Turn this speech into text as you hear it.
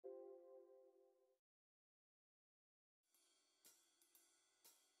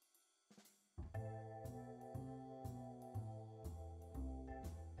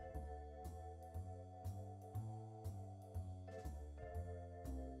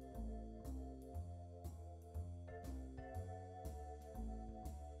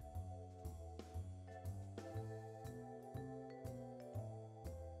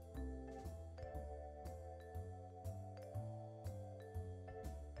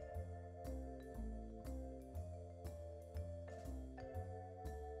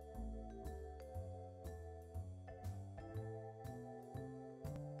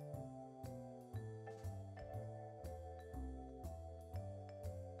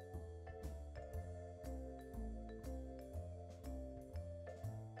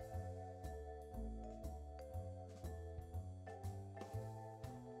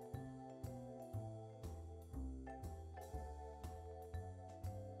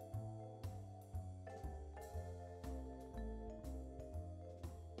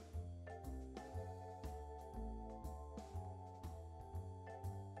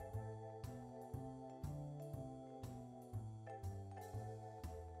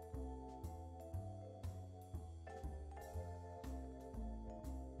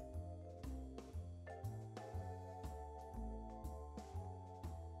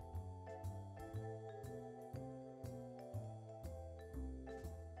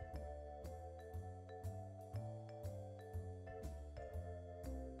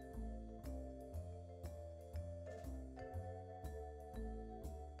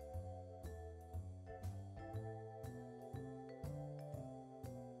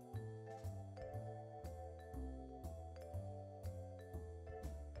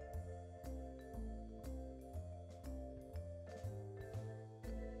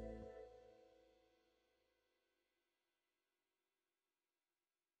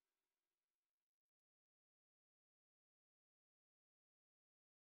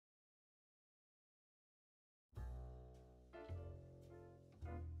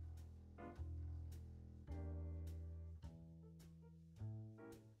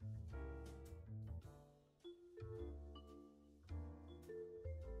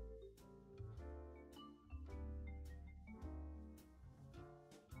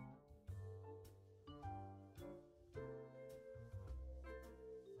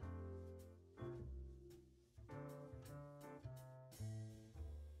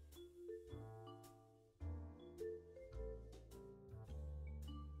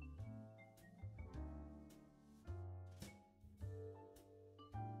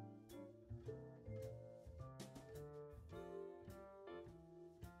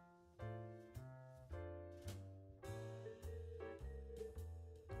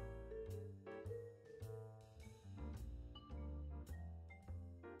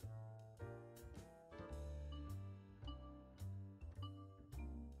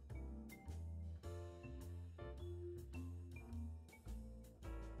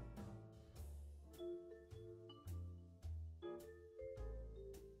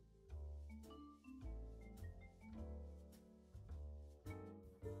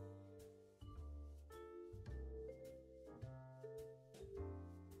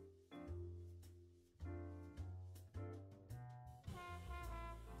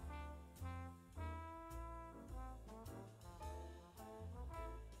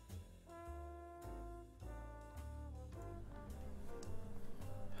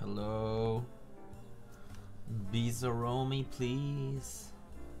Zeromi, please.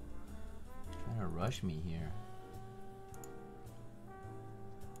 Trying to rush me here.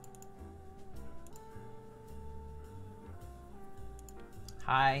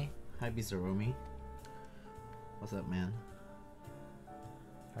 Hi, Zeromi. What's up, man?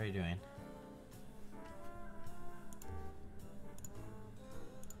 How are you doing?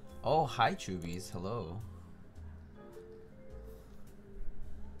 Oh, hi, Tribosys. Hello.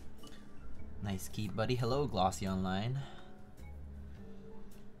 Nice keep, buddy. Hello, Glossy Online.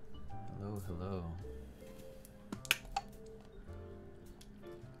 Hello, hello.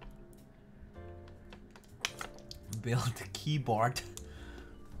 Build the keyboard.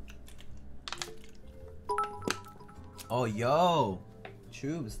 Oh, yo!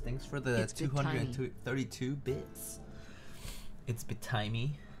 Trubes, thanks for the 232 bits. It's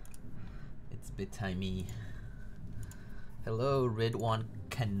bit-timey. It's bit-timey. Hello, Ridwan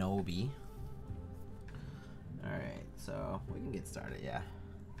Kenobi. Alright, so we can get started, yeah.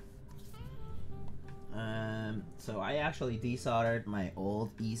 So I actually desoldered my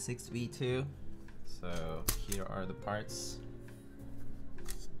old E6-V2. So here are the parts.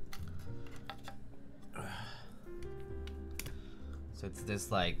 So it's this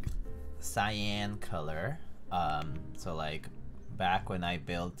like cyan color. So like back when I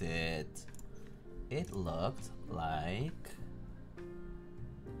built it, it looked like,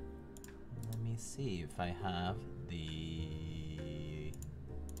 let me see if I have the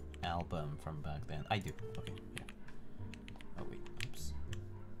album from back then. I do. Okay, here. Oh wait, oops.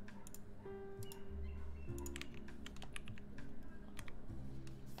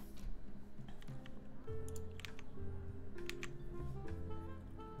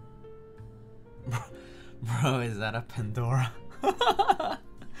 Bro, is that a Pandora?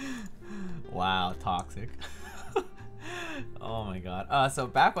 Wow, toxic. Oh my god. So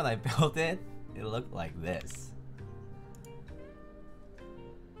back when I built it, it looked like this.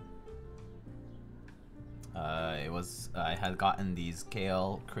 I had gotten these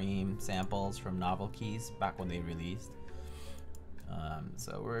Kailh cream samples from Novelkeys back when they released.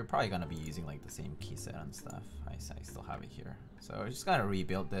 So we're probably gonna be using like the same key set and stuff. I still have it here. So I just gotta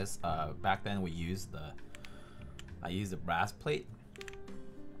rebuild this. Back then I used the brass plate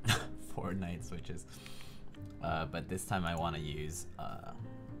for night switches. But this time I want to use a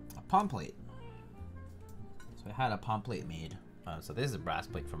palm plate. So I had a palm plate made. So this is a brass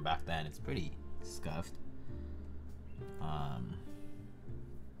plate from back then. It's pretty scuffed.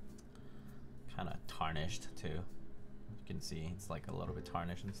 Kind of tarnished too. You can see it's like a little bit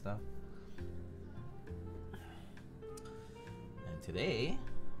tarnished and stuff. And today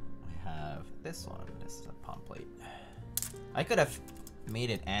I have this one. This is a palm plate. I could have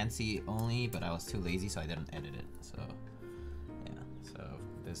made it ANSI only, but I was too lazy, so I didn't edit it. So yeah, so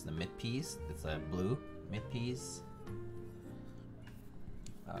this is the mid piece. It's a blue mid piece.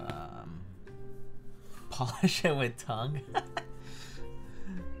 Polish it with tongue.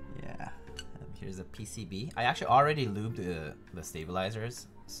 Yeah, and here's a PCB. I actually already lubed the stabilizers,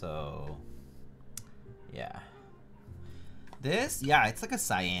 so yeah. This, yeah, it's like a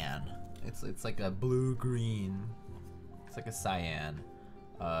cyan. It's like a blue green. It's like a cyan.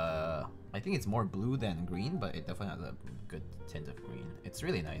 I think it's more blue than green, but it definitely has a good tint of green. It's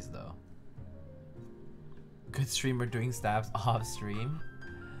really nice though. Good streamer doing stabs off stream.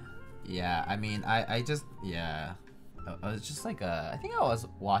 Yeah, I mean, I just, yeah. I was just like, I think I was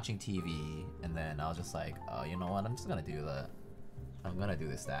watching TV, and then I was just like, oh, you know what, I'm gonna do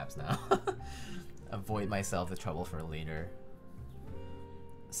the stabs now. Avoid myself the trouble for later.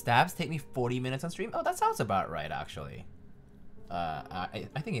 Stabs take me 40 minutes on stream? Oh, that sounds about right, actually. I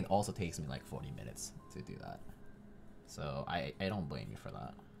think it also takes me like 40 minutes to do that. So I don't blame you for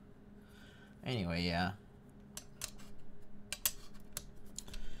that. Anyway, yeah.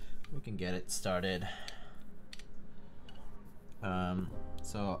 We can get it started.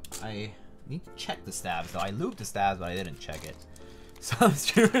 So I need to check the stabs though. I lubed the stabs, but I didn't check it. Some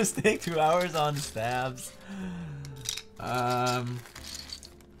streamers take 2 hours on stabs. Are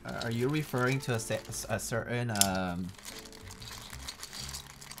you referring to a certain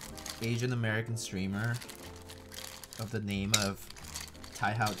Asian American streamer of the name of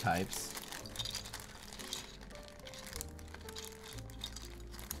Taihao Types?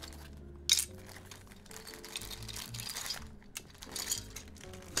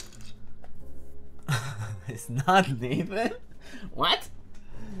 It's not Nathan? What?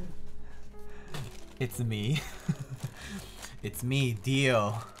 It's me. It's me,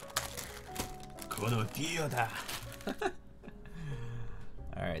 Dio. Kono Dio da.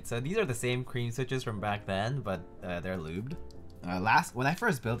 Alright, so these are the same cream switches from back then, but they're lubed. When I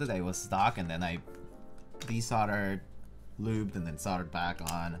first built it, it was stock, and then I desoldered, lubed, and then soldered back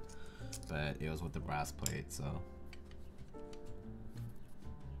on, but it was with the brass plate, so.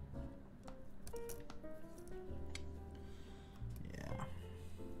 Yeah.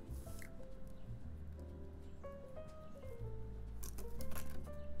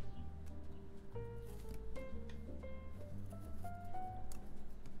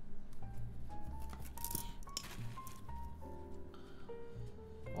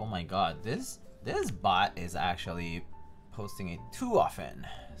 Oh my god, this bot is actually posting it too often,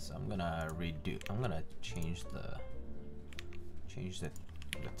 so I'm gonna change the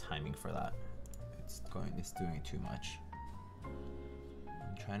timing for that. It's doing it too much.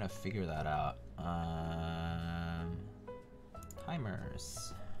 I'm trying to figure that out.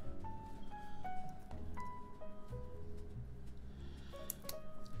 Timers.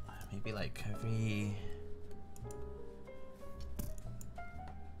 Maybe like every.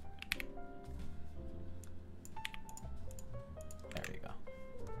 There you go.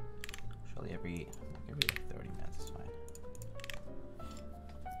 Surely every 30 minutes is fine.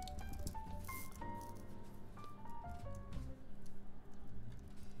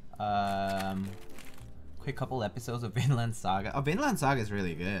 Quick couple episodes of Vinland Saga. Oh, Vinland Saga is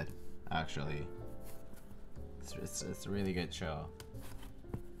really good, actually. It's a really good show.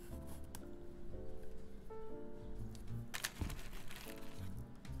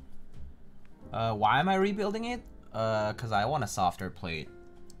 Why am I rebuilding it? Cause I want a softer plate,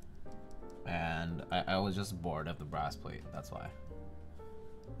 and I was just bored of the brass plate. That's why.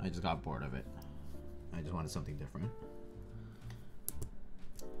 I just got bored of it. I just wanted something different.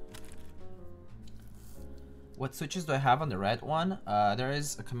 What switches do I have on the red one? There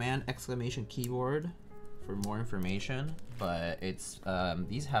is a command exclamation keyboard for more information, but it's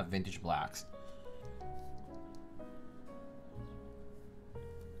these have vintage blacks.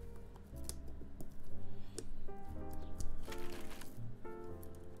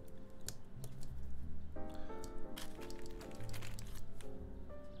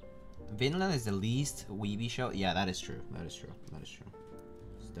 Vinland is the least weeby show. Yeah, that is true. That is true. That is true.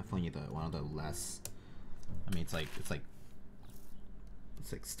 It's definitely one of the less. I mean, it's like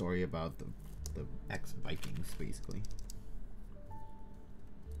story about the ex-Vikings, basically.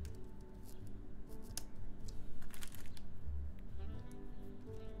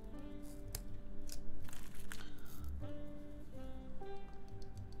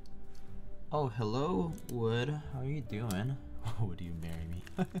 Oh, hello, Wood. How are you doing? Would you marry me?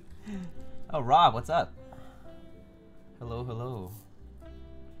 Oh, Rob, what's up? Hello, hello.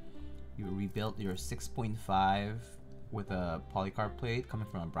 You rebuilt your 6.5 with a polycarb plate coming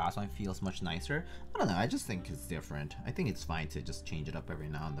from a brass one. Feels much nicer. I don't know. I just think it's different. I think it's fine to just change it up every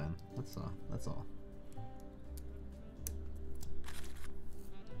now and then. That's all. That's all.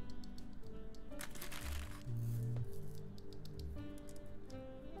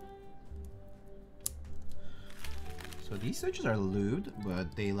 So these switches are lubed,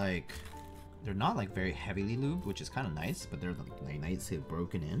 but they're not like very heavily lubed, which is kind of nice, but they're like nicely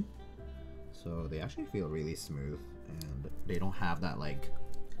broken in. So they actually feel really smooth, and they don't have that like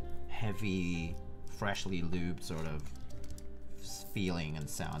heavy, freshly lubed sort of feeling and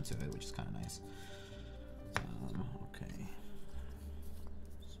sound to it, which is kind of nice. Okay.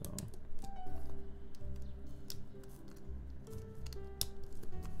 So.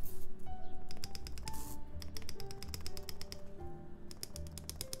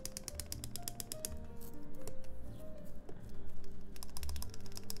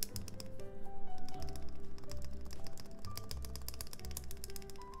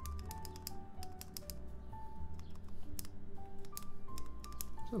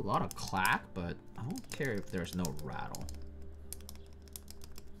 A lot of clack, but I don't care if there's no rattle.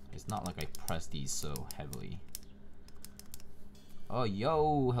 It's not like I press these so heavily. Oh,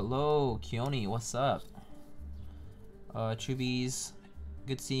 yo, hello, Keone, what's up? Chubbies,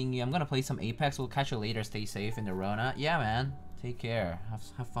 good seeing you. I'm gonna play some Apex. We'll catch you later. Stay safe in the Rona. Yeah, man. Take care.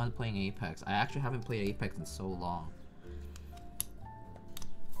 Have fun playing Apex. I actually haven't played Apex in so long.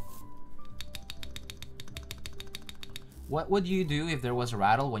 What would you do if there was a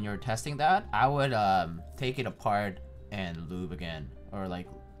rattle when you're testing that? I would take it apart and lube again, or like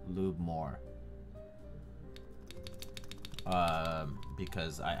lube more.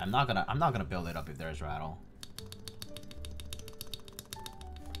 Because I'm not gonna build it up if there's rattle.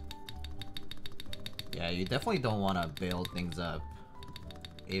 Yeah, you definitely don't want to build things up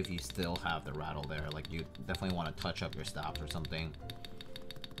if you still have the rattle there. Like, you definitely want to touch up your stops or something.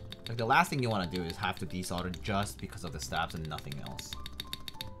 Like, the last thing you want to do is have to desolder just because of the stabs and nothing else.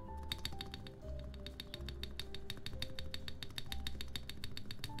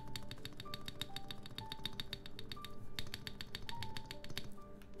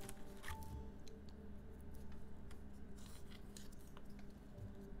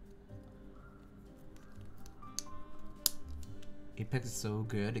 Apex is so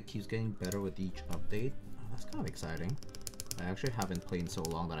good, it keeps getting better with each update. Oh, that's kind of exciting. I actually haven't played in so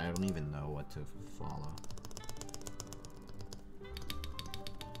long that I don't even know what to follow.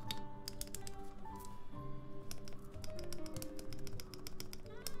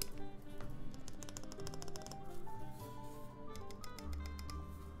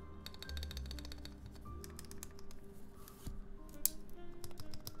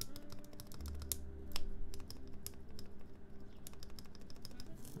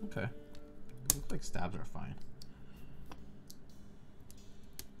 Okay. Looks like stabs are fine.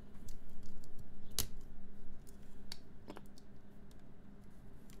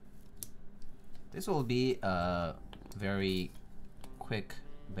 This will be a very quick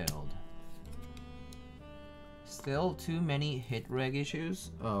build. Still too many hit reg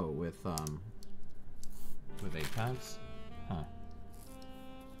issues. Oh, with Apex? Huh.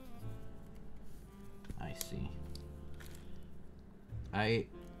 I see.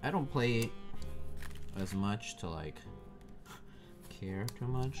 I don't play as much to like care too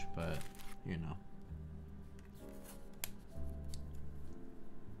much, but you know.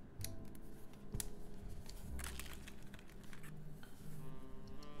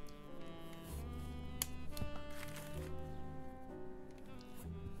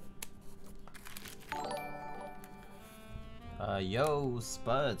 Yo,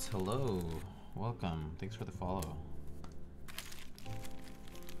 Spuds, hello. Welcome. Thanks for the follow.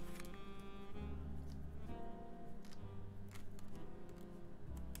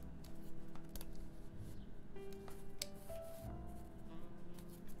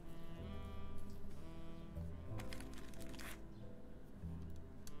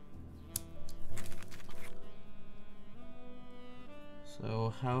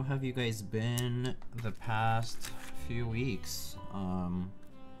 So, how have you guys been the past few weeks? I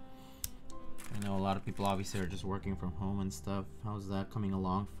know a lot of people obviously are just working from home and stuff. How's that coming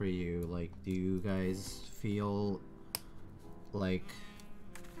along for you? Like, do you guys feel like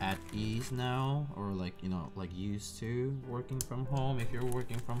at ease now, or like, you know, like used to working from home if you're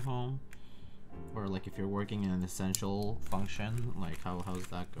working from home? Or like if you're working in an essential function, like how's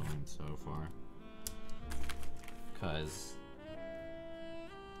that going so far? Because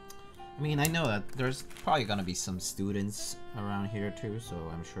I mean, I know that there's probably gonna be some students around here too, so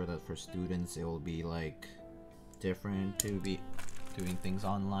I'm sure that for students it will be like different to be doing things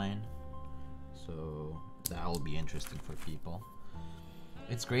online. So that will be interesting for people.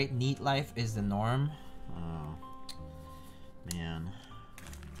 It's great. Neat life is the norm. Oh man.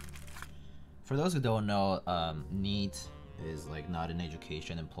 For those who don't know, NEET is like not in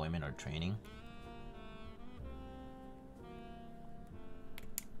education, employment, or training.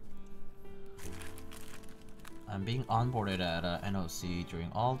 I'm being onboarded at NOC during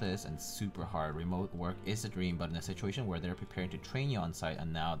all this and super hard. Remote work is a dream, but in a situation where they're preparing to train you on site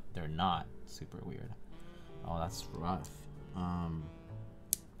and now they're not. Super weird. Oh, that's rough.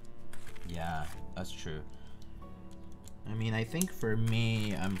 Yeah, that's true. I mean, I think for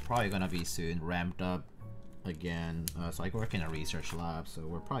me, I'm probably gonna be soon ramped up again. So I work in a research lab, so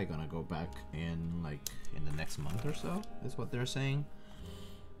we're probably gonna go back in like in the next month or so, is what they're saying.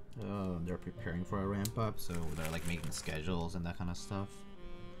 They're preparing for a ramp up, so they're like making schedules and that kind of stuff.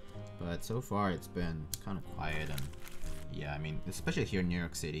 But so far it's been kind of quiet, and yeah, I mean, especially here in New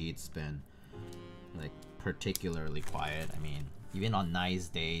York City, it's been like particularly quiet. I mean, even on nice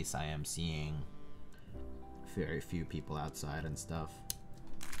days, I am seeing very few people outside and stuff.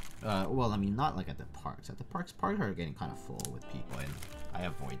 Well, I mean, not like at the parks. At the parks are getting kind of full with people, and I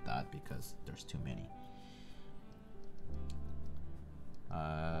avoid that because there's too many.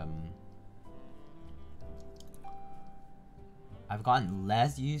 I've gotten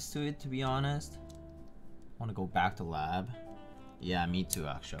less used to it, to be honest. I want to go back to lab. Yeah, me too,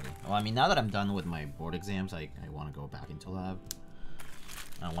 actually. Well, I mean, now that I'm done with my board exams, I want to go back into lab.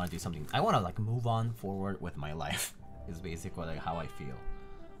 I want to do something. I want to like move on forward with my life. Is basically like how I feel.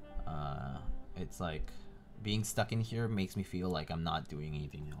 It's like being stuck in here makes me feel like I'm not doing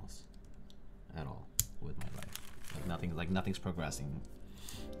anything else at all with my life. Like nothing's progressing.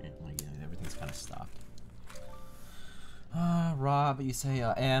 Like, yeah, everything's kind of stopped. Rob, you say,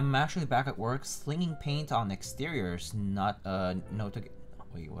 I'm actually back at work slinging paint on exteriors. Not, no to get,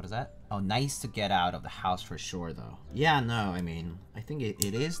 wait, what is that? Oh, nice to get out of the house for sure, though. Yeah, no, I mean, I think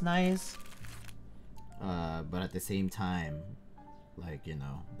it is nice. But at the same time, like, you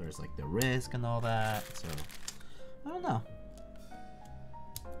know, there's like the risk and all that, so, I don't know.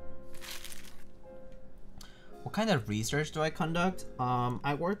 What kind of research do I conduct?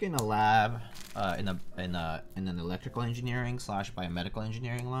 I work in a lab, in an electrical engineering / biomedical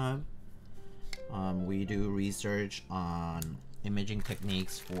engineering lab. We do research on imaging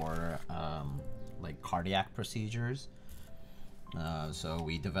techniques for like cardiac procedures. So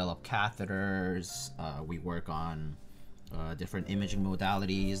we develop catheters. We work on different imaging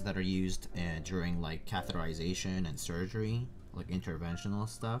modalities that are used during like catheterization and surgery, like interventional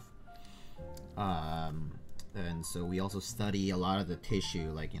stuff. And so we also study a lot of the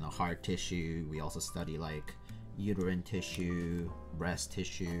tissue, like, you know, heart tissue. We also study like uterine tissue, breast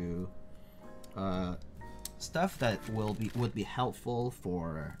tissue, stuff that would be helpful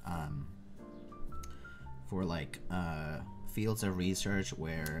for like fields of research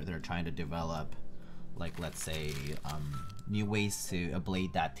where they're trying to develop, like, let's say new ways to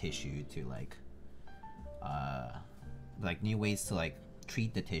ablate that tissue to like new ways to like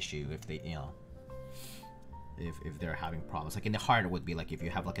treat the tissue if they, you know, if they're having problems. Like in the heart, it would be like if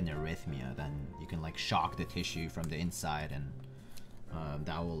you have like an arrhythmia, then you can like shock the tissue from the inside, and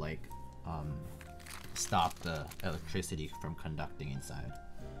that will like stop the electricity from conducting inside.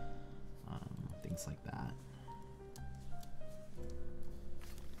 Things like that.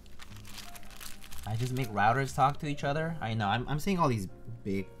 I just make routers talk to each other. I know I'm saying all these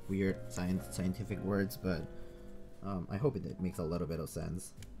big weird scientific words, but I hope it makes a little bit of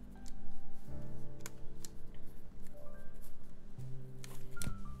sense.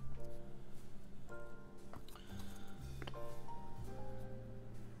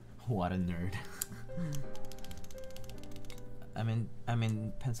 What a nerd. I'm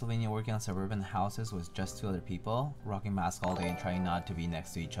in Pennsylvania working on suburban houses with just 2 other people, rocking masks all day and trying not to be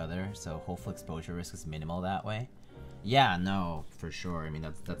next to each other, so hopefully exposure risk is minimal that way. Yeah, no, for sure. I mean,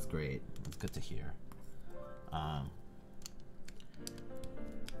 that's great. That's good to hear.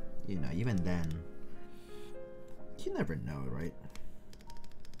 You know, even then, you never know, right?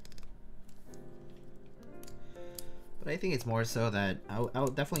 But I think it's more so that I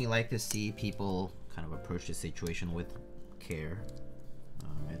would definitely like to see people kind of approach the situation with care.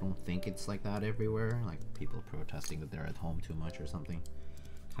 I don't think it's like that everywhere, like people protesting that they're at home too much or something.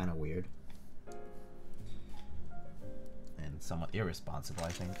 Kind of weird. And somewhat irresponsible, I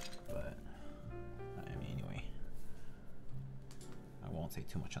think. But, I mean, anyway. I won't say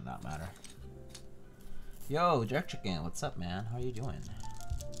too much on that matter. Yo, Jerk Chicken, what's up, man? How are you doing?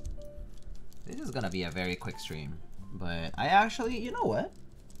 This is gonna be a very quick stream. But I actually, you know what?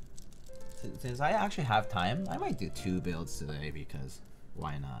 Since I actually have time, I might do 2 builds today, because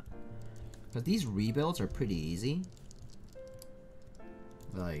why not? But these rebuilds are pretty easy.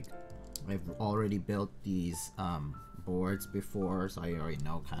 Like, I've already built these boards before, so I already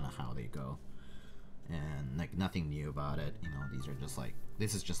know kind of how they go. And like nothing new about it, you know. These are just like,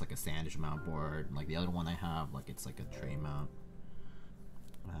 this is just like a sandwich mount board. Like the other one I have, like it's like a tray mount.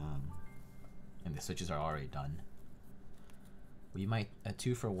 And the switches are already done. We might a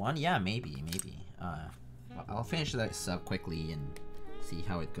 2 for 1? Yeah, maybe. I'll finish this up quickly and see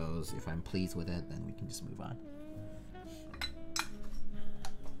how it goes. If I'm pleased with it, then we can just move on.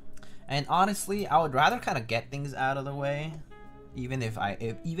 And honestly, I would rather kind of get things out of the way, even if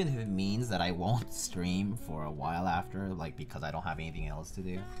it means that I won't stream for a while after, like because I don't have anything else to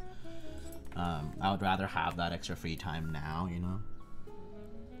do. I would rather have that extra free time now, you know.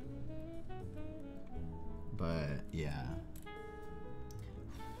 But yeah.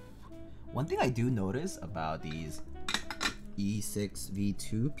 One thing I do notice about these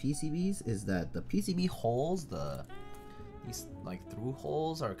E6-V2 PCBs is that the PCB holes, these like through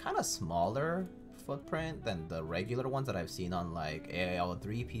holes, are kind of smaller footprint than the regular ones that I've seen on like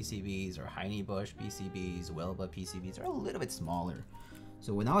AL3 PCBs or Heinebusch PCBs, Wilba PCBs. Are a little bit smaller.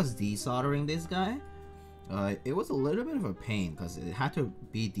 So when I was desoldering this guy, it was a little bit of a pain because it had to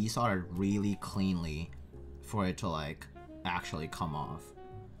be desoldered really cleanly for it to like actually come off.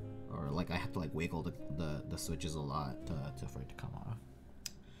 Or like I have to like wiggle the switches a lot for it to come off.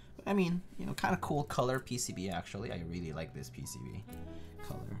 But, I mean, you know, kind of cool color PCB actually. I really like this PCB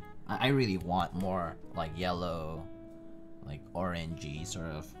color. I really want more like yellow, like orangey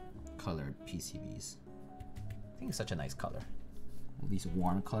sort of colored PCBs. I think it's such a nice color. These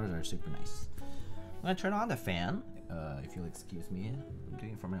warm colors are super nice. I'm gonna turn on the fan, if you'll excuse me. I'm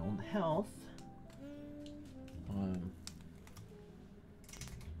doing it for my own health.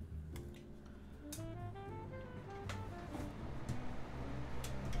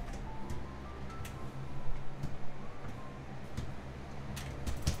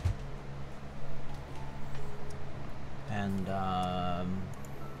 And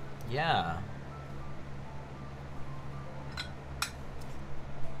yeah.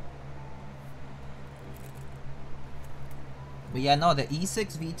 But yeah, no, the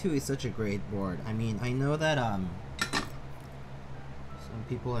E6-V2 is such a great board. I mean, I know that some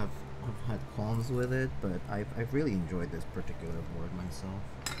people have I've had qualms with it, but I've really enjoyed this particular board myself.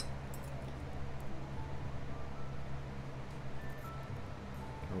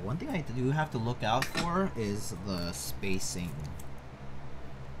 One thing I do have to look out for is the spacing.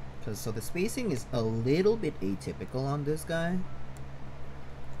 So the spacing is a little bit atypical on this guy.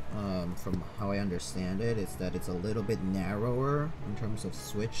 From how I understand it, it's that it's a little bit narrower in terms of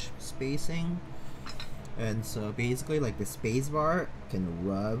switch spacing. And so basically like the spacebar can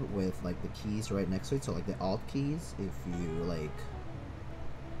rub with like the keys right next to it, so like the alt keys, if you like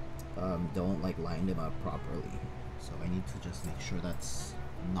don't like line them up properly. So I need to just make sure that's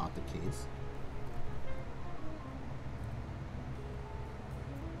not the case.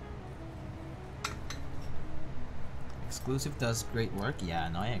 Exclusive does great work. Yeah,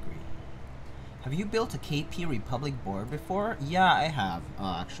 no, I agree. Have you built a KP Republic board before? Yeah, I have.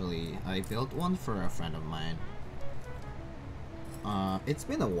 Actually, I built one for a friend of mine. It's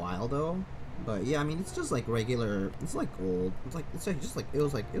been a while though, but yeah, I mean it's just like regular. It's like old. It's like just like it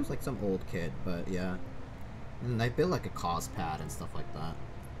was like some old kit, but yeah. And I built like a cos pad and stuff like that.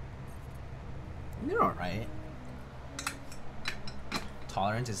 They're alright.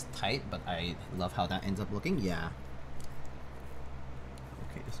 Tolerance is tight, but I love how that ends up looking. Yeah.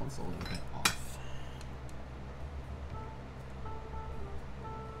 Okay, this one's a little bit off.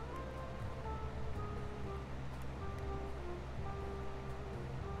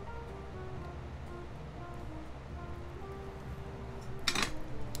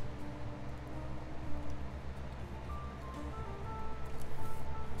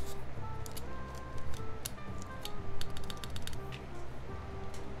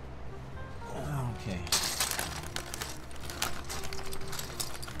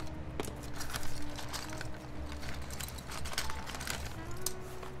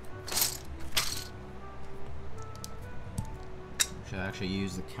 I actually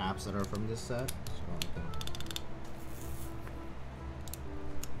use the caps that are from this set. So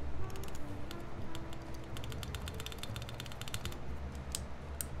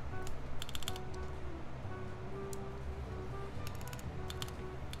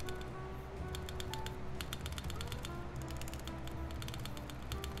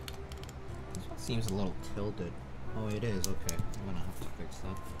this one seems a little tilted. Oh, it is. Okay, I'm gonna have to fix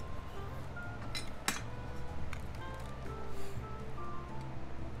that.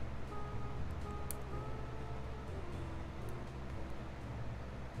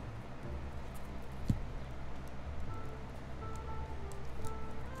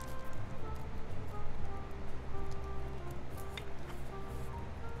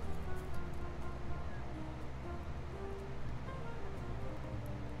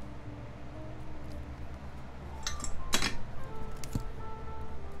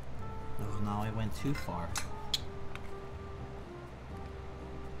 Too far.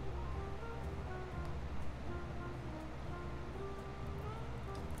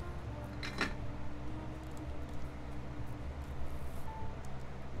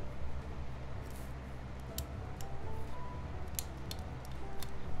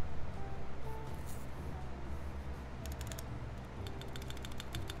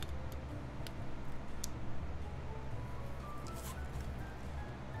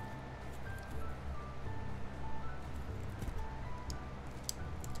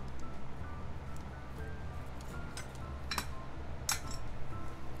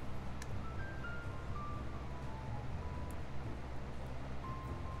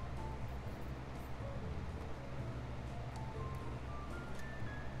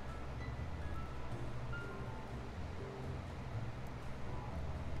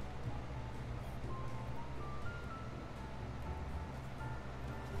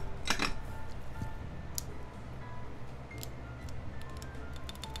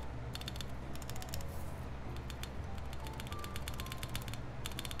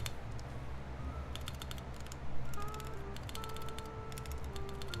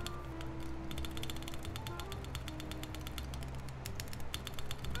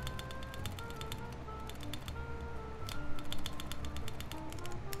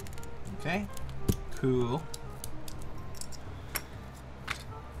 Okay, cool.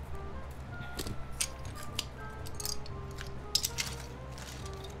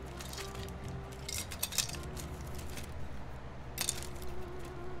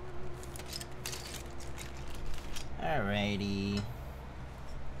 Alrighty.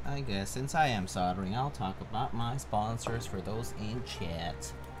 I guess since I am soldering, I'll talk about my sponsors for those in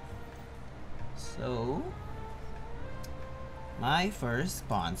chat. So, my first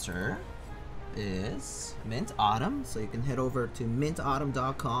sponsor is Mint Autumn, so you can head over to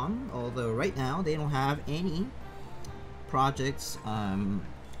mintautumn.com, although right now they don't have any projects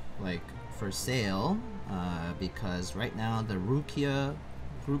like for sale, because right now the Rukia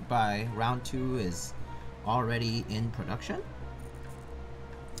Group Buy Round 2 is already in production.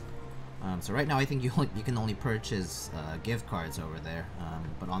 So right now I think you can only purchase gift cards over there,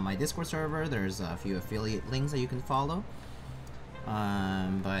 but on my Discord server there's a few affiliate links that you can follow.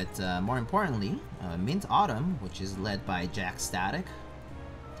 But more importantly, Mint Autumn, which is led by Jack Static,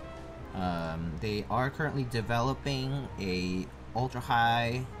 they are currently developing a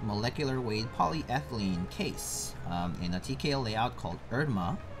ultra-high molecular weight polyethylene case in a TKL layout called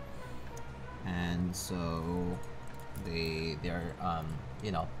Erdma, and so they're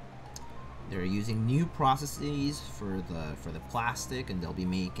you know, they're using new processes for the plastic, and they'll be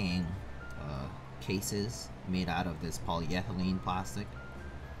making cases made out of this polyethylene plastic,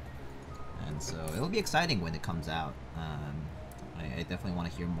 and so it'll be exciting when it comes out. I definitely want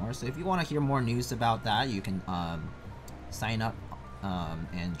to hear more, so if you want to hear more news about that, you can sign up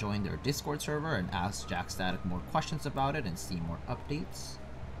and join their Discord server and ask Jack Static more questions about it and see more updates,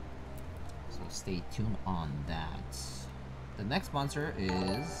 so stay tuned on that. The next sponsor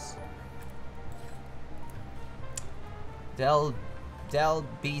is Del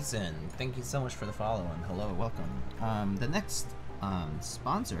Beeson. Thank you so much for the follow and hello, welcome. The next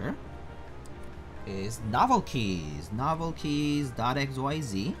sponsor is Novel Keys,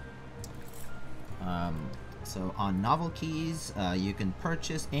 novelkeys.xyz. So on Novel Keys, you can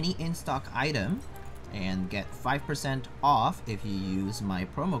purchase any in-stock item and get 5% off if you use my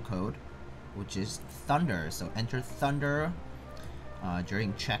promo code, which is Thunder. So enter Thunder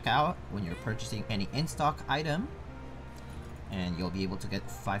during checkout when you're purchasing any in-stock item, and you'll be able to get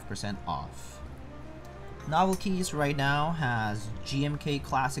 5% off. Novel Keys right now has GMK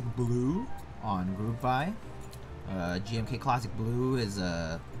Classic Blue on Group Buy. GMK Classic Blue is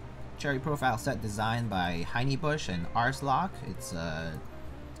a cherry profile set designed by Heinebusch and Arslock.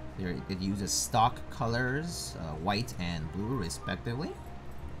 It uses stock colors, white and blue respectively.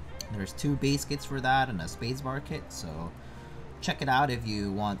 There's 2 base kits for that and a spacebar kit, so check it out if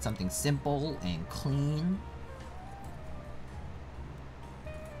you want something simple and clean.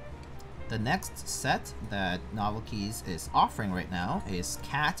 The next set that Novel Keys is offering right now is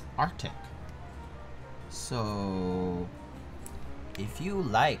Cat Arctic. So if you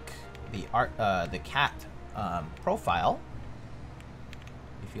like the cat profile,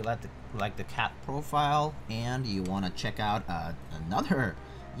 if you like the cat profile and you want to check out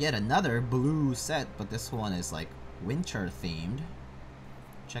yet another blue set, but this one is like winter themed,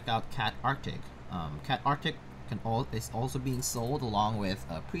 check out Cat Arctic. Cat Arctic is also being sold along with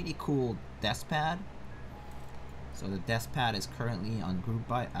a pretty cool desk pad. So the desk pad is currently on Group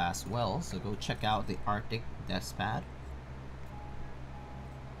Buy as well, so go check out the Arctic desk pad.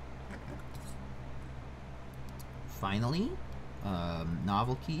 Finally,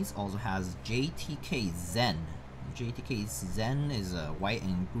 Novel Keys also has JTK Zen. JTK Zen is a white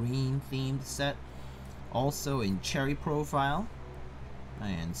and green themed set, also in cherry profile,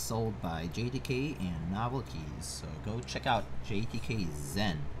 and sold by JTK and Novel Keys. So go check out JTK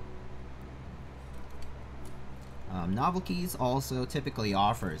Zen. Novel Keys also typically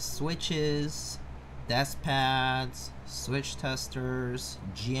offers switches, desk pads, switch testers,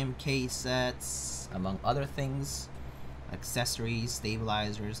 GMK sets, among other things, accessories,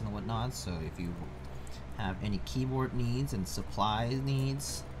 stabilizers, and whatnot. So if you have any keyboard needs and supply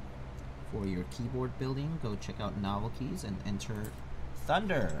needs for your keyboard building, go check out Novel Keys and enter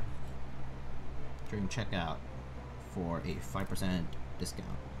Thunder during checkout for a 5%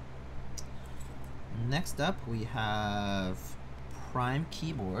 discount. Next up, we have Prime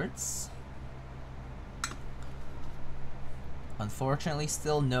Keyboards. Unfortunately,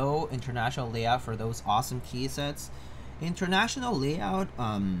 still no international layout for those awesome key sets. International layout,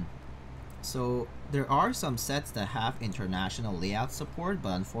 so there are some sets that have international layout support,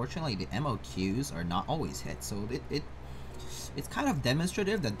 but unfortunately the MOQs are not always hit. So it's kind of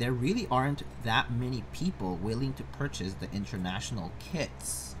demonstrative that there really aren't that many people willing to purchase the international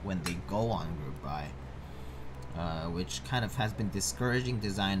kits when they go on Group Buy, which kind of has been discouraging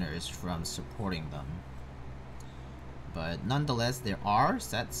designers from supporting them. But nonetheless, there are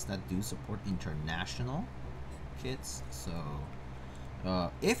sets that do support international kits, so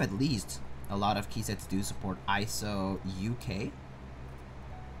if at least a lot of key sets do support ISO UK.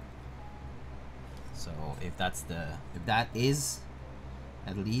 So if that is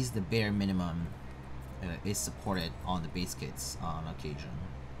at least the bare minimum is supported on the base kits on occasion.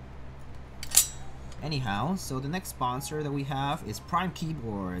 Anyhow, so the next sponsor that we have is Prime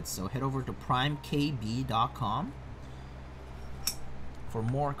Keyboards. So head over to primekb.com for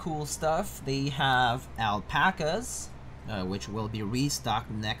more cool stuff. They have alpacas, which will be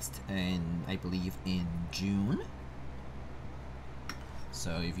restocked next in, I believe, in June.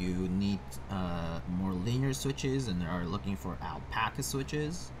 So if you need more linear switches and are looking for alpaca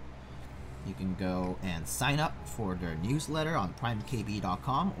switches, you can go and sign up for their newsletter on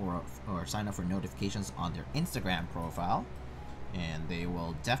primekb.com or sign up for notifications on their Instagram profile. And they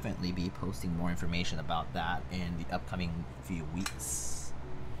will definitely be posting more information about that in the upcoming few weeks.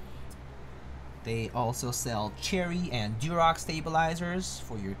 They also sell Cherry and Durox stabilizers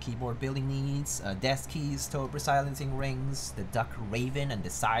for your keyboard building needs, desk keys, Tober silencing rings, the Duck Raven and the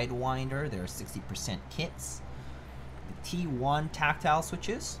Sidewinder, they're 60% kits. The T1 tactile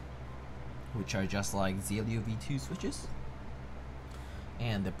switches, which are just like E6-V2 switches,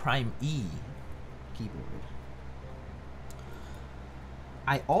 and the Prime E keyboard.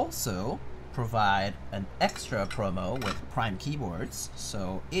 I also provide an extra promo with Prime keyboards,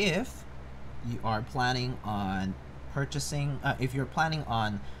 so if you are planning on purchasing, if you're planning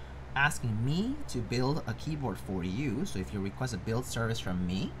on asking me to build a keyboard for you, so if you request a build service from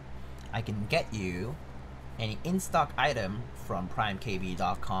me, I can get you any in-stock item from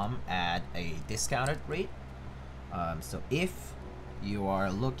primekb.com at a discounted rate. So if you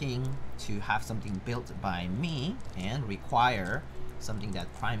are looking to have something built by me and require something that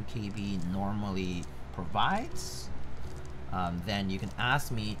PrimeKB normally provides, then you can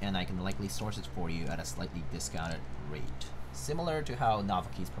ask me and I can likely source it for you at a slightly discounted rate. Similar to how Novel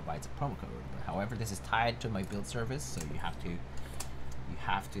Keys provides a promo code. But however, this is tied to my build service, so you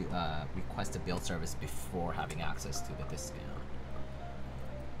have to request a build service before having access to the discount.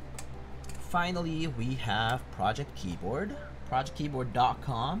 Finally, we have Project Keyboard.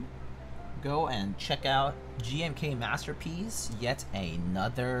 ProjectKeyboard.com. Go and check out GMK Masterpiece, yet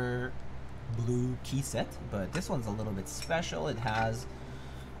another blue key set, but this one's a little bit special. It has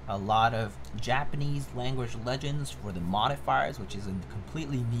a lot of Japanese language legends for the modifiers, which is a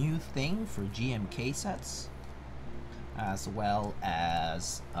completely new thing for GMK sets, as well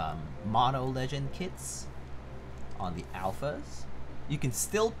as mono legend kits on the alphas. You can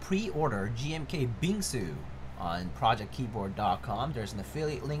still pre-order GMK Bingsu on projectkeyboard.com. There's an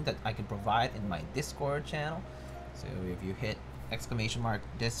affiliate link that I can provide in my Discord channel. So if you hit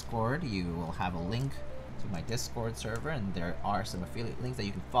 !Discord, you will have a link to my Discord server, and there are some affiliate links that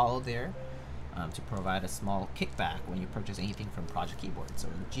you can follow there to provide a small kickback when you purchase anything from Project Keyboard. So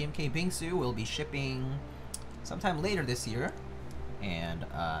GMK Bingsu will be shipping sometime later this year, and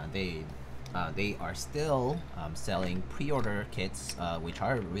they are still selling pre-order kits, which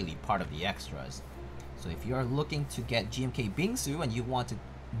are really part of the extras. So if you are looking to get GMK Bingsu and you want to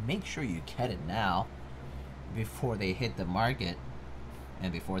make sure you get it now before they hit the market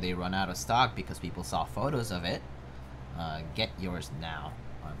and before they run out of stock because people saw photos of it, get yours now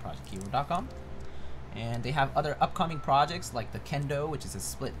on projectkeyboard.com. And they have other upcoming projects like the Kendo, which is a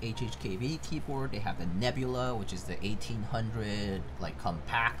split HHKV keyboard. They have the Nebula, which is the 1800 like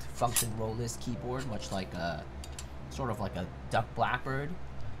compact function row list keyboard, much like a sort of like a Duck Blackbird.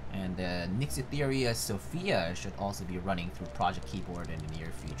 And the Nixetheria Sophia should also be running through Project Keyboard in the near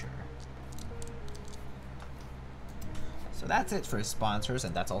future. So that's it for sponsors,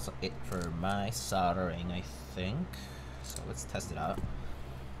 and that's also it for my soldering, I think. So let's test it out.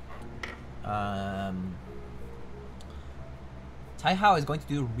 Taihao is going to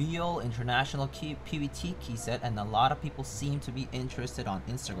do real international PBT key set, and a lot of people seem to be interested on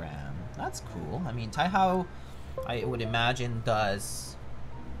Instagram. That's cool. I mean, Taihao, I would imagine, does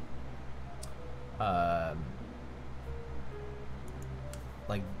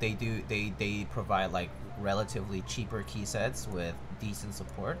like they provide like relatively cheaper key sets with decent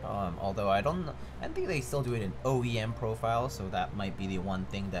support, although I think they still do it in OEM profile, so that might be the one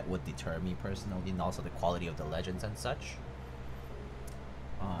thing that would deter me personally, and also the quality of the legends and such.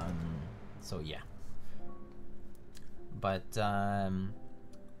 So yeah, but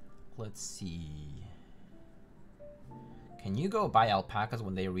let's see, can you go buy alpacas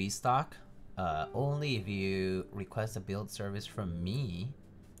when they restock? Only if you request a build service from me,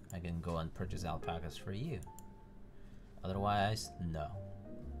 I can go and purchase alpacas for you. Otherwise, no.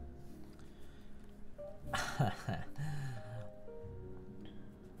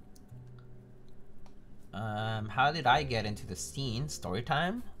 How did I get into the scene? Story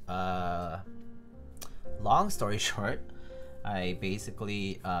time? Long story short, I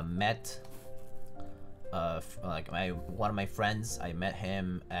basically met one of my friends. I met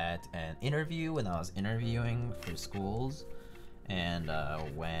him at an interview when I was interviewing for schools, and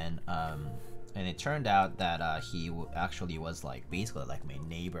and it turned out that he actually was like basically like my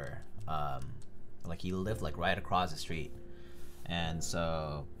neighbor. Like he lived like right across the street, and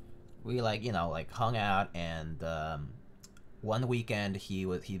so we like, you know, like hung out, and one weekend he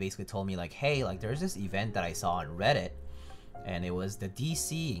basically told me like, hey, like there's this event that I saw on Reddit, and it was the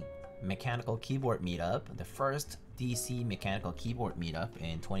DC mechanical keyboard meetup, the first DC mechanical keyboard meetup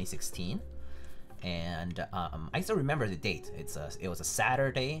in 2016. And I still remember the date. It was a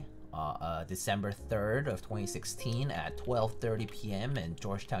Saturday, December 3rd of 2016 at 12:30 p.m. in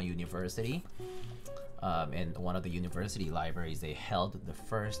Georgetown University. In one of the university libraries, they held the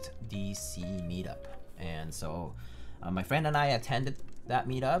first DC meetup. And so my friend and I attended that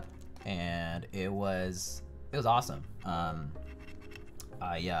meetup, and it was awesome.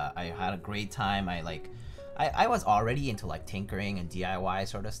 I had a great time. I was already into like tinkering and DIY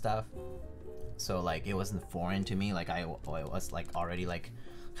sort of stuff, so like it wasn't foreign to me. Like I was like already like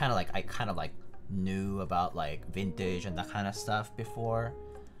kind of like knew about like vintage and that kind of stuff before.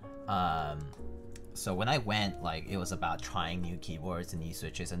 So when I went, like it was about trying new keyboards and new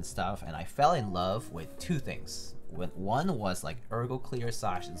switches and stuff, and I fell in love with two things. One was like ErgoClear /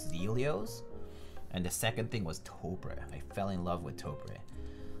 Zelios, and the second thing was Topre. I fell in love with Topre.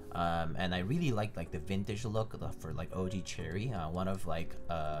 And I really liked like the vintage look for like OG Cherry. One of like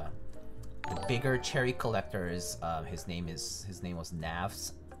the bigger Cherry collectors, his name was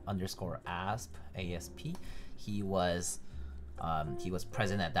Navs_Asp. He was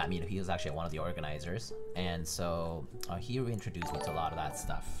present at that meetup. He was actually one of the organizers, and so he introduced me to a lot of that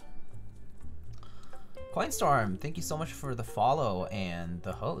stuff. Coinstorm, thank you so much for the follow and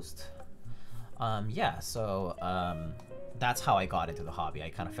the host. Yeah, so that's how I got into the hobby. I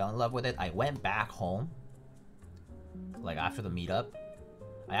kind of fell in love with it. I went back home, like after the meetup.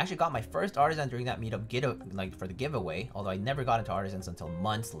 I actually got my first artisan during that meetup, like for the giveaway. Although I never got into artisans until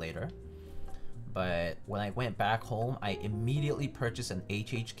months later. But when I went back home, I immediately purchased an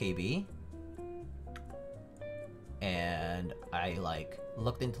HHKB, and I like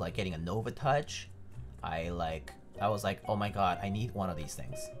looked into like getting a Nova Touch. I was like, oh my god, I need one of these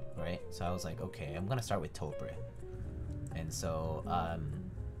things, right? So I was like, okay, I'm gonna start with Topre. And so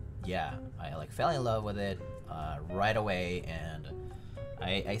yeah, I like fell in love with it right away, and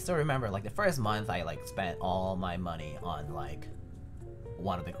I still remember like the first month I like spent all my money on like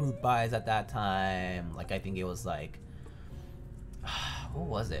one of the group buys at that time. Like I think it was like what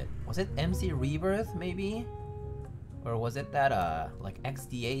was it? Was it MC Rebirth maybe? Or was it that like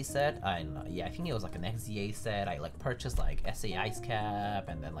XDA set? I don't know. Yeah, I think it was like an XDA set. I like purchased like SA Ice Cap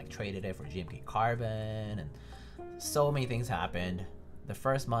and then like traded it for GMK Carbon, and so many things happened. The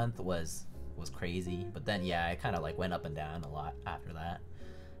first month was crazy, but then yeah, I kind of like went up and down a lot after that.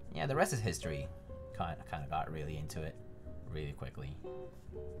 Yeah, the rest is history. Kind of got really into it really quickly.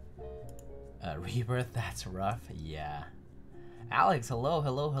 Rebirth, that's rough. Yeah. Alex,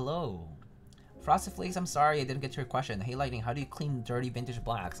 hello. Frosted Flakes, I'm sorry I didn't get to your question. Hey Lightning, how do you clean dirty vintage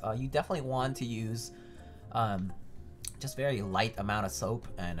blacks? You definitely want to use just very light amount of soap,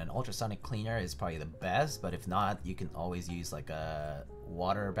 and an ultrasonic cleaner is probably the best, but if not, you can always use like a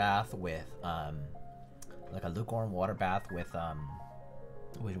water bath with like a lukewarm water bath with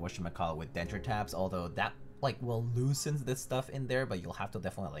with denture tabs, although that like will loosen this stuff in there, but you'll have to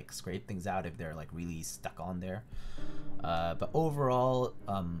definitely like scrape things out if they're like really stuck on there. But overall,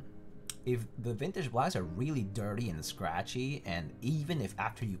 if the vintage blacks are really dirty and scratchy, and even if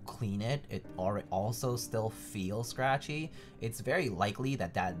after you clean it, it also still feels scratchy, it's very likely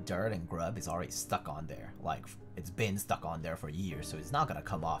that that dirt and grub is already stuck on there. Like it's been stuck on there for years, so it's not gonna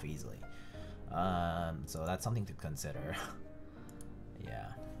come off easily. So that's something to consider. Yeah.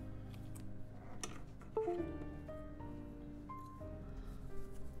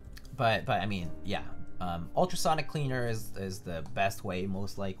 But I mean, yeah. Ultrasonic cleaner is the best way,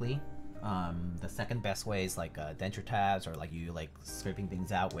 most likely. The second best way is like denture tabs, or like you like scraping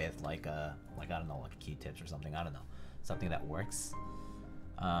things out with like I don't know, like Q-tips or something. I don't know, something that works.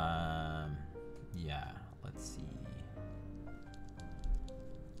 Yeah, let's see.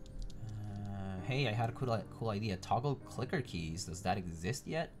 Hey, I had a cool idea. Toggle clicker keys. Does that exist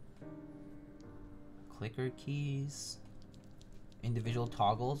yet? Clicker keys, individual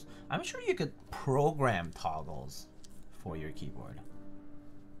toggles. I'm sure you could program toggles for your keyboard.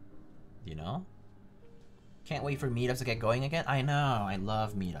 You know? Can't wait for meetups to get going again. I know, I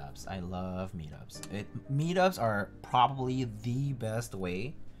love meetups. Meetups are probably the best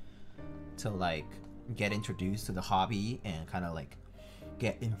way to like get introduced to the hobby and kind of like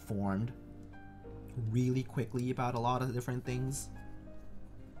get informed really quickly about a lot of different things.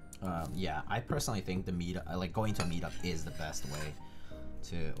 Yeah, I personally think the meetup, going to a meetup is the best way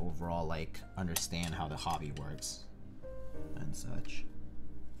to overall like understand how the hobby works and such.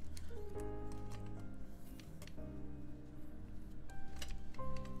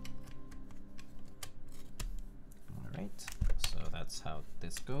 Alright, that's how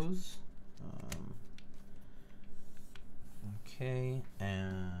this goes. Okay,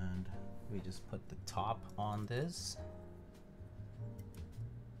 and we just put the top on this.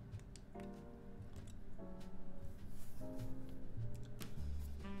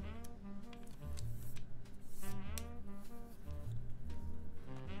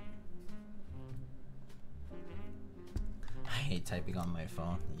 I hate typing on my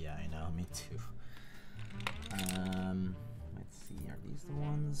phone. Yeah, I know, me too. Let's see, are these the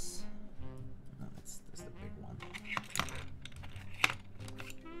ones? No, that's the big one.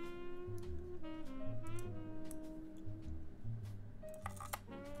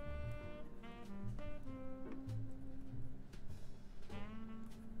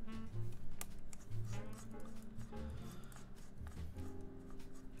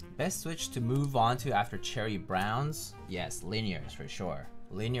 Best switch to move on to after cherry browns? Yes, linears for sure.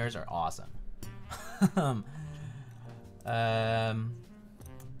 Linears are awesome.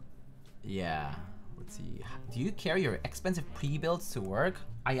 Yeah, let's see. Do you carry your expensive pre-builds to work?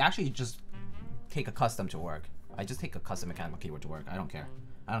 I actually just take a custom to work. I just take a custom mechanical keyboard to work. I don't care.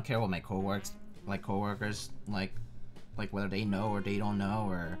 I don't care what my coworkers like whether they know or they don't know,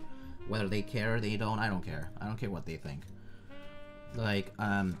 or whether they care or they don't. I don't care. I don't care what they think. Like,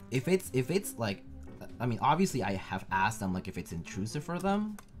 if it's like, I mean, obviously I have asked them like if it's intrusive for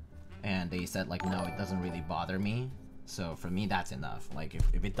them, and they said like no, it doesn't really bother me. So for me that's enough. Like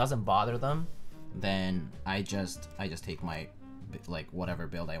if it doesn't bother them, then I just take my like whatever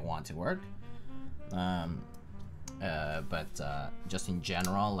build I want to work. But just in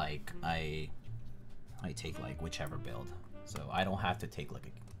general, like I take like whichever build, so I don't have to take like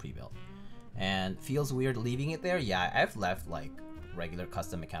a pre-build. And feels weird leaving it there. Yeah, I've left like regular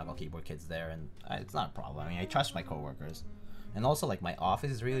custom mechanical keyboard kits there, and it's not a problem. I mean, I trust my coworkers, and also like my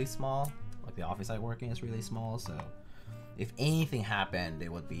office is really small. Like the office I work in is really small, so if anything happened, it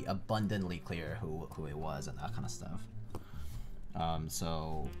would be abundantly clear who it was and that kind of stuff.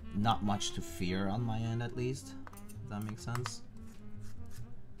 So not much to fear on my end, at least. Does that make sense?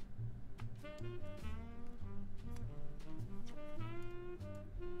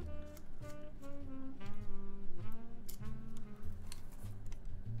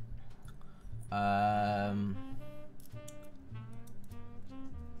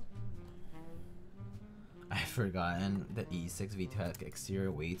 I've forgotten the E6-V2 exterior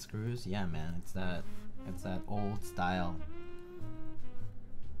weight screws. Yeah, man, it's that old style.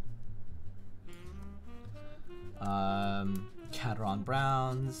 Cadron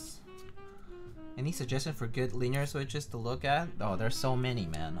Browns. Any suggestion for good linear switches to look at? Oh, there's so many,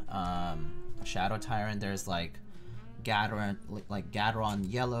 man. Shadow Tyrant, there's like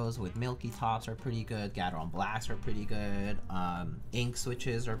Gateron yellows with milky tops are pretty good. Gateron blacks are pretty good. Ink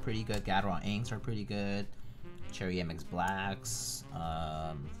switches are pretty good. Gateron inks are pretty good. Cherry MX blacks.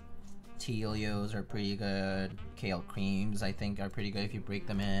 Telios are pretty good. Kailh creams I think are pretty good if you break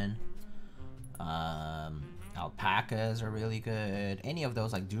them in. Alpacas are really good. Any of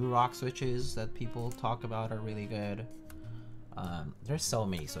those like Durock switches that people talk about are really good. There's so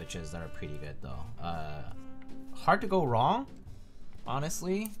many switches that are pretty good though. Hard to go wrong,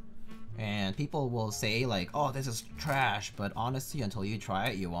 honestly. And people will say like, oh, this is trash, but honestly, until you try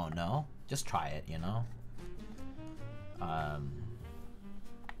it, you won't know. Just try it, you know?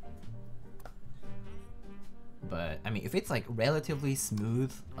 But I mean, if it's like relatively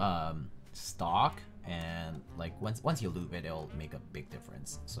smooth stock, and like once you lube it, it'll make a big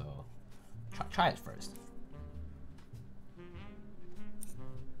difference. So try it first.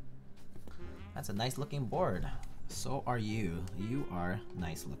 That's a nice looking board. So are you. You are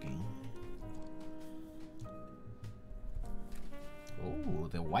nice looking. Oh,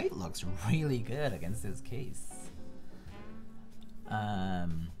 the white looks really good against this case.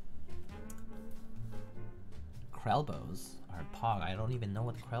 Krelbos are Pog. I don't even know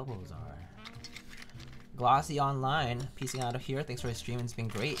what Krelbos are. Glossy Online, piecing out of here. Thanks for the stream. It's been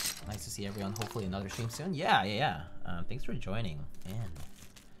great. Nice to see everyone. Hopefully another stream soon. Yeah. Thanks for joining in.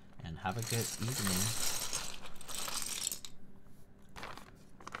 And have a good evening.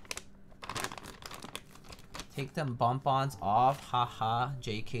 Take them bump-ons off. Haha.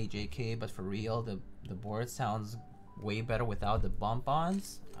 JK. But for real, the board sounds way better without the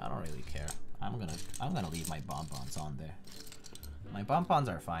bump-ons. I don't really care. I'm gonna leave my bump-ons on there. My bump-ons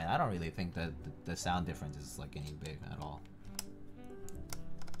are fine. I don't really think that the sound difference is like any big at all.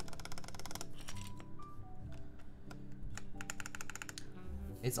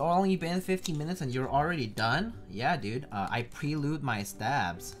 It's only been 15 minutes and you're already done? Yeah, dude. I prelude my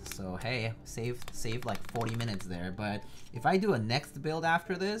stabs, so hey, save like 40 minutes there. But if I do a next build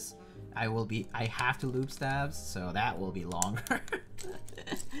after this, I have to lube stabs, so that will be longer.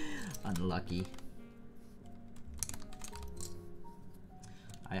 Unlucky.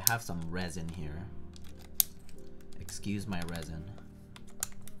 I have some resin here. Excuse my resin.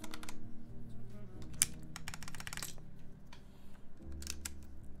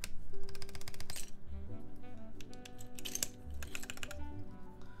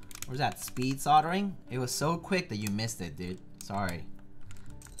 Where's that? Speed soldering? It was so quick that you missed it, dude. Sorry.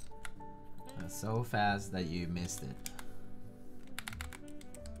 It was so fast that you missed it.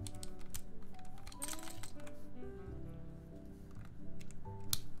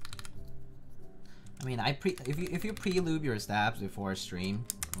 I mean, if you pre-lube your stabs before stream,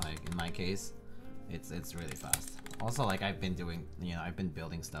 like in my case, it's really fast. Also, like I've been doing, you know, I've been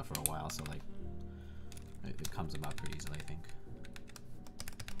building stuff for a while, so like it comes about pretty easily, I think.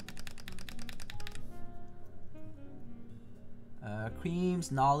 Creams,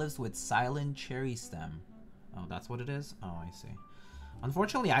 Nolives with silent cherry stem. Oh, that's what it is? Oh, I see.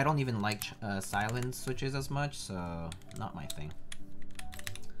 Unfortunately, I don't even like silent switches as much, so not my thing.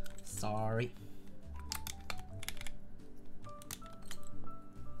 Sorry.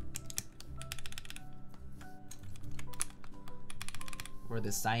 Where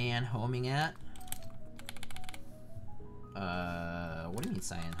the Cyan homing at? What do you mean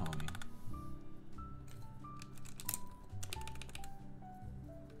Cyan homing?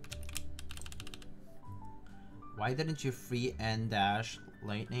 Why didn't you free N dash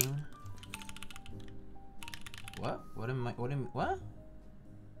lightning? What? What do you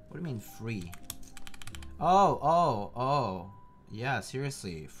mean free? Oh. Yeah,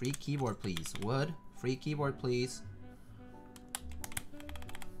 seriously. Free keyboard please. Wood? Free keyboard please.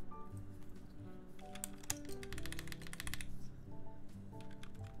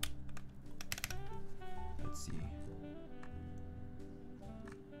 Let's see.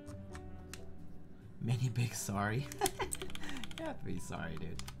 Many big sorry. You have to be sorry,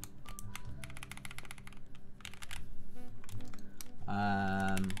 dude.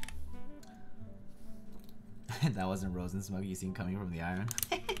 That wasn't Rosen smoke you seen coming from the iron.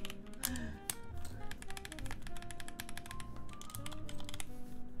 Wait,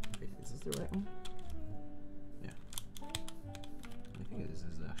 is this the right one? Yeah. I think this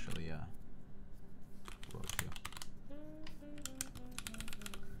is actually row 2.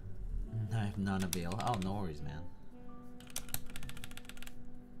 I have none avail. Oh, no worries, man.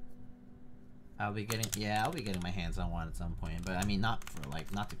 I'll be getting my hands on one at some point, but I mean not for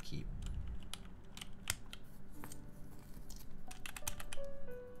like not to keep.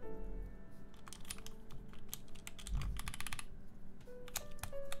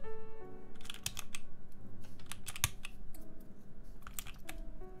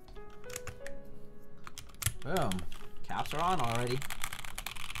 Boom. Caps are on already.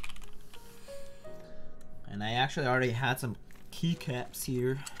 And I actually already had some keycaps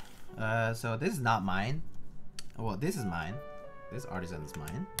here. So this is not mine. Well, this is mine. This artisan is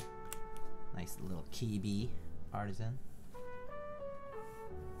mine. Nice little Kibi artisan.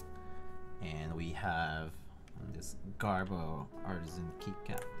 And we have this Garbo artisan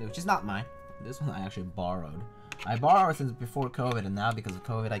keycap, which is not mine. This one I actually borrowed. I borrowed it since before COVID, and now because of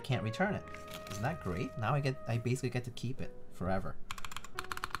COVID, I can't return it. Isn't that great? Now I basically get to keep it forever.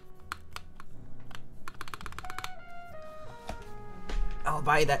 I'll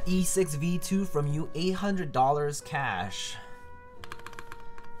buy that E6-V2 from you, $800 cash.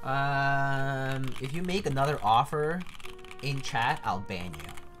 If you make another offer in chat, I'll ban you.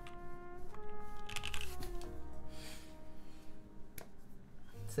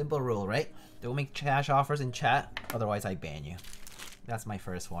 Simple rule, right? Don't make cash offers in chat, otherwise I ban you. That's my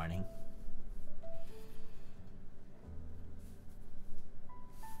first warning.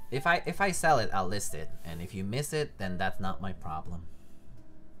 If I sell it, I'll list it, and if you miss it, then that's not my problem.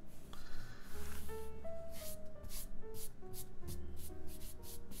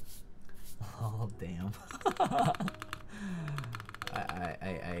 Oh damn!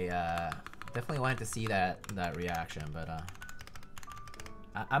 I definitely wanted to see that reaction, but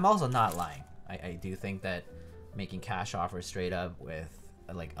I'm also not lying. I do think that making cash offers straight up with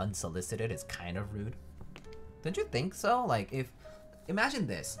like unsolicited is kind of rude. Don't you think so? Like imagine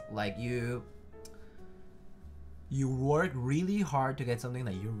this, like you work really hard to get something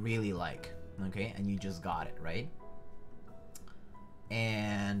that you really like, okay, and you just got it, right?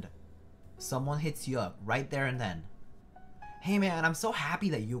 And someone hits you up right there and then. Hey man, I'm so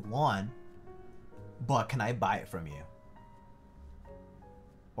happy that you won, but can I buy it from you?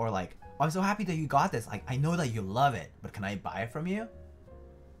 Or like, I'm so happy that you got this. Like, I know that you love it, but can I buy it from you?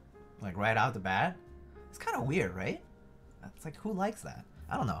 Like right out the bat? It's kind of weird, right? It's like, who likes that?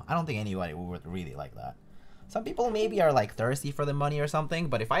 I don't know. I don't think anybody would really like that. Some people maybe are like thirsty for the money or something,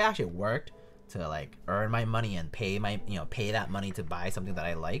 but if I actually worked to like earn my money and pay pay that money to buy something that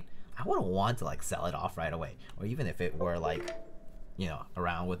I like, I wouldn't want to like sell it off right away. Or even if it were like,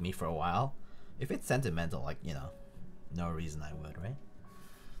 around with me for a while. If it's sentimental, like, no reason I would, right?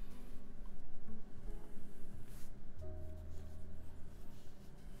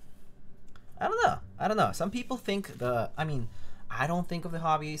 I don't know. Some people think I don't think of the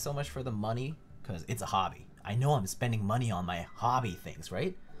hobby so much for the money, because it's a hobby. I know I'm spending money on my hobby things,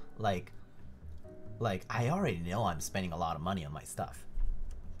 right? Like I already know I'm spending a lot of money on my stuff.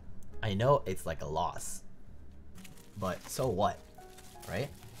 I know it's like a loss, but so what, right?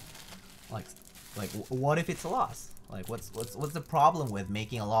 Like what if it's a loss? Like what's the problem with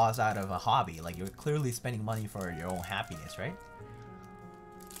making a loss out of a hobby? Like, you're clearly spending money for your own happiness, right?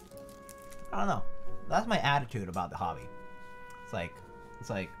 I don't know. That's my attitude about the hobby. It's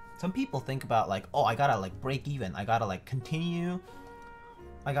like some people think about like, oh, I gotta like break even. I gotta like continue.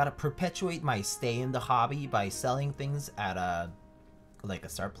 I gotta perpetuate my stay in the hobby by selling things at a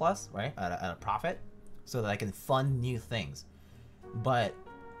surplus, right? At a profit, so that I can fund new things. But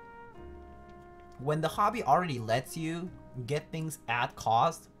when the hobby already lets you get things at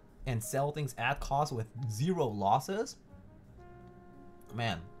cost and sell things at cost with zero losses,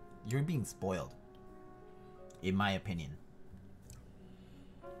 man, you're being spoiled, in my opinion.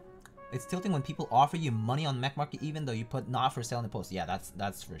 It's tilting when people offer you money on Mech Market even though you put not for sale in the post. Yeah,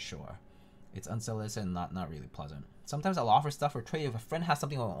 that's for sure. It's unsolicited and not really pleasant. Sometimes I'll offer stuff for trade if a friend has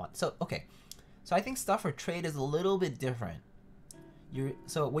something I want. So, okay. So I think stuff for trade is a little bit different.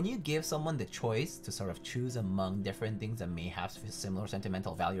 So when you give someone the choice to sort of choose among different things that may have similar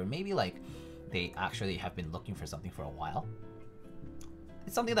sentimental value, or maybe like they actually have been looking for something for a while,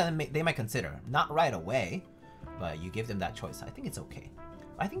 it's something that they might consider. Not right away, but you give them that choice. I think it's okay.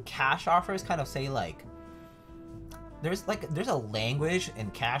 I think cash offers kind of say like, there's a language in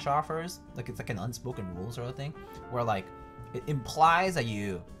cash offers, like it's like an unspoken rule sort of thing, where like it implies that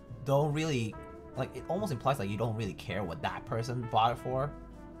you don't really, like, it almost implies like you don't really care what that person bought it for.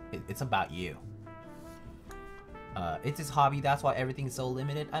 It's about you. It's his hobby, that's why everything's so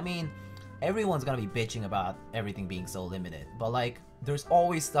limited. I mean, everyone's gonna be bitching about everything being so limited, but like, there's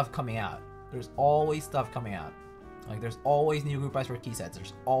always stuff coming out. There's always stuff coming out. Like, there's always new group buys for key sets.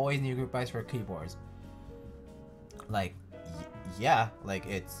 There's always new group buys for keyboards. Like, yeah, like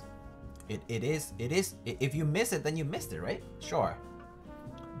it is. If you miss it, then you missed it, right? Sure.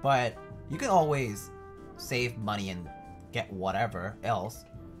 But you can always save money and get whatever else,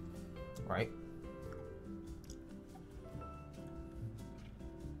 right?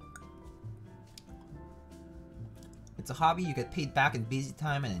 It's a hobby, you get paid back in busy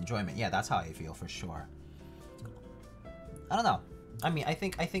time and enjoyment. Yeah, that's how I feel for sure. I don't know. I mean, I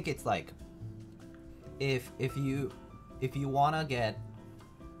think it's like, if you wanna get,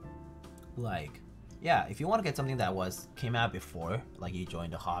 like, yeah, if you wanna get something that came out before, like, you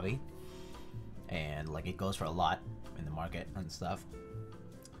joined a hobby, and like it goes for a lot in the market and stuff,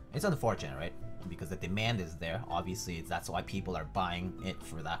 it's unfortunate, right? Because the demand is there. Obviously, that's why people are buying it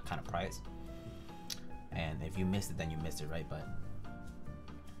for that kind of price. And if you missed it, then you missed it, right? But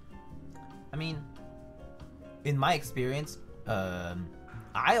I mean, in my experience,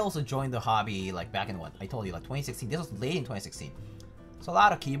 I also joined the hobby like back in what I told you, like 2016. This was late in 2016. So a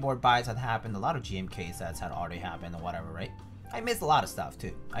lot of keyboard buys had happened, a lot of GMK sets had already happened or whatever, right? I missed a lot of stuff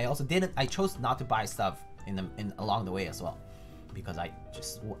too. I chose not to buy stuff along the way as well, because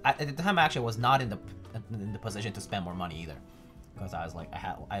at the time I actually was not in the position to spend more money either, because I was like,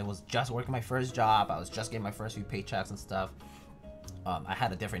 I was just working my first job, I was just getting my first few paychecks and stuff. I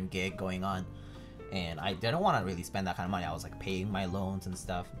had a different gig going on, and I didn't want to really spend that kind of money. I was like paying my loans and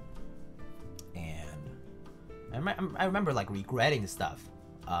stuff, and I remember like regretting stuff,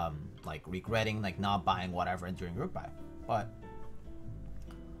 like regretting like not buying whatever during group buy. But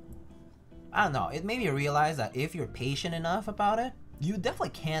I don't know, it made me realize that if you're patient enough about it, you definitely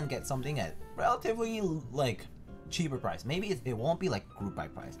can get something at relatively like cheaper price. Maybe it won't be like group buy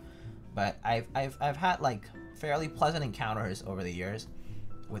price, but I've had like fairly pleasant encounters over the years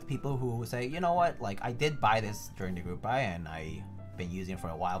with people who say, you know what, like I did buy this during the group buy and I've been using it for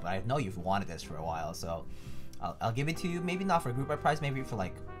a while, but I know you've wanted this for a while, so I'll give it to you. Maybe not for group buy price, maybe for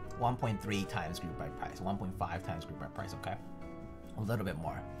like 1.3 times group buy price, 1.5 times group buy price, okay? A little bit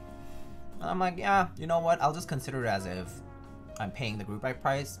more. And I'm like, yeah, you know what, I'll just consider it as if I'm paying the group buy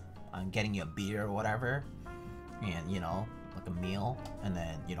price, I'm getting you a beer or whatever, and you know, like a meal, and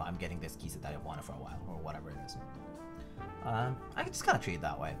then, you know, I'm getting this key set that I've wanted for a while, or whatever it is. I just kind of treat it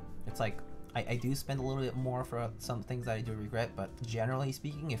that way. It's like, I do spend a little bit more for some things that I do regret, but generally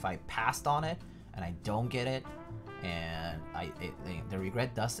speaking, if I passed on it and I don't get it, and the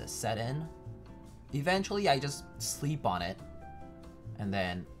regret does set in, eventually I just sleep on it, and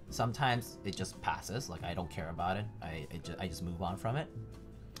then sometimes it just passes, like I don't care about it, I just move on from it.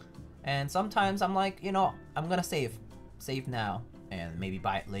 And sometimes I'm like, you know, I'm gonna save now, and maybe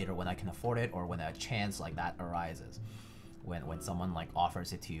buy it later when I can afford it, or when a chance like that arises. When someone like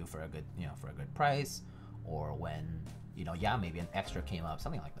offers it to you for a good, you know, for a good price, or when, you know, yeah, maybe an extra came up,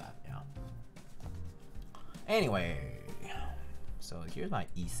 something like that, you know. Anyway, so here's my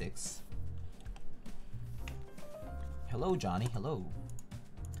E6. Hello, Johnny. Hello.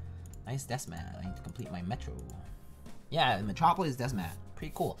 Nice Desmat. I need to complete my Metro. Yeah, the Metropolis Desmat.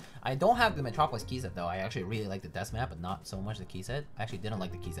 Pretty cool. I don't have the Metropolis key set though. I actually really like the Desmat, but not so much the key set. I actually didn't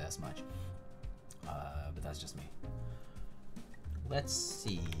like the key set as much. But that's just me. Let's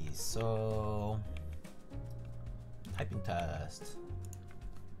see. So, typing test.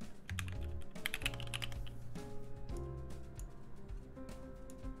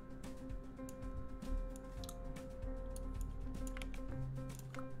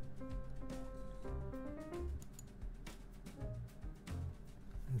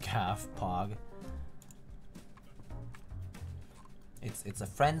 Gav Pog. It's a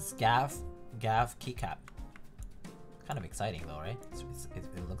friend's Gav keycap. Kind of exciting though, right?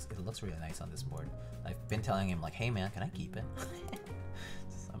 It looks really nice on this board. I've been telling him like, hey man, can I keep it?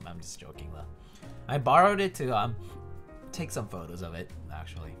 I'm just joking though. I borrowed it to take some photos of it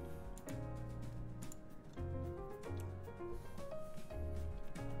actually.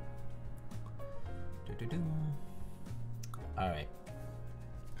 All right.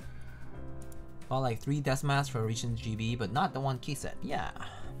 Well, like 3 Desmats for reaching GB, but not the one key set. Yeah.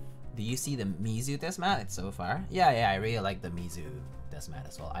 Do you see the Mizu Desmat? It's so far. Yeah, I really like the Mizu Desmat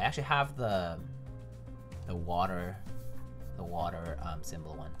as well. I actually have the water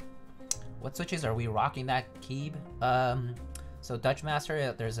symbol one. What switches are we rocking that key? So Dutch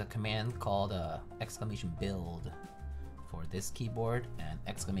Master, there's a command called exclamation build for this keyboard and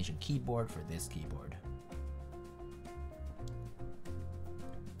exclamation keyboard for this keyboard.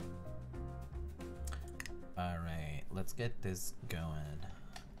 Alright, let's get this going.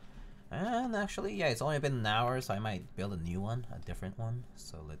 And actually, yeah, it's only been an hour, so I might build a new one, a different one.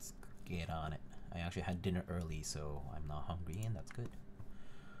 So let's get on it. I actually had dinner early, so I'm not hungry, and that's good.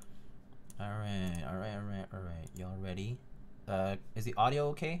 Alright. Y'all ready? Is the audio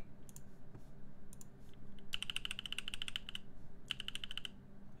okay?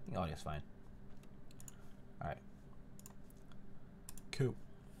 I think audio's fine. Alright. Cool.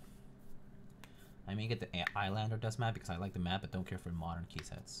 I may get the Islander dust map because I like the map but don't care for modern key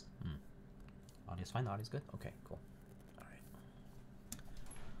sets. Audio's fine, audio's good? Okay, cool. Alright.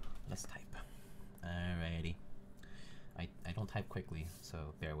 Let's type. Alrighty. I don't type quickly,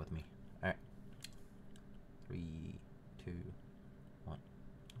 so bear with me. Alright. 3, 2, 1.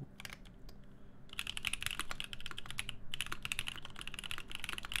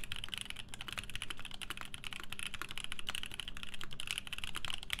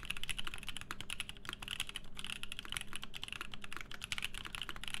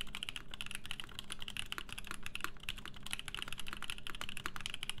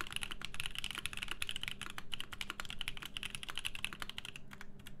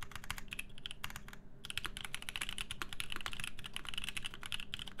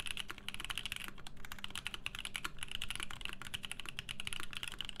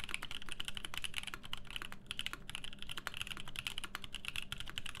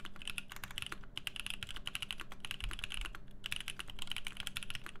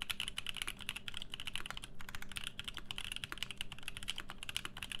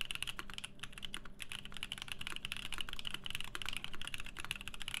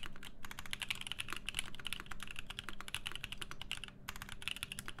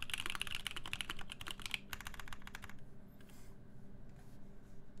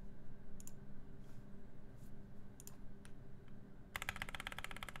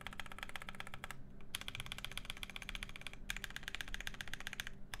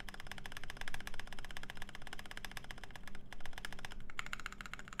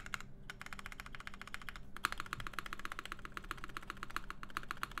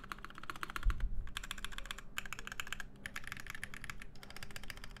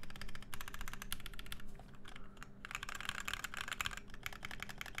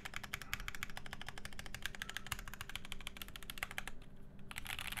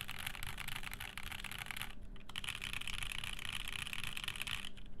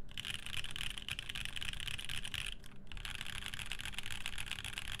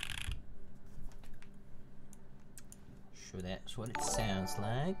 sure that's what it sounds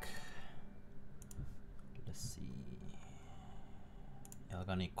like. Let's see. Y'all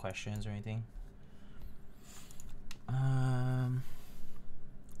got any questions or anything?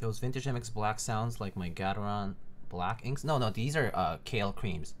 Those vintage MX black sounds like my Gateron black inks. No, these are Kailh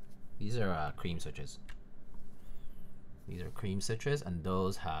creams. These are cream switches. These are cream switches, and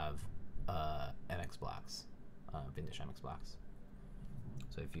those have MX blacks, vintage MX blacks.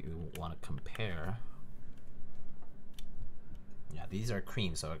 So if you want to compare, yeah, these are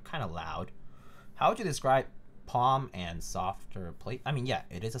cream, so kind of loud. How would you describe palm and softer plate? I mean, yeah,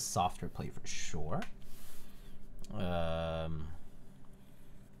 it is a softer plate for sure.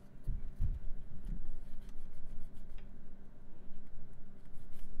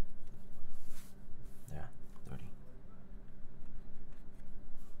 Yeah, 30.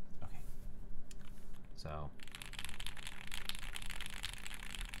 Okay. So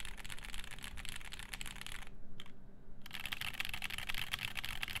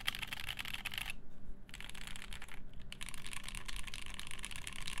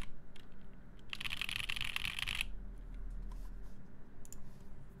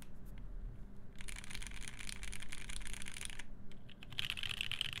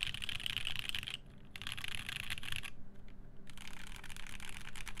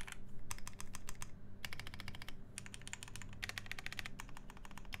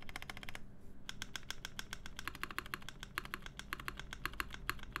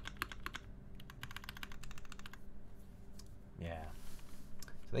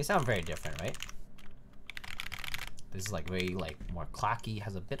they sound very different, right? This is like very like more clacky,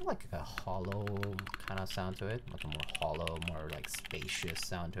 has a bit of like a hollow kind of sound to it, like a more hollow, more like spacious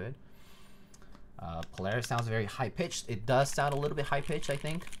sound to it. Polaris sounds very high pitched. It does sound a little bit high pitched, I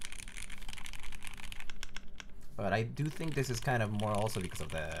think. But I do think this is kind of more also because of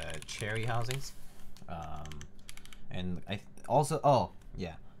the cherry housings. And I also, oh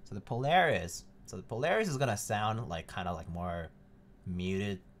yeah, so the Polaris is gonna sound like kind of like more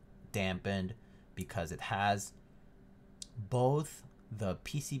muted, dampened, because it has both the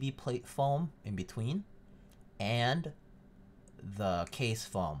PCB plate foam in between and the case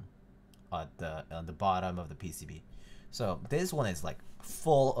foam on the bottom of the PCB. So this one is like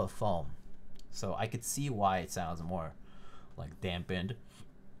full of foam, so I could see why it sounds more like dampened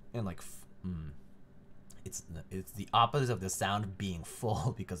and like it's the opposite of the sound being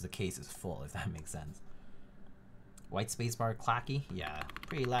full because the case is full, if that makes sense. White spacebar clacky, yeah,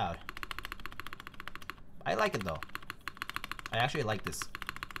 pretty loud. I like it though. I actually like this.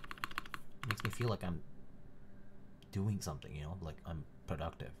 It makes me feel like I'm doing something, you know, like I'm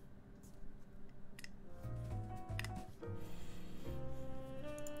productive.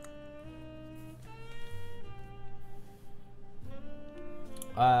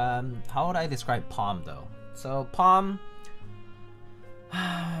 How would I describe palm though? So palm,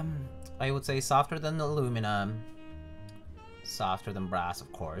 I would say softer than aluminum, softer than brass,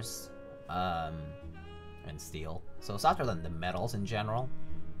 of course, and steel. So softer than the metals in general.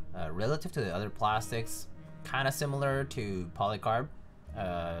 Relative to the other plastics, kind of similar to polycarb.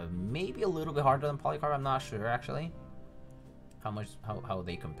 Maybe a little bit harder than polycarb. I'm not sure actually. How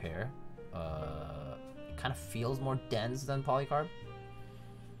they compare. It kind of feels more dense than polycarb.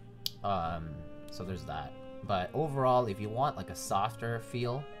 So there's that. But overall, if you want like a softer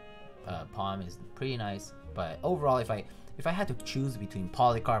feel, palm is pretty nice. But overall, if I had to choose between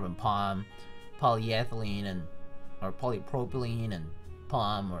polycarb and palm, polyethylene or polypropylene and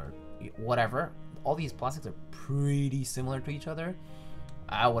palm or whatever, all these plastics are pretty similar to each other.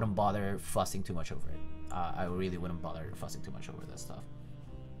 I wouldn't bother fussing too much over it. I really wouldn't bother fussing too much over this stuff.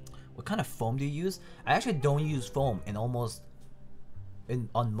 What kind of foam do you use? I actually don't use foam on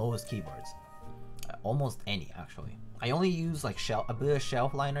most keyboards. Almost any actually. I only use like a bit of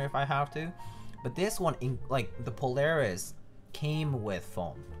shelf liner if I have to. But this one, like the Polaris, came with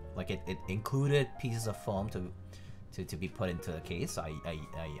foam. Like it included pieces of foam to be put into the case. So I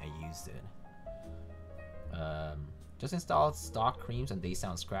used it. Just installed stock creams and they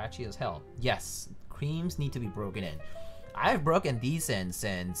sound scratchy as hell. Yes, creams need to be broken in. I've broken these in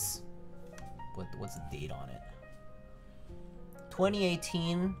since what's the date on it?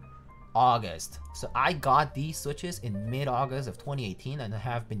 2018 August. So I got these switches in mid-August of 2018 and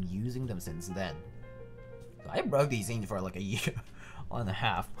have been using them since then. So I broke these in for like a year and a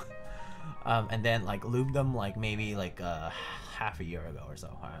half. And then like lubed them like maybe like half a year ago or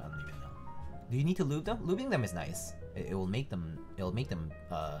so. I don't even know. Do you need to lube them? Lubing them is nice. It'll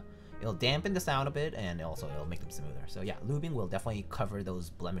dampen the sound a bit, and also it'll make them smoother. So yeah, lubing will definitely cover those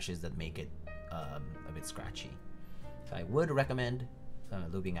blemishes that make it a bit scratchy. So I would recommend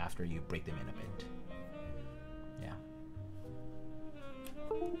lubing after you break them in a bit. Yeah.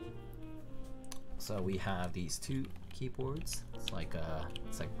 So we have these two keyboards. It's like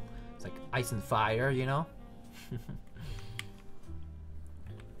ice and fire, you know.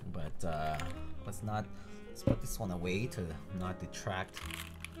 But let's put this one away to not detract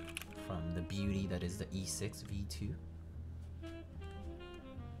from the beauty that is the E6-V2.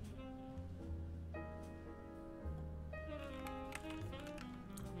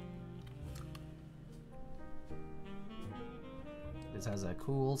 This has a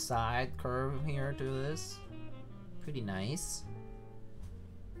cool side curve here to this. Pretty nice.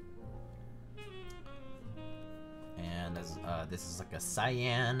 And this is like a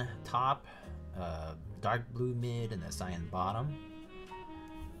cyan top, dark blue mid, and a cyan bottom.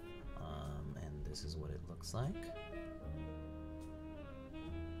 And this is what it looks like.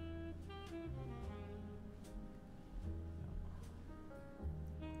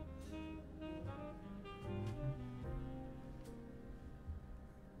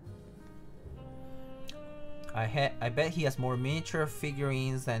 I bet he has more miniature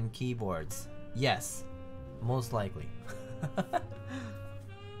figurines than keyboards. Yes, most likely.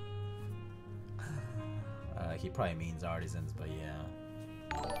 He probably means artisans, but yeah.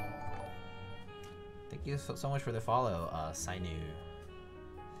 Thank you so much for the follow, Sainu.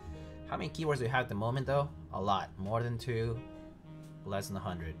 How many keyboards do you have at the moment, though? A lot. More than 2, less than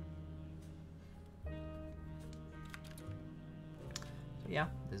 100. So yeah,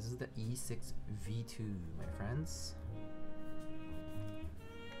 this is the E6-V2, my friends.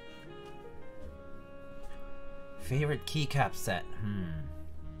 Favorite keycap set?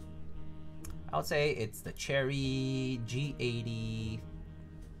 I would say it's the Cherry G80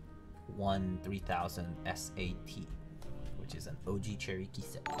 3000 SAT, which is an OG Cherry key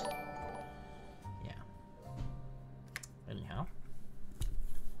set. Yeah. Anyhow.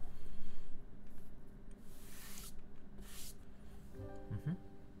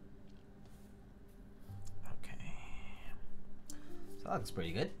 Okay. So that looks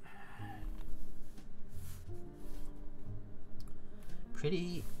pretty good.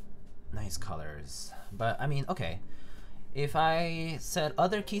 Pretty nice colors, but I mean, okay, if I said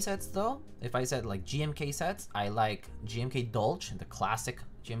other key sets though, if I said like GMK sets, I like GMK Dolce, the classic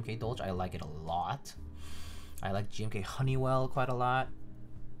GMK Dolce. I like it a lot. I like GMK Honeywell quite a lot.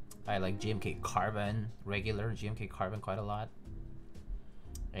 I like GMK Carbon, regular GMK Carbon quite a lot.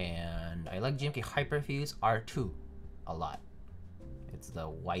 And I like GMK Hyperfuse R2 a lot. It's the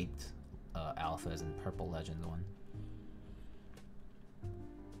white alphas and purple legend one.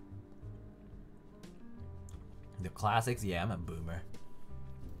 The classics, yeah, I'm a boomer.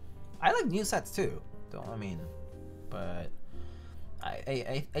 I like new sets too, don't I mean, but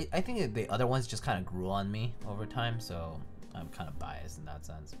I think that the other ones just kind of grew on me over time, so I'm kind of biased in that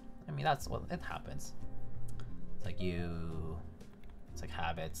sense. I mean, that's what it happens. It's like it's like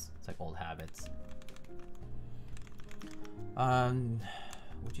habits. It's like old habits. Would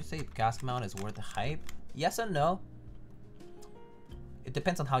you say gasket mount is worth the hype? Yes and no. It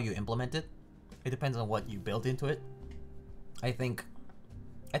depends on how you implement it. It depends on what you build into it. I think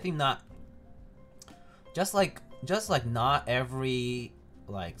not. Just like not every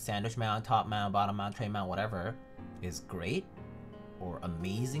like sandwich mount, top mount, bottom mount, tray mount, whatever is great or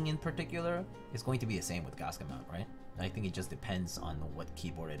amazing in particular. It's going to be the same with gasket mount, right? I think it just depends on what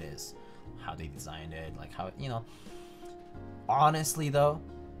keyboard it is, how they designed it, like how, you know. Honestly though,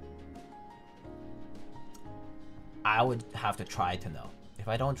 I would have to try to know. If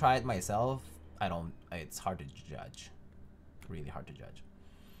I don't try it myself, it's hard to judge. Really hard to judge.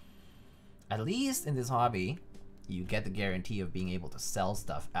 At least in this hobby, you get the guarantee of being able to sell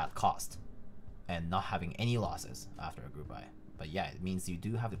stuff at cost and not having any losses after a group buy. But yeah, it means you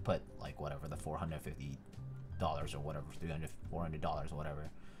do have to put like whatever, the $450 or whatever, $400 or whatever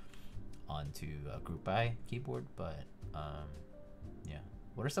onto a group buy keyboard. But yeah,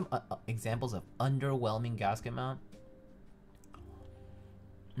 what are some examples of underwhelming gasket mount?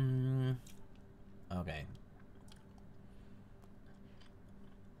 Okay.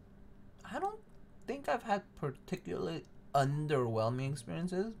 I don't think I've had particularly underwhelming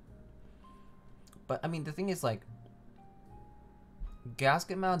experiences. But I mean, the thing is, like,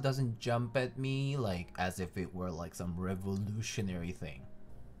 gasket mount doesn't jump at me like as if it were like some revolutionary thing.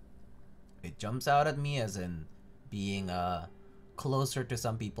 It jumps out at me as in being closer to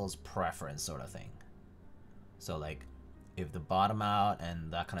some people's preference sort of thing. So like, if the bottom out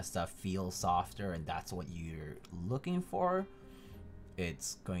and that kind of stuff feels softer and that's what you're looking for,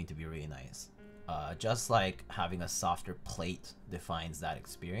 it's going to be really nice. Just like having a softer plate defines that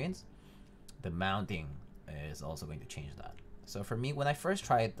experience, the mounting is also going to change that. So for me, when I first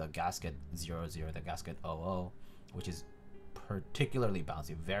tried the gasket 00, the gasket 00, which is particularly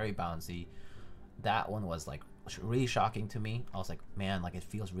bouncy, very bouncy, that one was like really shocking to me. I was like, man, like it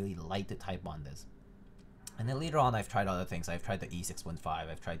feels really light to type on this. And then later on, I've tried other things. I've tried the E6-V2,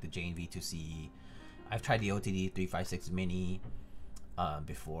 I've tried the GMK, I've tried the OTD 356 Mini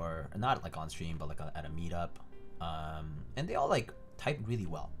before, not like on stream, but like at a meetup. And they all like type really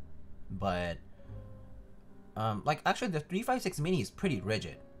well. But like actually the 356 Mini is pretty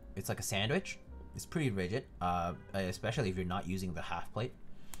rigid. It's like a sandwich. It's pretty rigid, especially if you're not using the half plate.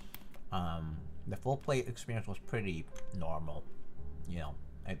 The full plate experience was pretty normal. You know,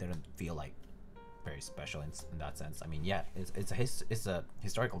 I didn't feel like very special in that sense. I mean, yeah, it's a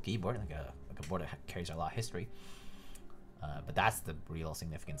historical keyboard, like a board that carries a lot of history. But that's the real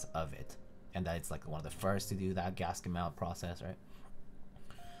significance of it, and that it's like one of the first to do that gasket mount process, right?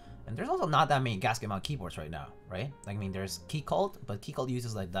 And there's also not that many gasket mount keyboards right now, right? Like, I mean, there's Kailh, but Kailh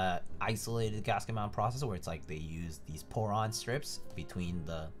uses like that isolated gasket mount processor where it's like they use these pour-on strips between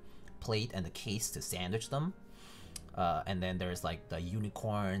the plate and the case to sandwich them. And then there's like the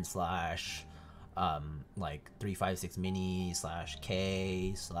unicorn slash like 356 Mini slash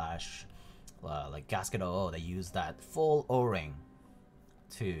K slash like gasket 00 that use that full O-ring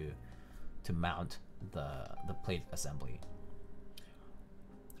to mount the plate assembly.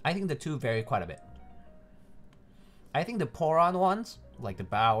 I think the two vary quite a bit. I think the pour-on ones, like the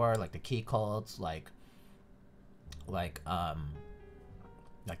Bauer, like the Keycaps, like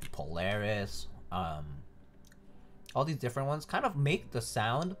the Polaris, all these different ones kind of make the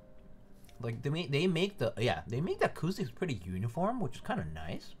sound like they make the acoustics pretty uniform, which is kind of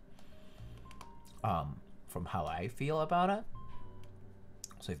nice. From how I feel about it.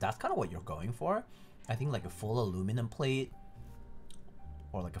 So if that's kind of what you're going for, I think like a full aluminum plate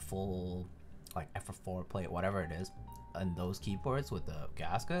or like a full like F4 plate, whatever it is, and those keyboards with the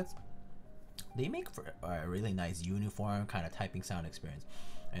gaskets, they make for a really nice uniform kind of typing sound experience,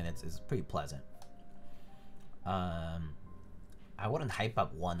 and it's pretty pleasant. I wouldn't hype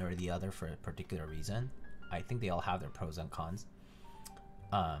up one or the other for a particular reason. I think they all have their pros and cons.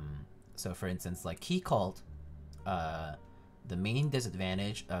 So for instance, like Kailh, the main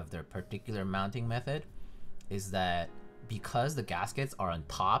disadvantage of their particular mounting method is that because the gaskets are on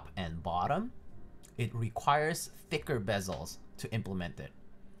top and bottom, it requires thicker bezels to implement it.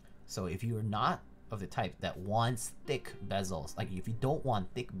 So if you're not of the type that wants thick bezels, like if you don't want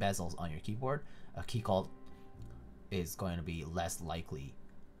thick bezels on your keyboard, a Kailh is going to be less likely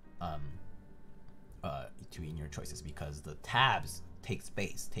to be in your choices, because the tabs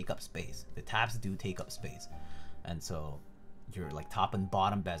take up space. The tabs do take up space, and so your like top and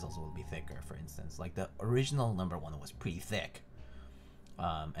bottom bezels will be thicker. For instance, like the original number one was pretty thick,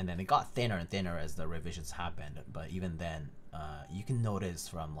 and then it got thinner and thinner as the revisions happened. But even then, you can notice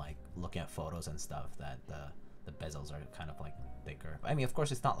from like looking at photos and stuff that the bezels are kind of like thicker. I mean, of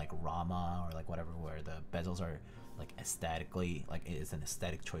course, it's not like Rama or like whatever where the bezels are like aesthetically, like it's an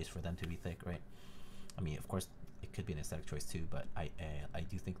aesthetic choice for them to be thick, right? I mean, of course, it could be an aesthetic choice too, but I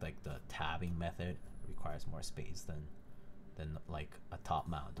do think like the tabbing method requires more space than like a top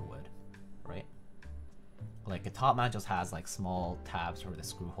mount would, right? Like a top mount just has like small tabs for the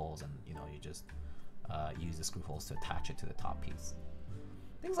screw holes, and you know, you just use the screw holes to attach it to the top piece.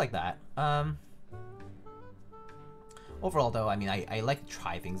 Things like that. Overall though, I mean, I like to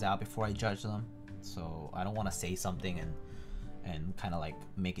try things out before I judge them, so I don't want to say something and kind of like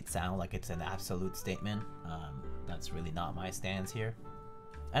make it sound like it's an absolute statement. That's really not my stance here.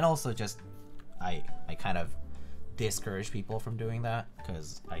 And also just I kind of discourage people from doing that,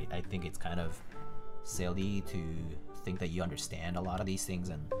 because I think it's kind of silly to think that you understand a lot of these things,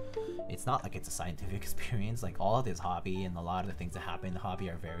 and it's not like it's a scientific experience. Like all of this hobby and a lot of the things that happen in the hobby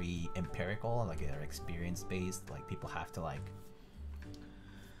are very empirical, like they're experience based. Like people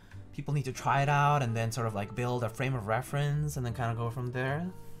need to try it out and then sort of like build a frame of reference and then kind of go from there.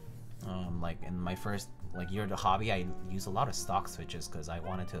 Like in my first like year of the hobby, I used a lot of stock switches because I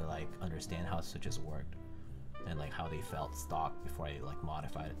wanted to like understand how switches worked and like how they felt stock before I like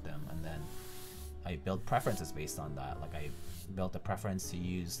modified them, and then I built preferences based on that. Like I built a preference to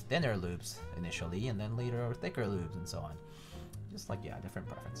use thinner loops initially, and then later thicker loops, and so on. Just like, yeah, different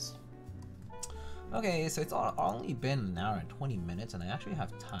preferences. Okay, so it's only been an hour and 20 minutes, and I actually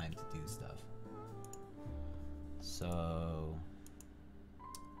have time to do stuff. So,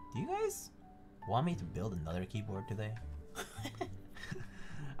 do you guys want me to build another keyboard today?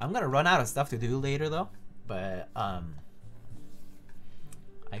 I'm gonna run out of stuff to do later though, but I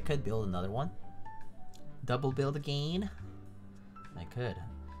could build another one. Double build again. I could.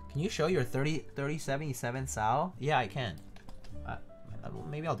 Can you show your 3077 SAO? Yeah, I can.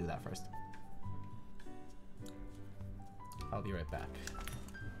 Maybe I'll do that first. I'll be right back.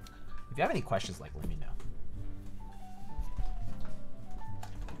 If you have any questions, like, let me know.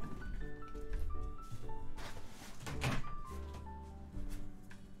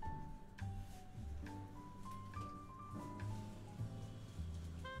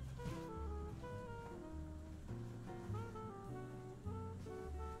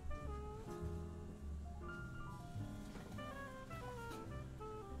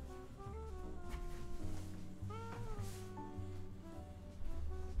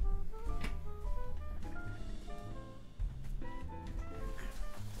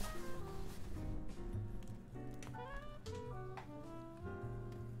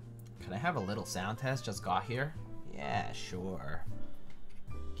 Can I have a little sound test? Just got here. Yeah, sure.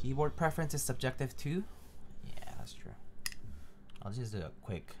 Keyboard preference is subjective too? Yeah, that's true. I'll just do a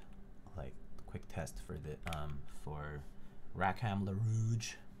quick test for the for Rackham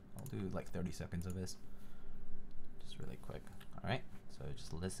LaRouge. I'll do like 30 seconds of this. Just really quick. Alright, so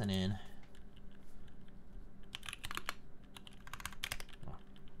just listen in.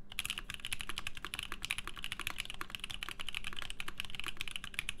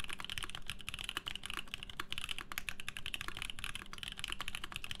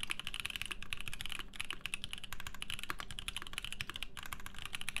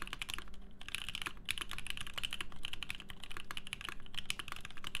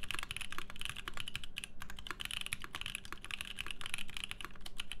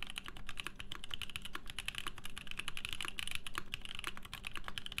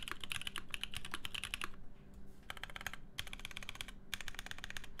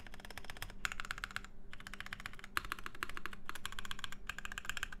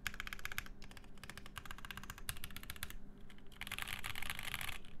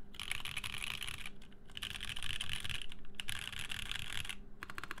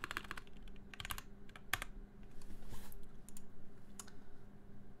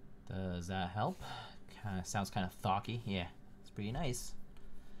 Does that help? Sounds kind of thocky. Yeah, it's pretty nice.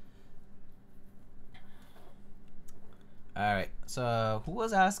 All right. So who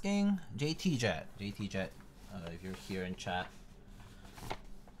was asking? JT Jet. JT Jet. If you're here in chat.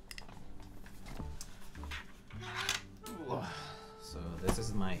 So this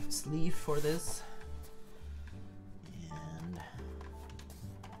is my sleeve for this, and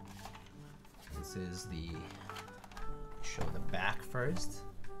this is the. Show the back first.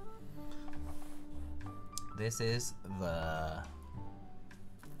 This is the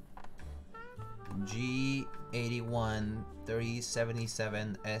G81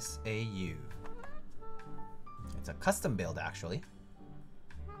 3077 SAU. It's a custom build actually.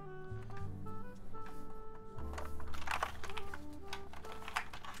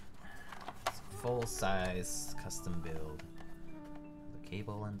 It's a full-size custom build. The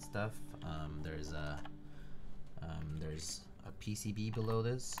cable and stuff. There's a PCB below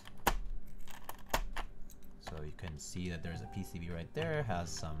this. So you can see that there's a PCB right there, it has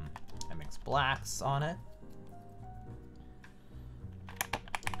some MX blacks on it.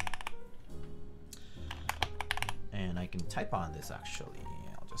 And I can type on this actually.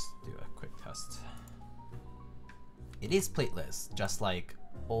 I'll just do a quick test. It is plateless, just like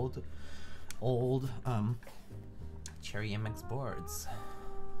old Cherry MX boards.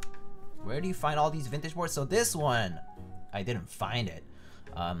 Where do you find all these vintage boards? So this one, I didn't find it.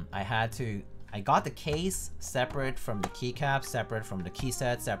 I got the case separate from the keycaps, separate from the key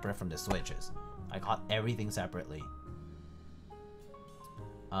set, separate from the switches. I got everything separately.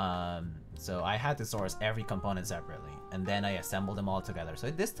 So I had to source every component separately, and then I assembled them all together.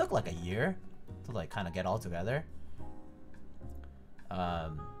 So this took like a year to like kind of get all together.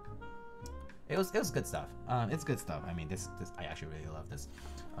 It was good stuff. It's good stuff. I mean, this I actually really love this.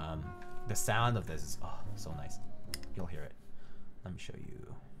 The sound of this is so nice. You'll hear it. Let me show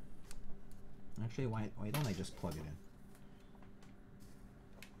you. Actually, why don't I just plug it in?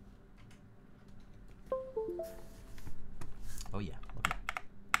 Oh yeah, look at that.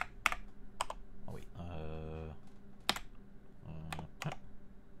 Oh wait,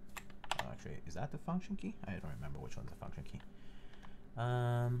 actually, is that the function key? I don't remember which one's the function key.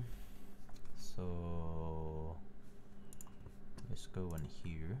 So let's go in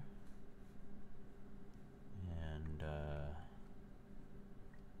here and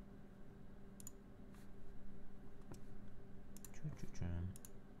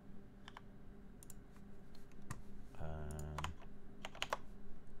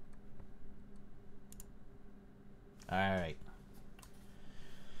all right.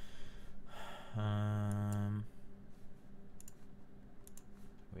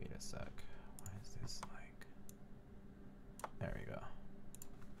 Wait a sec. Why is this like? There we go.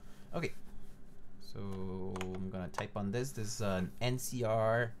 Okay. So I'm gonna type on this. This is an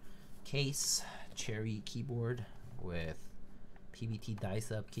NCR case, Cherry keyboard with PBT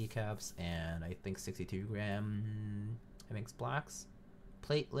dice up keycaps and I think 62-gram MX blacks.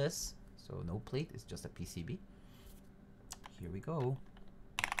 Plateless, so no plate, it's just a PCB. Here we go.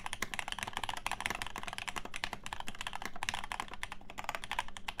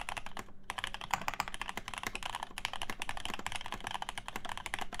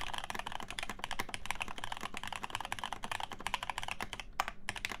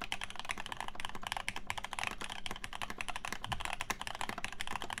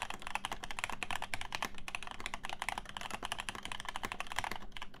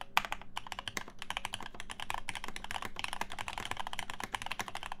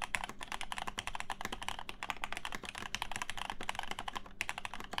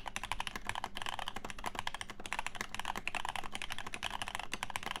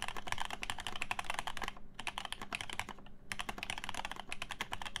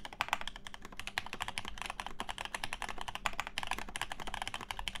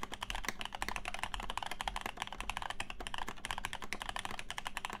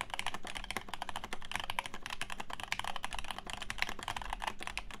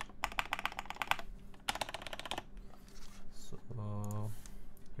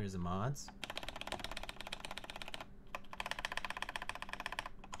 Here's the mods.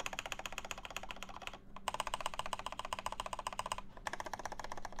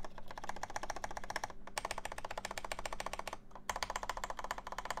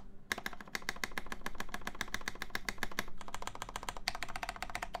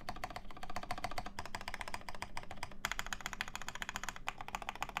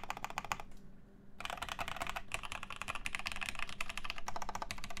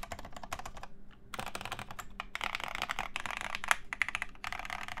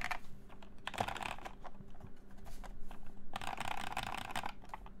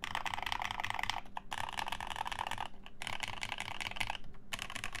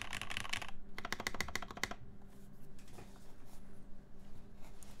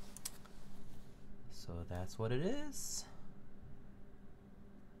 So that's what it is.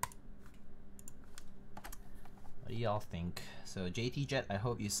 What do y'all think? So JT Jet, I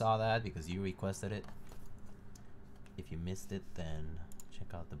hope you saw that because you requested it. If you missed it, then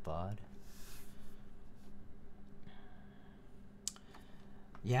check out the VOD.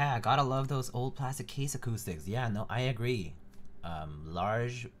 Yeah, gotta love those old plastic case acoustics. Yeah, no, I agree.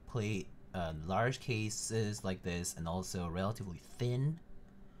 Large plate, large cases like this, and also relatively thin.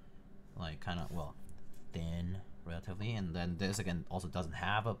 Like kind of, well, thin relatively, and then this again also doesn't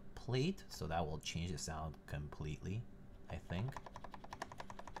have a plate, so that will change the sound completely, I think.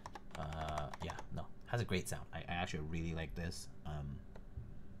 Yeah, no, has a great sound. I actually really like this.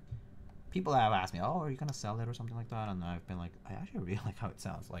 People have asked me, oh, are you gonna sell it or something like that, and I've been like, I actually really like how it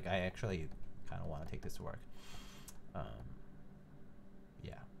sounds. Like, I actually kind of want to take this to work.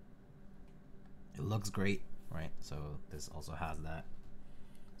 Yeah, it looks great, right? So this also has that.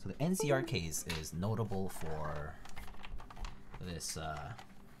 So the NCR case is notable for this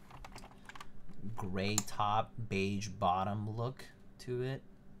gray top, beige bottom look to it.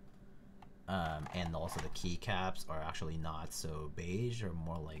 And also the keycaps are actually not so beige, or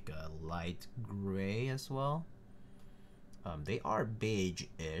more like a light gray as well. They are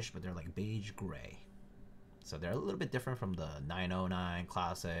beige-ish, but they're like beige gray. So they're a little bit different from the 909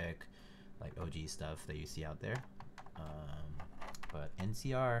 classic, like OG stuff that you see out there. But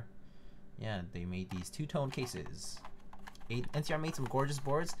NCR, yeah, they made these two-tone cases. NCR made some gorgeous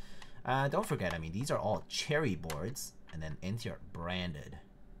boards. Don't forget, I mean, these are all Cherry boards, and then NCR branded.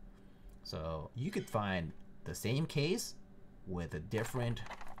 So you could find the same case with a different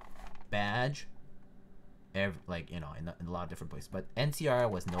badge, like, you know, in a lot of different places. But NCR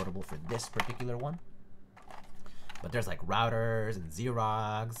was notable for this particular one. But there's like routers and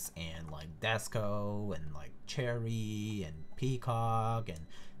Xerox and like Desco and like Cherry and Peacock and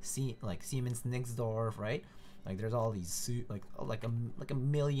Siemens Nixdorf, right? Like there's all these like a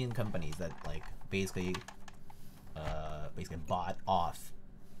million companies that like basically bought off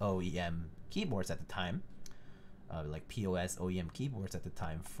OEM keyboards at the time, like POS OEM keyboards at the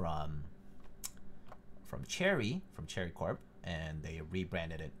time from Cherry Corp, and they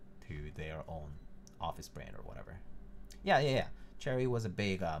rebranded it to their own Office brand or whatever. Yeah. Cherry was a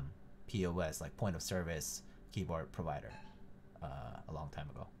big POS, like point of service keyboard provider a long time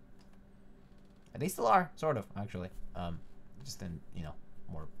ago. And they still are, sort of, actually. Just in, you know,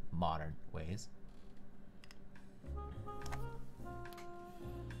 more modern ways.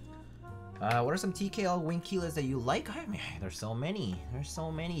 What are some TKL wing keyless that you like? I mean, there's so many. There's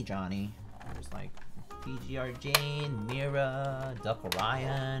so many, Johnny. There's like TGR Jane, Mira, Duck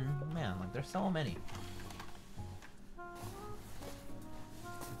Orion. Man, like there's so many.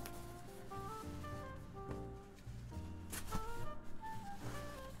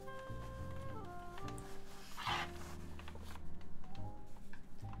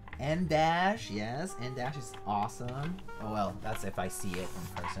 N-Dash, yes, N-Dash is awesome. Oh well, that's if I see it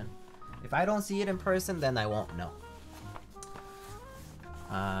in person. If I don't see it in person, then I won't know.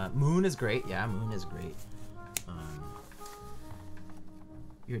 Moon is great, yeah, Moon is great.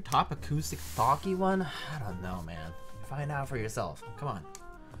 Your top acoustic talkie one? I don't know, man. Find out for yourself. Come on.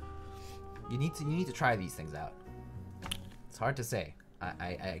 You need to try these things out. It's hard to say.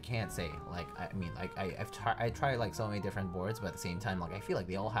 I can't say. Like, I mean, like I tried like so many different boards, but at the same time, like I feel like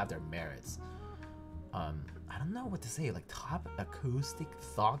they all have their merits. I don't know what to say. Like top acoustic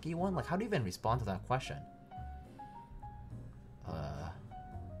talkie one. Like, how do you even respond to that question?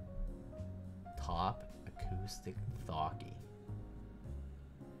 Top acoustic talkie.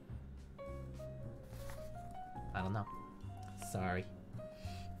 I don't know. Sorry.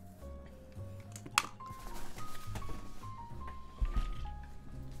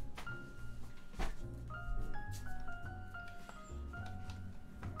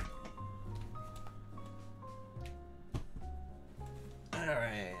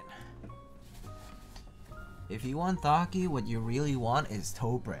 Alright. If you want Thaki, what you really want is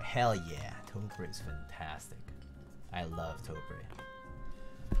Topre. Hell yeah. Topre is fantastic. I love Topre.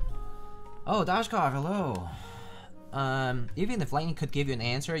 Oh, Dashkov, hello. Even if Lightning could give you an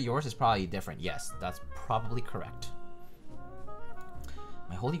answer, yours is probably different. Yes, that's probably correct.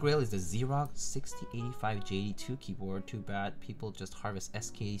 My holy grail is the Xerox 6085 JD2 keyboard. Too bad people just harvest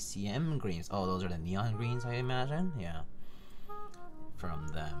SKCM greens. Oh, those are the neon greens, I imagine? Yeah. From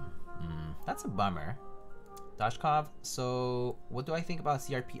them. That's a bummer. Dashkov, so what do I think about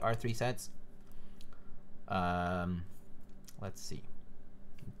CRP R3 sets? Let's see.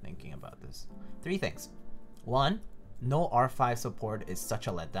 I'm thinking about this. 3 things. 1, no R5 support is such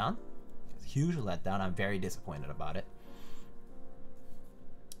a letdown. It's a huge letdown. I'm very disappointed about it.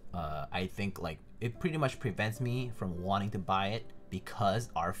 I think like it pretty much prevents me from wanting to buy it because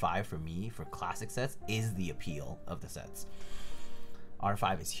R5 for me, for classic sets, is the appeal of the sets.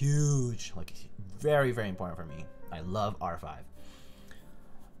 R5 is huge, like very, very important for me. I love R5,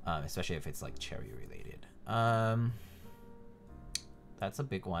 especially if it's like cherry related. That's a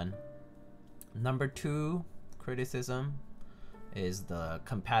big one. Number 2 criticism is the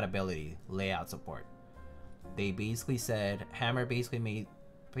compatibility layout support. They basically said Hammer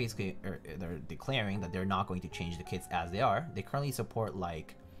they're declaring that they're not going to change the kits as they are. They currently support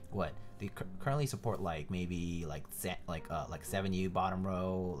like what? They currently support like maybe like 7U bottom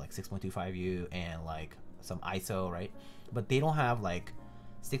row, like 6.25U, and like some ISO, right? But they don't have like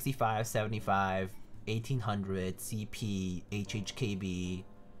 65, 75, 1800, CP, HHKB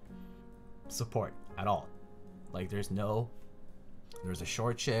support at all. Like there's a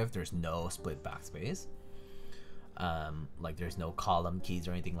short shift, there's no split backspace. Like there's no column keys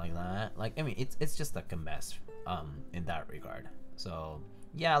or anything like that. Like I mean it's just like a mess in that regard. So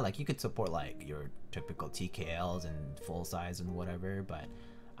yeah, like you could support like your typical TKLs and full size and whatever, but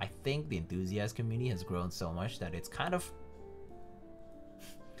I think the enthusiast community has grown so much that it's kind of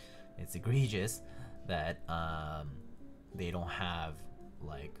it's egregious that they don't have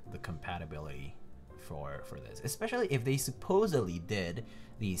like the compatibility for this, especially if they supposedly did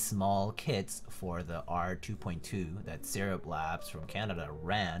these small kits for the R2.2 that Syrup Labs from Canada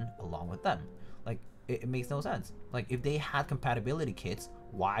ran along with them. Like it makes no sense. Like if they had compatibility kits,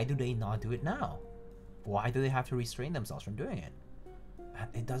 why do they not do it now? Why do they have to restrain themselves from doing it?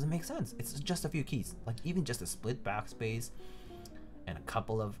 It doesn't make sense. It's just a few keys, like even just a split backspace and a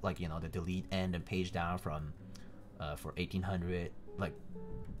couple of like, you know, the delete end and page down from for 1800, like,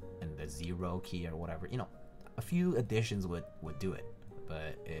 and the 0 key or whatever, you know, a few additions would do it,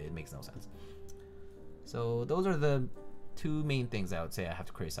 but it makes no sense. So those are the 2 main things I would say I have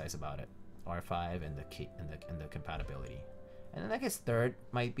to criticize about it: R5 and the key and the compatibility. And then I guess third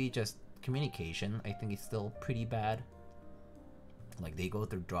might be just communication. I think it's still pretty bad. Like they go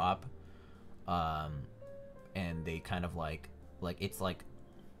through drop, and they kind of like it's like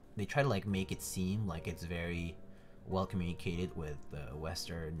they try to like make it seem like it's very well communicated with the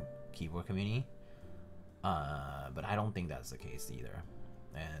Western keyboard community, but I don't think that's the case either,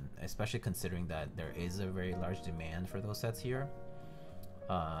 and especially considering that there is a very large demand for those sets here,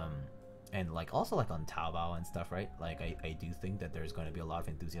 and like also like on Taobao and stuff, right? Like I do think that there's going to be a lot of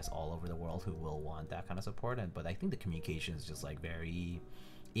enthusiasts all over the world who will want that kind of support, but I think the communication is just like very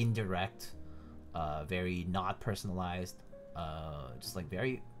indirect, very not personalized, just like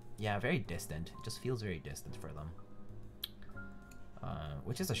very yeah, very distant. It just feels very distant for them.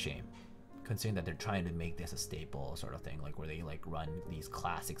 Which is a shame, considering that they're trying to make this a staple sort of thing, like where they like run these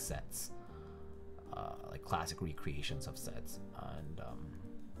classic sets, like classic recreations of sets,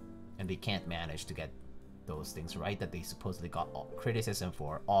 and they can't manage to get those things right that they supposedly got criticism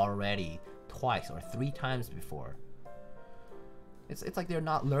for already twice or 3 times before. It's like they're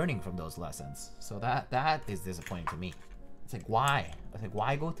not learning from those lessons, so that is disappointing to me. It's like, why? It's like,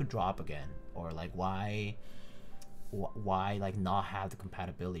 why go through drop again, or like why like not have the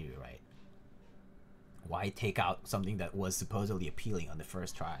compatibility right? Why take out something that was supposedly appealing on the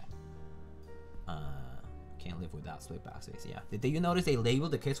first try? Can't live without split backspace. Yeah. Did you notice they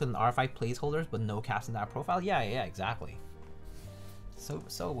labeled the kits with an R5 placeholders but no caps in that profile? Yeah, exactly.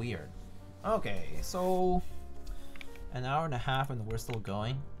 So weird. Okay, so an hour and a half and we're still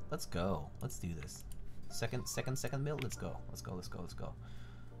going. Let's go. Let's do this. Second build. Let's go.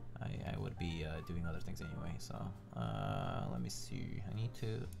 I would be doing other things anyway, so let me see. I need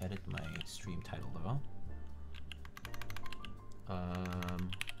to edit my stream title though.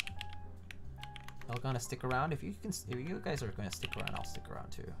 Y'all gonna stick around? If you guys are gonna stick around, I'll stick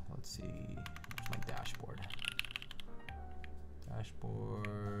around too. Let's see. Where's my dashboard?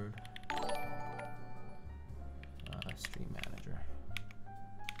 Stream manager.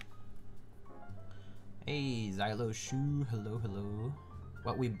 Hey, Xylo Shu, hello.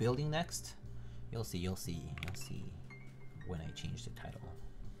 What we building next? You'll see when I change the title.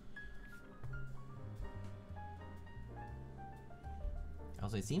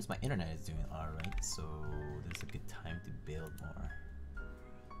 Also, it seems my internet is doing alright, so there's a good time to build more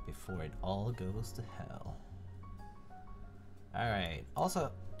before it all goes to hell. Alright,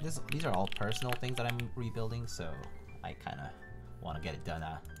 also, these are all personal things that I'm rebuilding, so I kind of want to get it done,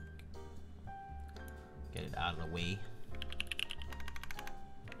 get it out of the way.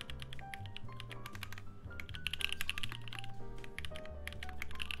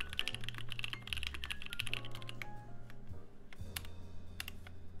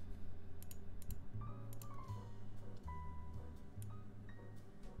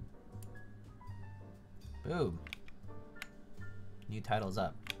 Boom. New title's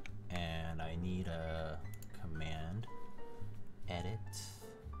up, and I need a command edit.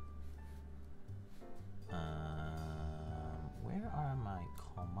 Where are my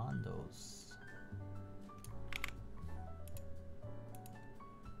commandos?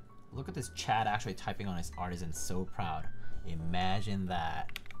 Look at this Chad actually typing on his artisan, so proud. Imagine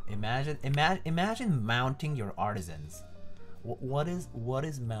that. Imagine mounting your artisans. What is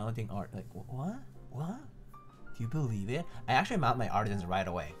mounting art? Like what? Do you believe it? I actually mount my artisans right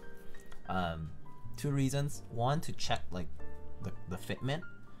away. 2 reasons. One, to check like the fitment.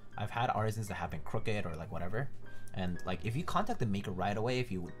 I've had artisans that have been crooked or like whatever, and like if you contact the maker right away, if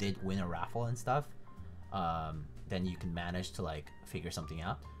you did win a raffle and stuff, then you can manage to like figure something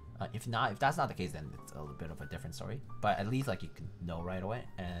out. If that's not the case, then it's a little bit of a different story. But at least like you can know right away.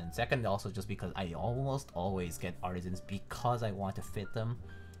 And second, also just because I almost always get artisans because I want to fit them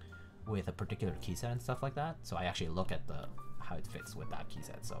with a particular key set and stuff like that. So I actually look at how it fits with that key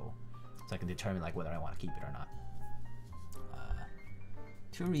set, so I can determine like whether I want to keep it or not.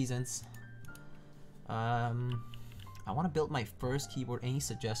 2 reasons. I want to build my first keyboard. Any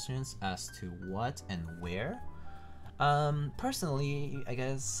suggestions as to what and where? Personally, I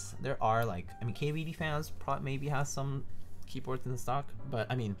guess there are like, I mean, KBD fans maybe has some keyboards in stock, but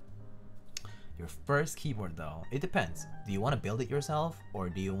I mean, your first keyboard though, it depends. Do you want to build it yourself, or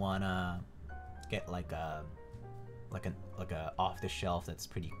do you want to get like a off the shelf that's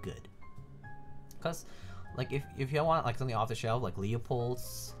pretty good? Because like if you want like something off the shelf, like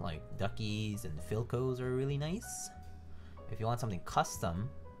Leopold's, like Duckies and Philcos are really nice. If you want something custom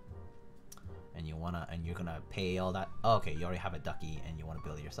and you're gonna pay all that, okay, you already have a Ducky and you want to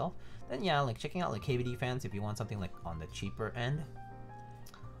build it yourself, then yeah, like checking out like KBD fans if you want something like on the cheaper end.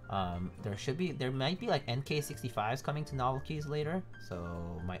 There might be like NK65s coming to Novel Keys later,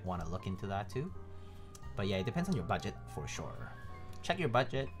 so might want to look into that too. But yeah, it depends on your budget for sure. Check your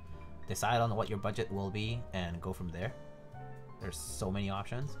budget, decide on what your budget will be, and go from there. There's so many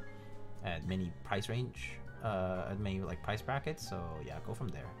options at many price range, at many like price brackets, so yeah, go from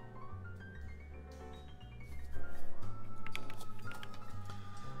there.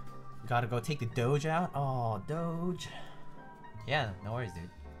 Gotta go take the Doge out? Oh, Doge. Yeah, no worries, dude.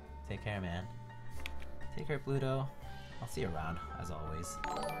 Take care, man. Take care, Pluto. I'll see you around, as always.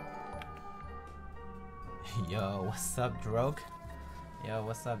 Yo, what's up, Droke? Yo,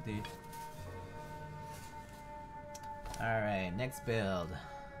 what's up, dude? Alright, next build.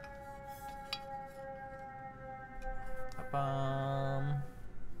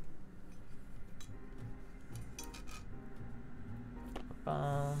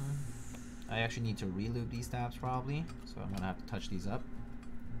 I actually need to relube these tabs probably, so I'm gonna have to touch these up.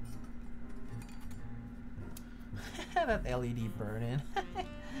 That LED burning.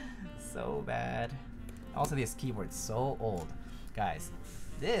 So bad. Also, this keyboard's so old. Guys,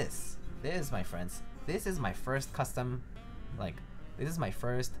 this, my friends, this is my first custom, like, this is my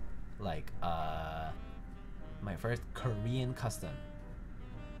first, like, my first Korean custom.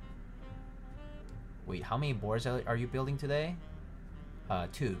 Wait, how many boards are you building today?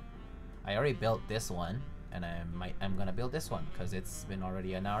 2. I already built this one, and I'm gonna build this one because it's been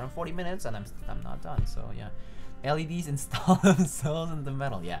already an hour and 40 minutes, and I'm not done. So yeah, LEDs install themselves in the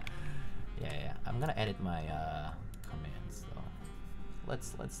metal. Yeah. I'm gonna edit my commands though.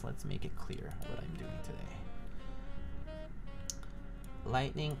 Let's make it clear what I'm doing today.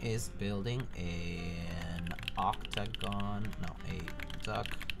 Lightning is building an Octagon, no, a duck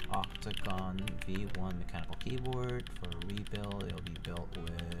Octagon V1 mechanical keyboard. For rebuild, it'll be built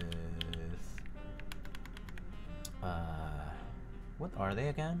with what are they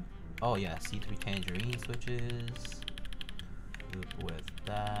again? Oh yeah, C3 Tangerine switches. Loop with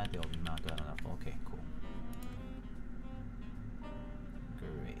that, they'll be mounted on a, okay, cool.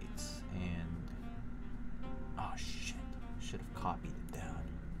 Great, and oh shit, should have copied it down.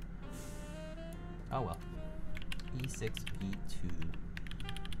 Oh well. E6-V2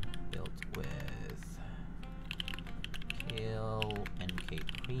 built with Kailh NK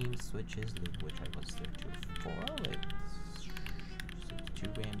cream switches, Lube, which I was there to before, with 62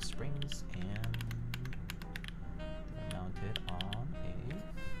 gram springs, and they're mounted on a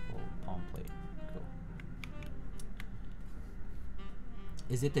full palm plate. Cool.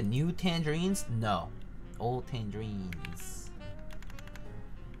 Is it the new Tangerines? No. Old Tangerines.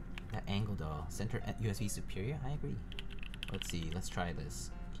 That angle though. Center USB superior? I agree. Let's see. Let's try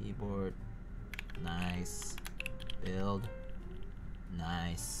this. Keyboard. Nice. Build.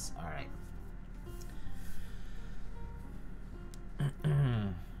 Nice. Alright.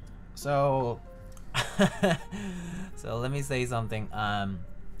 So let me say something. I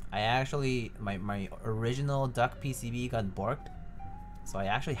actually my original duck PCB got borked, so I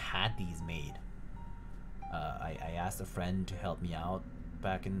actually had these made. I asked a friend to help me out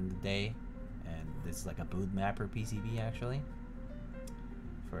back in the day, and this is like a boot mapper PCB actually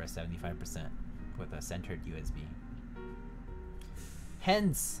for a 75% with a centered USB.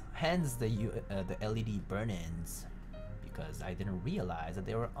 Hence the LED burn-ins, because I didn't realize that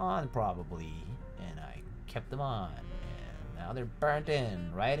they were on probably, and I kept them on, and now they're burnt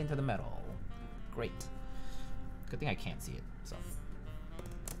in right into the metal. Great. Good thing I can't see it. So.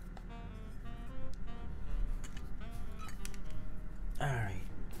 Alright.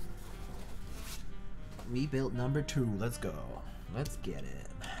 Rebuild number 2. Let's go. Let's get it.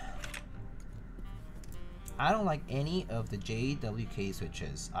 I don't like any of the JWK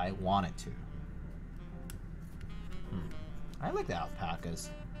switches. I wanted to. I like the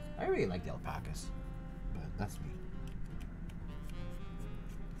alpacas. I really like the alpacas. But that's me.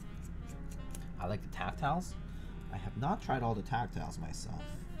 I like the tactiles. I have not tried all the tactiles myself.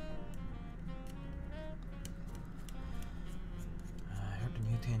 I heard the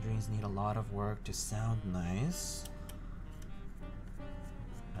new Tangerines need a lot of work to sound nice.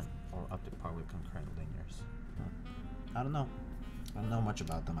 Or up to par with concurrent linears. I don't know. I don't know much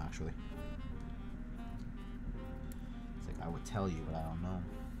about them actually. It's like I would tell you, but I don't know.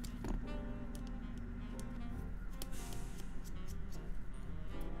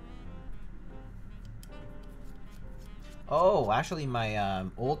 Oh, actually my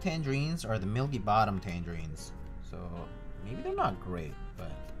old Tangerines are the milky bottom Tangerines. So maybe they're not great,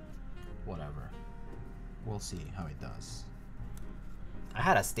 but whatever. We'll see how it does. I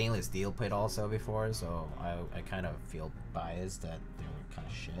had a stainless steel plate also before, so I kind of feel biased that they were kind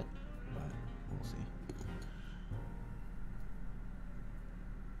of shit, but we'll see.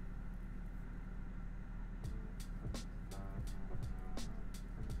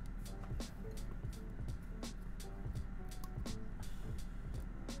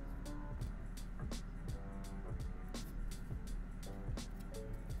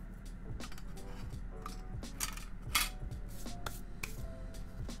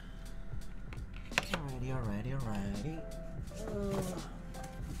 Alrighty.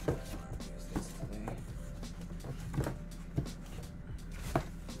 Use this today.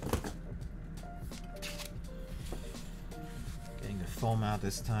 Getting the foam out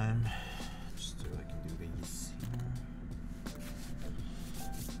this time, just so I can do these here.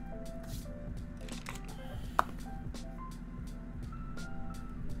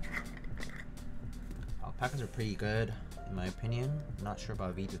 Alpacas are pretty good. In my opinion. I'm not sure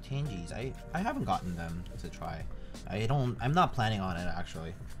about V2 Tangies. I haven't gotten them to try. I'm not planning on it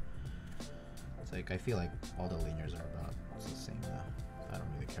actually. It's like I feel like all the linears are about the same now. I don't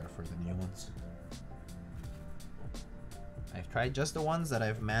really care for the new ones. I've tried just the ones that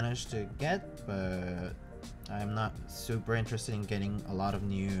I've managed to get, but I'm not super interested in getting a lot of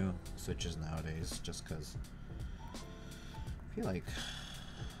new switches nowadays, just because I feel like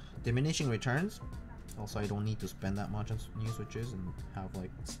diminishing returns. Also, I don't need to spend that much on new switches and have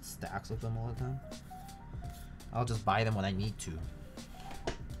like stacks of them all the time. I'll just buy them when I need to.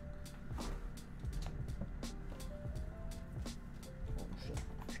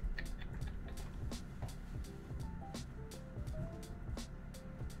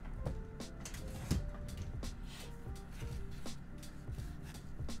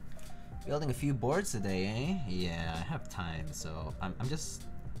 Building a few boards today, eh? Yeah, I have time, so I'm just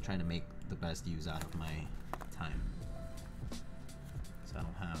trying to make the best use out of my time. So I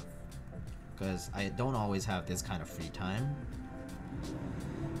don't have, because I don't always have this kind of free time.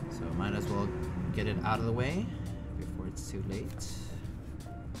 So might as well get it out of the way before it's too late.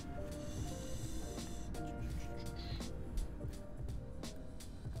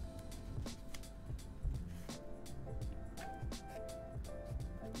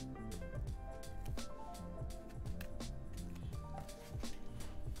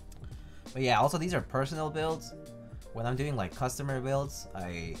 But yeah, also these are personal builds. When I'm doing like customer builds,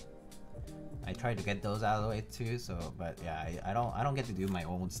 I try to get those out of the way too. So, but yeah, I don't get to do my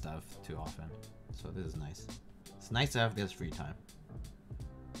own stuff too often. So this is nice. It's nice to have this free time.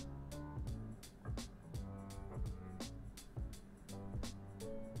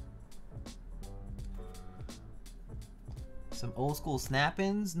 Some old school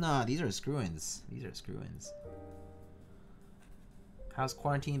snap-ins? Nah, these are screw-ins. These are screw-ins. How's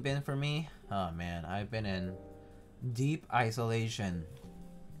quarantine been for me? Oh man, I've been in deep isolation,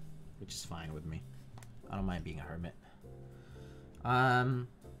 which is fine with me. I don't mind being a hermit. I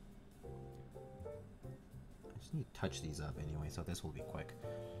just need to touch these up anyway, so this will be quick.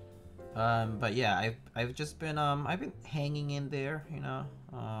 But yeah, I've just been I've been hanging in there, you know.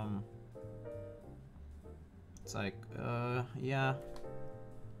 It's like yeah,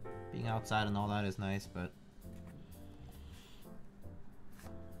 being outside and all that is nice, but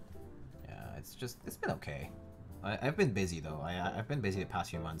it's been okay. I've been busy though. I've been busy the past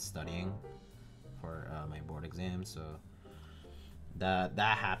few months studying for my board exam, so that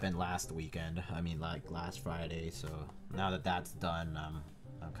happened last weekend. I mean, like last Friday. So now that that's done,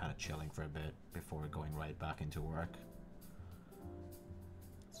 I'm kind of chilling for a bit before going right back into work.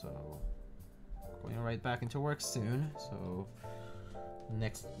 So going right back into work soon. So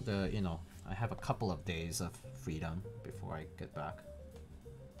I have a couple of days of freedom before I get back.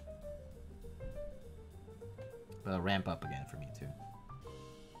 But it'll ramp up again for me too.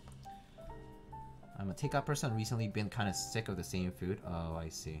 I'm a takeout person. Recently been kind of sick of the same food. Oh, I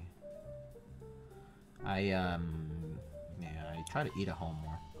see. I try to eat at home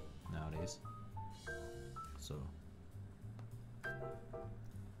more nowadays. So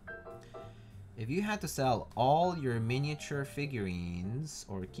if you had to sell all your miniature figurines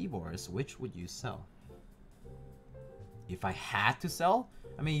or keyboards, which would you sell? If I had to sell?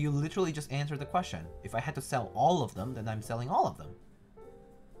 I mean, you literally just answered the question. If I had to sell all of them, then I'm selling all of them.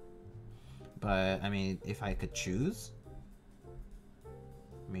 But, I mean, if I could choose,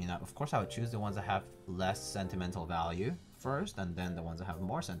 I mean, of course I would choose the ones that have less sentimental value first, and then the ones that have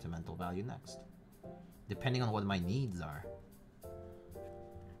more sentimental value next. Depending on what my needs are.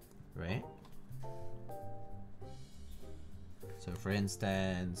 Right? So, for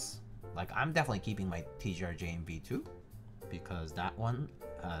instance, like, I'm definitely keeping my TGR V2, because that one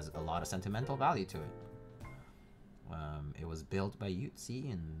has a lot of sentimental value to it. It was built by Yuri,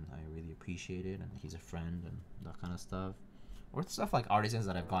 and I really appreciate it, and he's a friend and that kind of stuff. Or stuff like artisans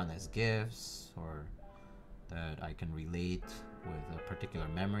that I've gotten as gifts, or that I can relate with a particular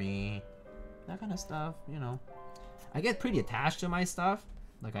memory, that kind of stuff, you know. I get pretty attached to my stuff.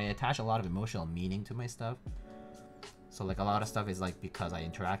 Like, I attach a lot of emotional meaning to my stuff. So like a lot of stuff is like because I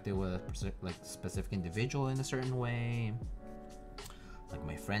interacted with a specific individual in a certain way, like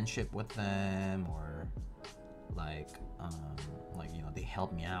my friendship with them, or like you know, they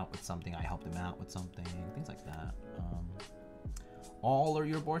helped me out with something, I helped them out with something, things like that. All of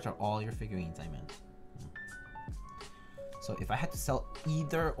your boards or all your figurines, I meant. So if I had to sell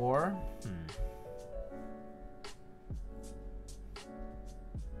either or,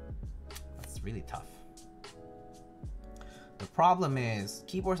 that's really tough. The problem is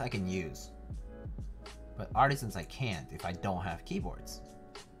keyboards I can use, but artisans I can't if I don't have keyboards,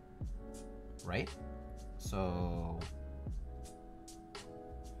 right? So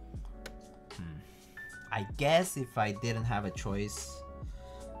I guess if I didn't have a choice,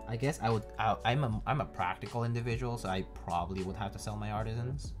 I guess I would. I'm a practical individual, so I probably would have to sell my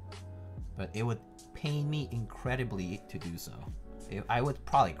artisans. But it would pain me incredibly to do so. I would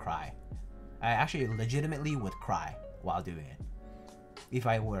probably cry. I actually legitimately would cry while doing it. If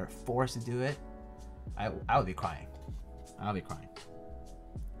I were forced to do it, I would be crying. I would be crying.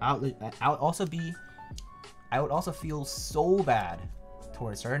 I would also feel so bad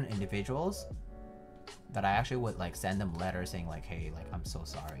towards certain individuals that I actually would like send them letters saying like, hey, like I'm so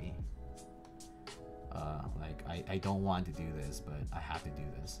sorry. Like I don't want to do this, but I have to do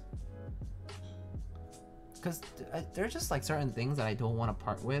this. Because there's just like certain things that I don't want to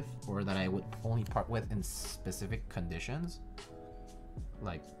part with, or that I would only part with in specific conditions,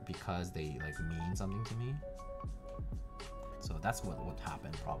 like because they like mean something to me. So that's what would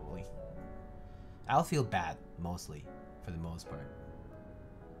happen probably. I'll feel bad mostly, for the most part.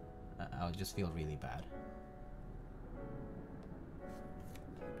 I'll just feel really bad.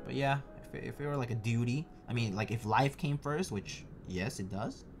 But yeah, if it were like a duty, I mean, like if life came first, which yes it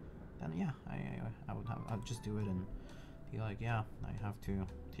does, then yeah, I'd just do it and be like, yeah, I have to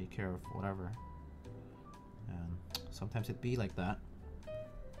take care of whatever. And sometimes it'd be like that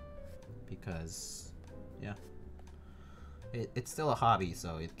because yeah, it's still a hobby,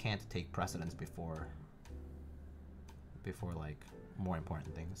 so it can't take precedence before like more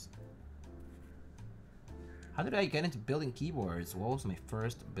important things. How did I get into building keyboards? What was my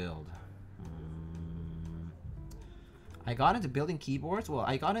first build? I got into building keyboards. Well,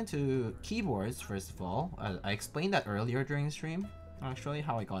 I got into keyboards first of all. I explained that earlier during the stream, actually,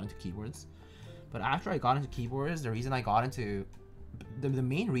 how I got into keyboards. But after I got into keyboards, the reason I got into the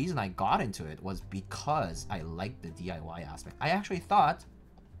main reason I got into it was because I liked the DIY aspect. I actually thought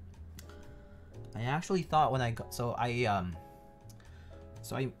when I got so I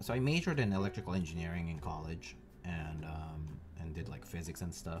majored in electrical engineering in college and did like physics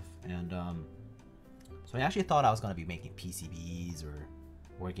and stuff, and so I actually thought I was gonna be making PCBs or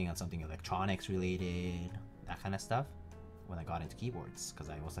working on something electronics related, that kind of stuff, when I got into keyboards, because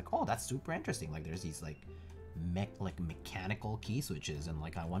I was like, oh, that's super interesting. Like there's these like mechanical key switches, and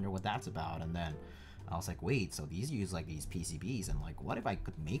like I wonder what that's about. And then I was like, wait, so these use like these PCBs, and like what if I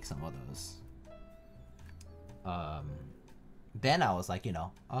could make some of those? Then I was like,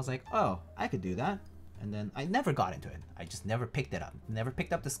 oh, I could do that. And then I never got into it. I just never picked it up. Never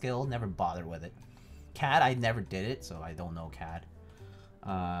picked up the skill, never bothered with it. CAD, I never did it, so I don't know CAD.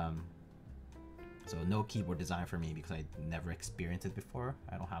 So no keyboard design for me because I never experienced it before.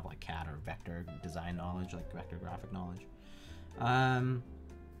 I don't have like CAD or vector design knowledge, like vector graphic knowledge.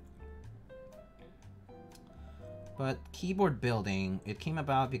 But keyboard building, it came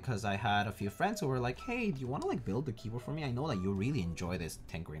about because I had a few friends who were like, hey, do you want to like build the keyboard for me? I know that you really enjoy this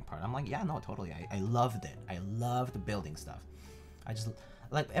tinkering part. I'm like, yeah, no, totally. I loved it. I loved building stuff. I just,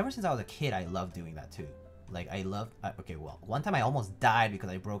 like, ever since I was a kid, I loved doing that too. Like, I loved, okay, well, one time I almost died because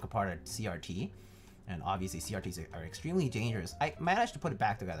I broke apart a CRT. And obviously CRTs are extremely dangerous. I managed to put it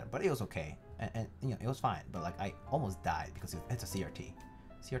back together, but it was okay. And it was fine. But like, I almost died because it's a CRT.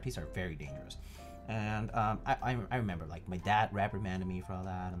 CRTs are very dangerous. And I remember like my dad reprimanded me for all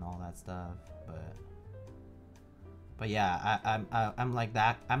that and all that stuff. But yeah, I'm like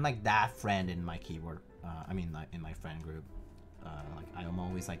that friend in my keyboard. In my friend group. Like I'm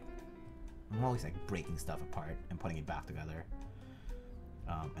always like breaking stuff apart and putting it back together.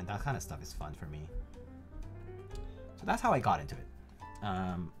 And that kind of stuff is fun for me. So that's how I got into it.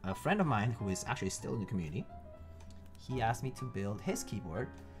 A friend of mine who is actually still in the community, he asked me to build his keyboard,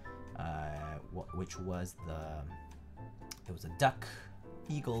 which was it was a Duck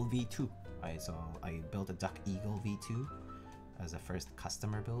Eagle V2. So I built a Duck Eagle V2 as a first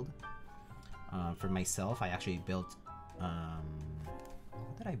customer build. For myself, I actually built,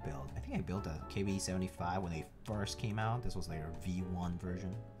 what did I build? I think I built a KB75 when they first came out. This was their V1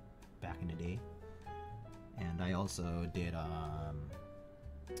 version back in the day. And I also did, what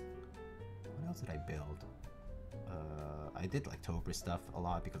else did I build? I did like Topper stuff a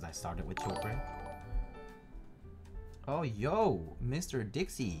lot because I started with Topper. Oh, yo, Mr.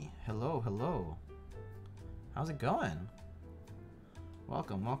 Dixie. Hello, hello. How's it going?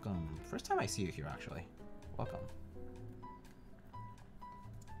 Welcome, welcome. First time I see you here, actually. Welcome.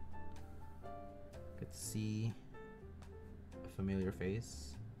 Good to see a familiar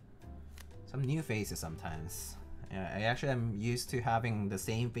face. Some new faces sometimes. Yeah, I actually am used to having the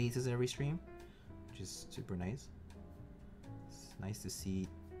same faces every stream, which is super nice. It's nice to see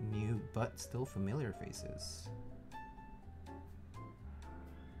new but still familiar faces.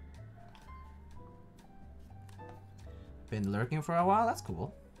 Been lurking for a while? That's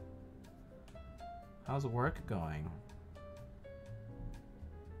cool. How's work going?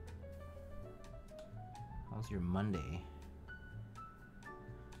 How's your Monday?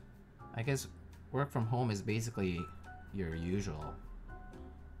 I guess work from home is basically your usual,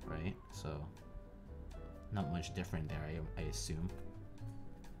 right? So not much different there, I assume.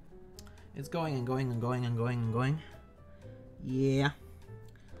 It's going and going and going and going and going. Yeah.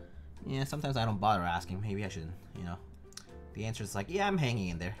 Yeah, sometimes I don't bother asking. Maybe I should, you know. The answer is like, yeah, I'm hanging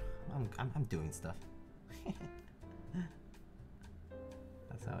in there. I'm doing stuff.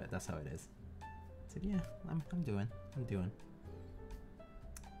 That's how it is. I said, yeah, I'm doing.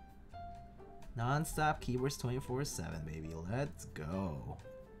 Non-stop keyboards 24/7, baby. Let's go.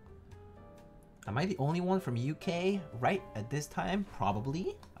 Am I the only one from UK right at this time?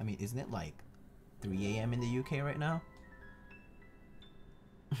 Probably. I mean, isn't it like 3 a.m. in the UK right now?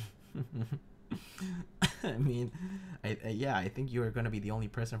 I mean, yeah, I think you are gonna be the only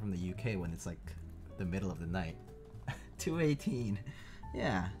person from the UK when it's like the middle of the night. 2:18.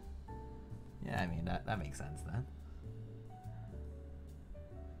 Yeah. Yeah, I mean, that makes sense then.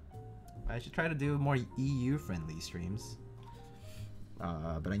 I should try to do more EU-friendly streams.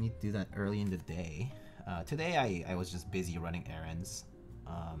 But I need to do that early in the day. Today I was just busy running errands.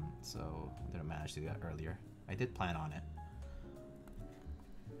 So I didn't manage to do that earlier. I did plan on it.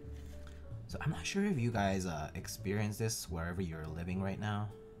 So I'm not sure if you guys experience this wherever you're living right now.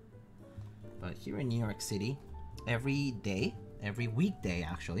 But here in New York City, every weekday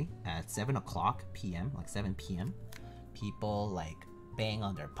actually, at 7 o'clock p.m., like 7 p.m., people like bang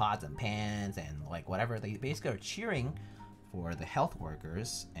on their pots and pans and like whatever. They basically are cheering for the health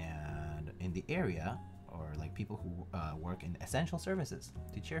workers and in the area, or like people who work in essential services,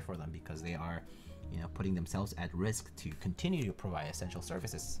 to cheer for them because they are, you know, putting themselves at risk to continue to provide essential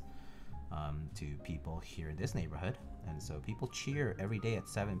services to people here in this neighborhood. And so people cheer every day at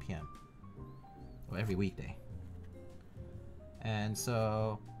 7 p.m. Well, every weekday. And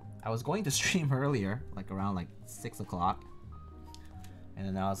so I was going to stream earlier, like around like 6 o'clock. And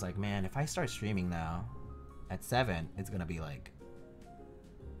then I was like, man, if I start streaming now at 7, it's gonna be like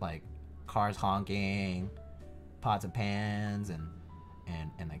cars honking, pots and pans, and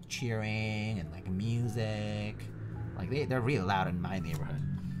like cheering and like music. Like they're really loud in my neighborhood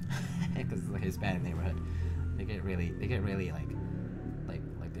because it's a Hispanic neighborhood. They get really like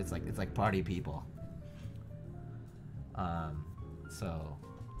it's like party people.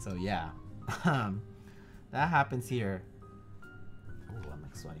 So yeah, that happens here. Ooh, I'm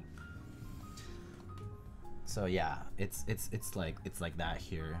like sweating. So yeah, it's like that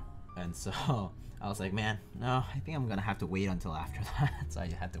here, and so I was like, man, no, I think I'm gonna have to wait until after that. So I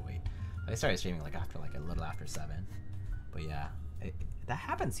had to wait. I started streaming like after like a little after 7, but yeah, that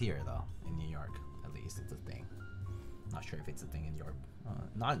happens here though in New York. At least it's a thing. Not sure if it's a thing in Europe.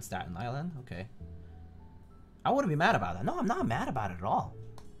 Not in Staten Island. Okay. I wouldn't be mad about that. No, I'm not mad about it at all.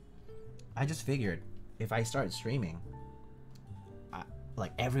 I just figured if I start streaming,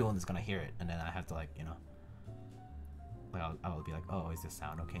 like everyone's gonna hear it, and then I have to like, you know, like I'll be like, oh, is this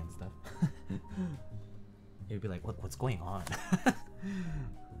sound okay and stuff? You'd be like, what's going on?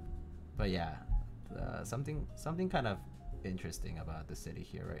 But yeah, something kind of interesting about the city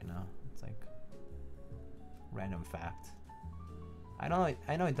here right now. It's like random fact. I know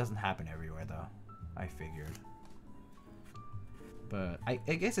it doesn't happen everywhere though. I figured. But I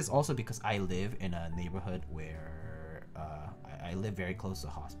guess it's also because I live in a neighborhood where I live very close to a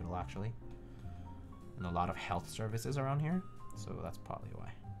hospital actually, and a lot of health services around here, so that's probably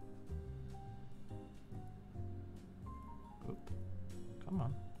why. Oop. Come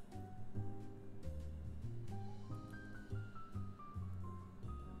on.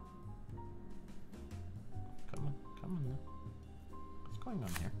 Come on now. What's going on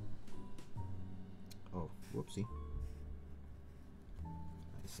here? Oh, whoopsie.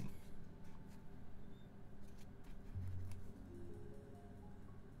 I see.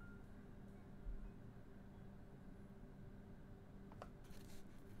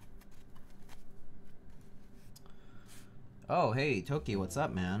 Oh, hey, Toki, what's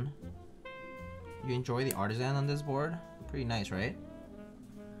up, man? You enjoy the artisan on this board? Pretty nice, right?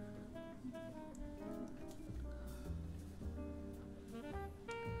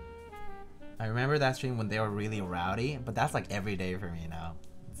 I remember that stream when they were really rowdy, but that's like every day for me now.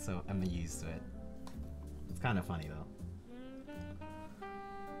 So I'm used to it. It's kind of funny though.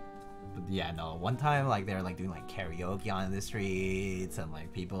 But yeah, no, one time like they were like doing like karaoke on the streets and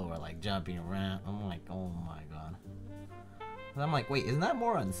like people were like jumping around. I'm like, oh my god. And I'm like, wait, isn't that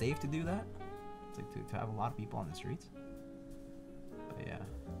more unsafe to do that? It's like to have a lot of people on the streets? But yeah.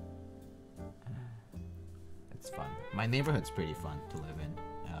 It's fun. My neighborhood's pretty fun to live in.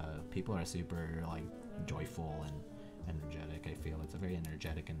 People are super like joyful and energetic. I feel it's a very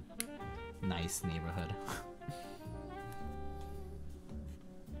energetic and nice neighborhood.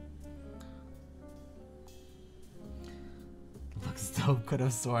 Looks dope. Could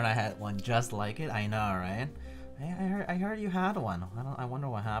have sworn I had one just like it. I know, right? I heard you had one. I wonder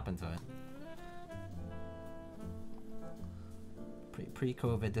what happened to it.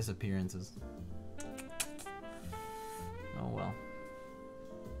 Pre-COVID disappearances. Oh well.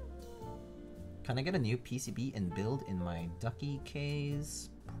 Can I get a new PCB and build in my Ducky case?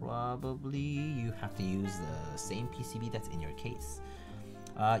 Probably. You have to use the same PCB that's in your case.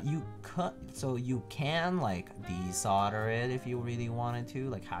 You can like desolder it if you really wanted to,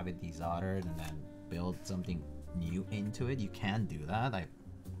 like have it desoldered and then build something new into it. You can do that.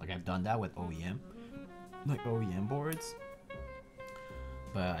 I've done that with OEM boards.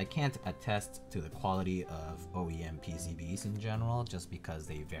 But I can't attest to the quality of OEM PCBs in general, just because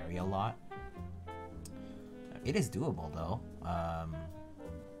they vary a lot. It is doable though.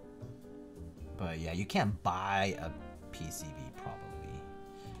 But yeah, you can't buy a PCB probably.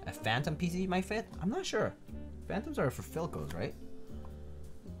 A Phantom PCB might fit? I'm not sure. Phantoms are for Philcos, right?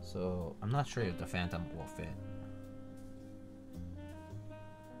 So I'm not sure if the Phantom will fit.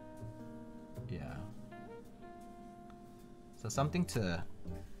 Yeah. So something to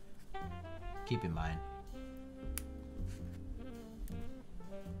keep in mind.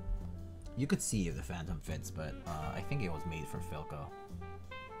 You could see if the Phantom fits, but I think it was made for Philco.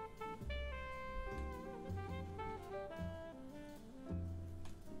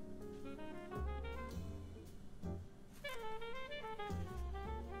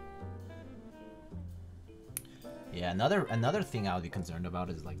 Yeah, another thing I would be concerned about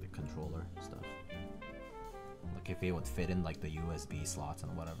is like the controller stuff. Like if it would fit in like the USB slots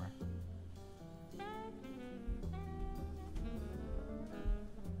and whatever.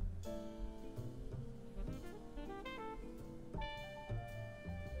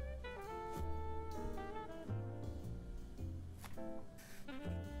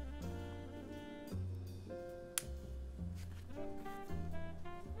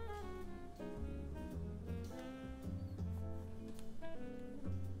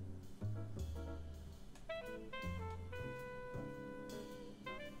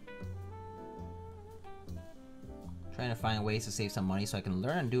 Trying to find ways to save some money so I can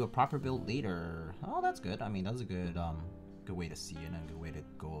learn and do a proper build later. Oh, that's good. I mean, that's a good good way to see it and a good way to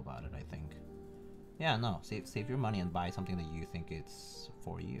go about it, I think. Yeah, no, save your money and buy something that you think it's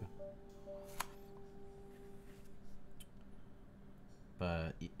for you.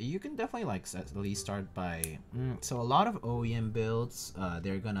 But you can definitely like at least start by so a lot of OEM builds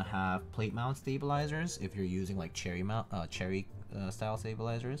they're gonna have plate mount stabilizers if you're using like cherry style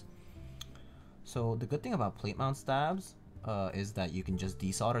stabilizers. So the good thing about plate mount stabs is that you can just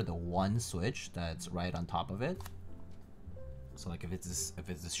desolder the one switch that's right on top of it. So like if it's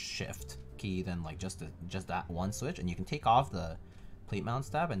this shift key, then like just that one switch, and you can take off the plate mount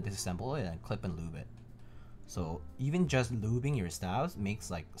stab and disassemble it and clip and lube it. So even just lubing your stabs makes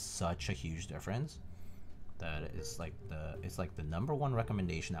like such a huge difference that it's like the number one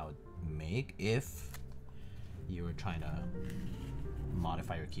recommendation I would make if you were trying to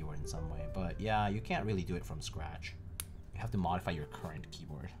modify your keyboard in some way. But yeah, you can't really do it from scratch. You have to modify your current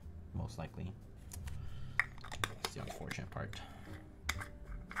keyboard, most likely. That's the unfortunate part.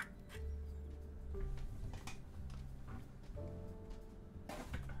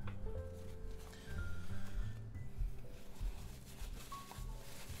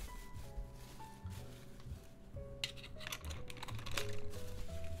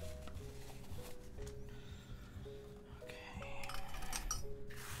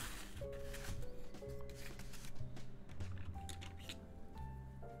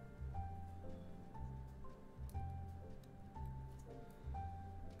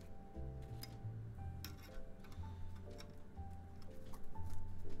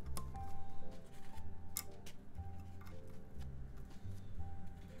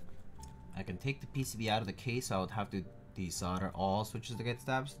 I can take the PCB out of the case, so I would have to desolder all switches to get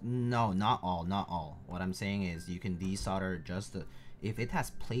stabs. No, not all. What I'm saying is you can desolder just the, if it has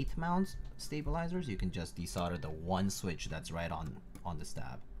plate mount stabilizers, you can just desolder the one switch that's right on the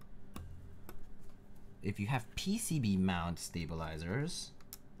stab. If you have PCB mount stabilizers,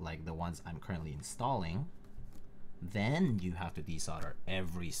 like the ones I'm currently installing, then you have to desolder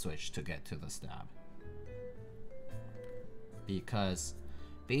every switch to get to the stab. Because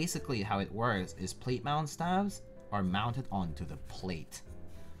basically how it works is plate mount stabs are mounted onto the plate,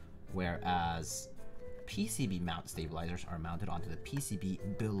 whereas PCB mount stabilizers are mounted onto the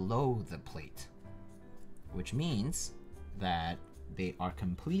PCB below the plate, which means that they are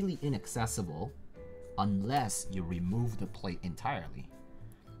completely inaccessible unless you remove the plate entirely.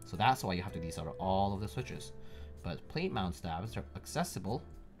 So that's why you have to desolder all of the switches. But plate mount stabs are accessible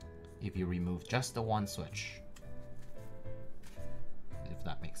if you remove just the one switch. If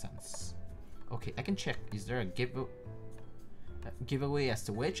that makes sense. Okay, I can check. Is there a giveaway as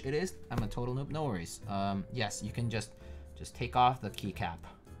to which it is? I'm a total noob. No worries. Yes, you can just take off the keycap,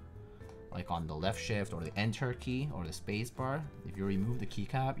 like on the left shift or the enter key or the space bar. If you remove the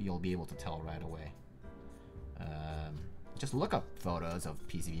keycap, you'll be able to tell right away. Just look up photos of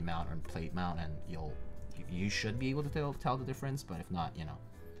PCB mount or plate mount, and you should be able to tell the difference. But if not, you know,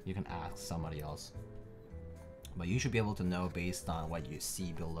 you can ask somebody else. But you should be able to know based on what you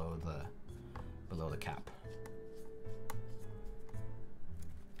see below the cap.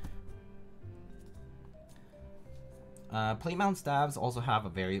 Plate mount stabs also have a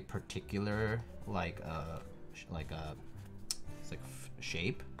very particular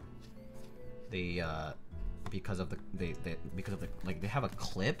shape. They because of the they have a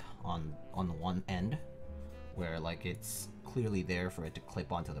clip on one end where like it's clearly there for it to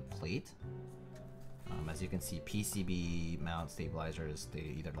clip onto the plate. As you can see, PCB mount stabilizers,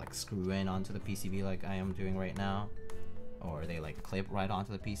 they either like screw in onto the PCB like I am doing right now, or they like clip right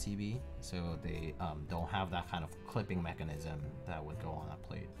onto the PCB, so they don't have that kind of clipping mechanism that would go on a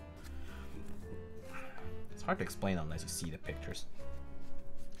plate. It's hard to explain unless you see the pictures.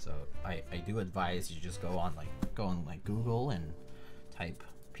 So I do advise you just go on Google and type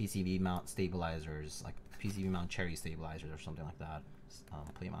PCB mount stabilizers, like PCB mount cherry stabilizers or something like that,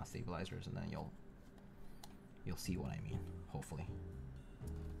 plate mount stabilizers, and then you'll see what I mean, hopefully.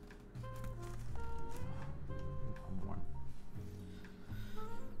 One more.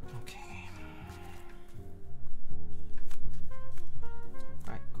 Okay.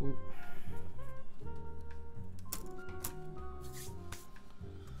 Alright, cool.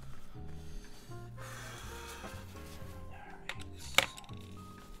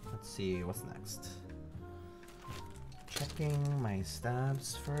 Let's see what's next. Checking my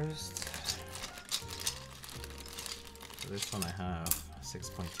stabs first. So this one I have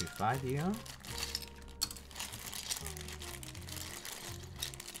 6.25 here.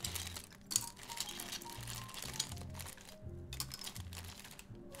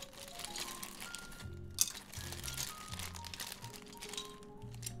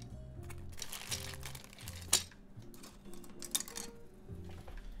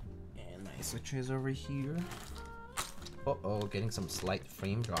 And my switches over here. Uh-oh, getting some slight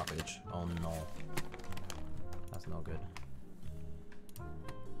frame droppage. Oh no. That's no good.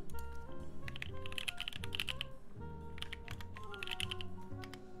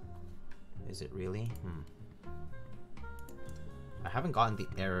 Is it really? I haven't gotten the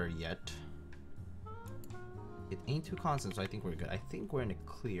error yet. It ain't too constant, so I think we're good. I think we're in the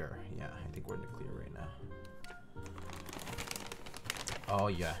clear. Yeah, I think we're in the clear right now. Oh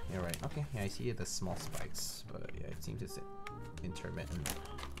yeah, you're right. Okay, yeah, I see the small spikes, but yeah, it seems it's intermittent.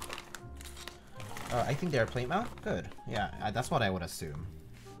 I think they're plate mount. Good. Yeah, that's what I would assume.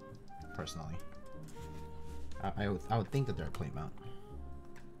 Personally, I would think that they're plate mount.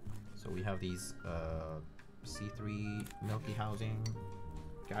 So we have these C3 milky housing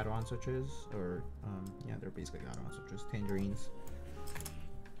Gateron switches, or yeah, they're basically Gateron switches. Tangerines.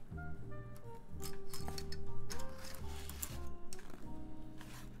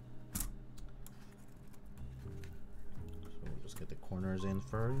 So we'll just get the corners in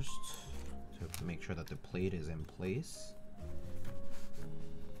first to make sure that the plate is in place.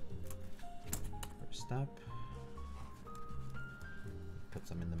 First step. Put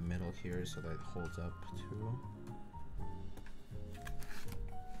some in the middle here so that it holds up too.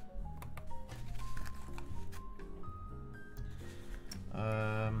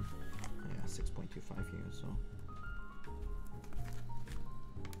 Yeah, 6.25 here, so.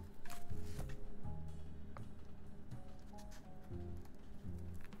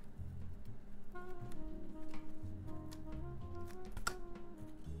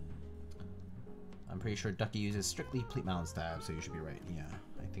 I'm pretty sure Ducky uses strictly plate mount stabs, so you should be right. Yeah,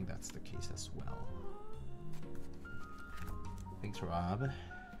 I think that's the case as well. Thanks, Rob,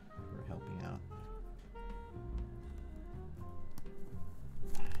 for helping out.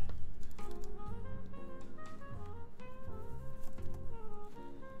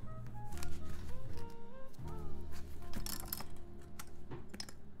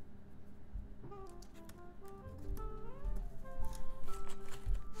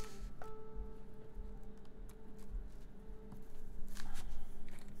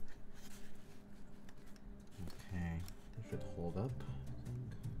 Hold up.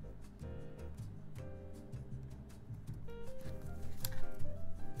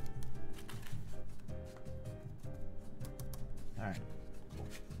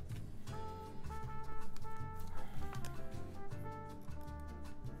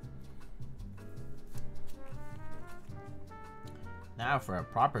 Now for a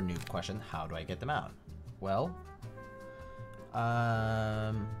proper noob question, how do I get them out? Well,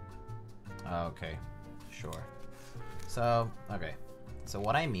 okay, sure. So, okay. So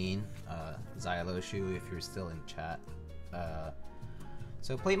what I mean, Xyloshu, if you're still in chat,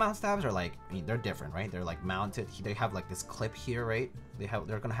 so plate mount stabs are like, I mean, they're different, right? They're like mounted. They have like this clip here, right?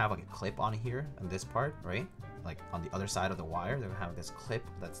 They're gonna have like a clip on here on this part, right? Like on the other side of the wire, they're gonna have this clip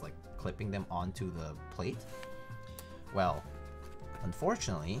that's like clipping them onto the plate. Well,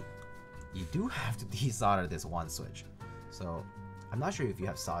 unfortunately, you do have to desolder this one switch. So I'm not sure if you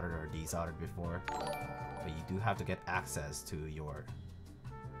have soldered or desoldered before, but you do have to get access to your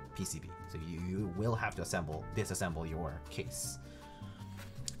PCB. So you will have to disassemble your case.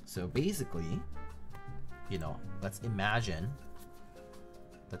 So basically, you know, let's imagine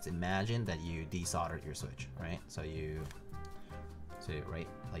that you desoldered your switch, right? So right,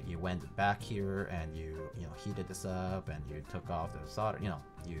 like you went back here and you heated this up and you took off the solder,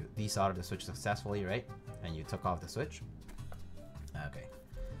 you desoldered the switch successfully, right? And you took off the switch. Okay.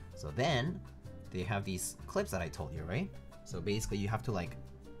 So then they have these clips that I told you, right? So basically you have to like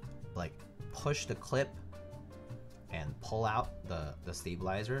push the clip and pull out the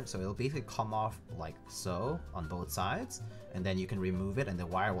stabilizer, so it'll basically come off like so on both sides, and then you can remove it and the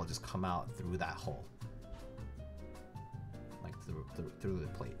wire will just come out through that hole, like through the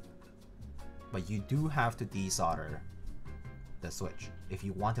plate. But you do have to desolder the switch if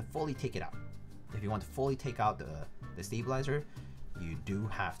you want to fully take it out. If you want to fully take out the stabilizer, you do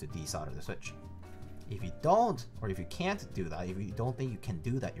have to desolder the switch. If you don't, or if you can't do that, if you don't think you can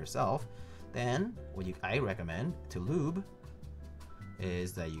do that yourself, then what I recommend to lube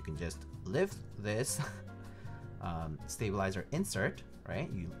is that you can just lift this stabilizer insert, right?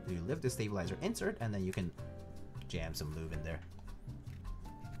 You lift the stabilizer insert and then you can jam some lube in there.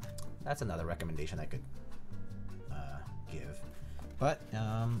 That's another recommendation I could give. But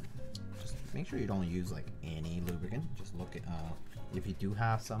just make sure you don't use like any lubricant. Just look at if you do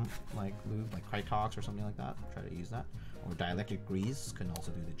have some like lube, like Keycaps or something like that, try to use that. Or dielectric grease can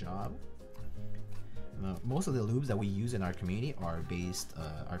also do the job. Most of the lubes that we use in our community are based,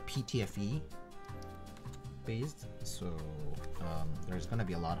 are PTFE based. So there's gonna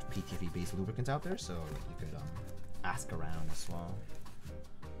be a lot of PTFE based lubricants out there. So you could ask around as well.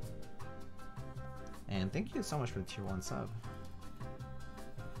 And thank you so much for the tier 1 sub.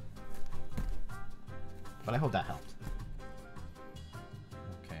 But I hope that helped.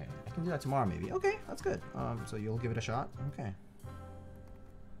 Okay, I can do that tomorrow maybe. Okay, that's good. So you'll give it a shot? Okay.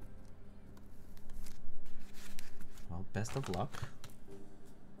 Well, best of luck.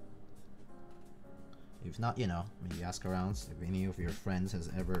 If not, maybe ask around if any of your friends has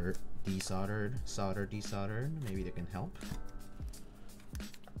ever desoldered, maybe they can help.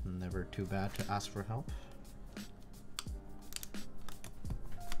 Never too bad to ask for help.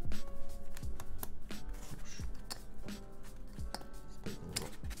 It's a little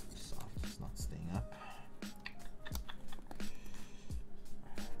soft, it's not staying up.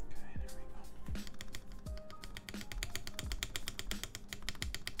 Okay, there we go.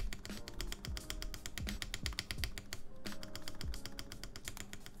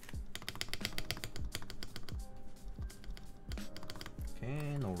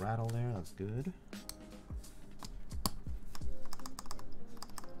 Okay, no rattle there, that's good.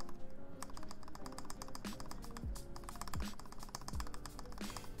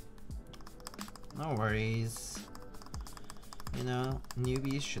 No worries.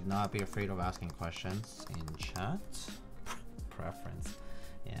 Newbies should not be afraid of asking questions in chat. Preference.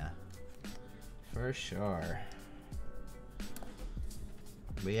 Yeah. For sure.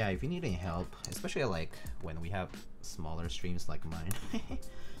 But yeah, if you need any help, especially like when we have smaller streams like mine,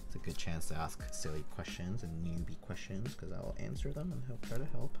 it's a good chance to ask silly questions and newbie questions because I'll answer them and try to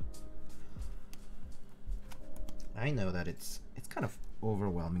help. I know that it's kind of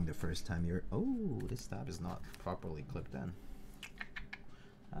overwhelming the first time you're, oh, this tab is not properly clipped in.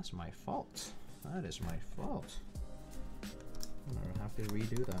 That's my fault. That is my fault. I'll have to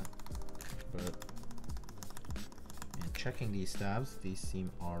redo that. But in checking these stabs, these seem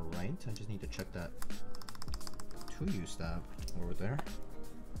alright. I just need to check that 2U stab over there.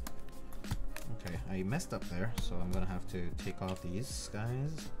 Okay, I messed up there, so I'm gonna have to take off these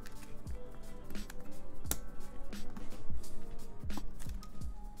guys.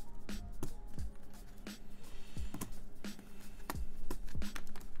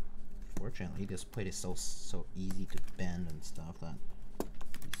 Fortunately, this plate is so easy to bend and stuff that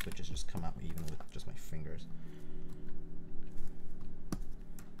these switches just come out even with just my fingers.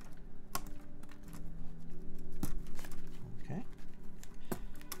 Okay.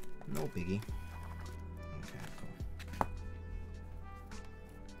 No biggie. Okay, cool.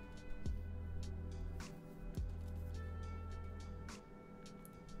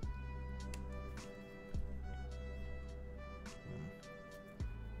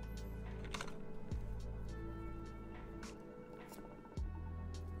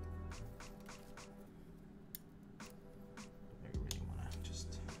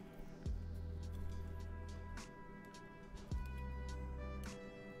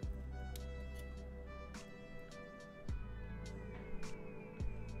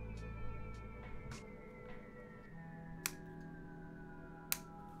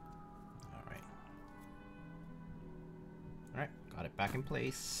 Alright, got it back in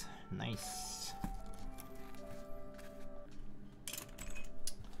place. Nice.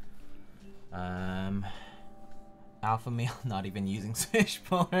 Alpha male not even using switch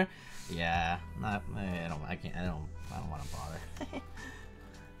puller. Yeah, I don't want to bother.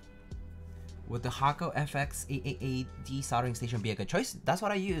 Would the Hako FX888 desoldering station be a good choice? That's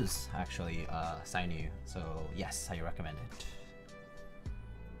what I use, actually, Cyan. So yes, I recommend it.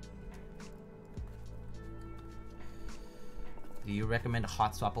 Do you recommend a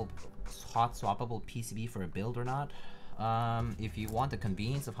hot swappable PCB for a build or not? If you want the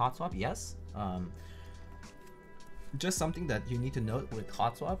convenience of hot swap, yes. Just something that you need to note with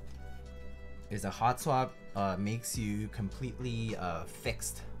hot swap is a hot swap makes you completely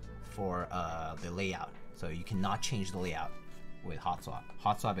fixed for the layout. So you cannot change the layout with hot swap.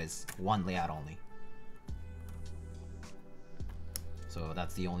 Hot swap is one layout only. So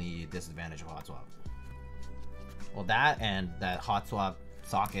that's the only disadvantage of hot swap. Well, that and that hot swap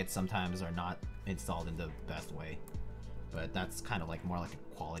sockets sometimes are not installed in the best way, but that's kind of like more like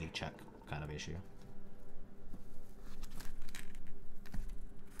a quality check kind of issue.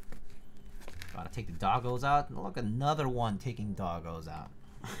 Gotta take the doggos out. Look, another one taking doggos out.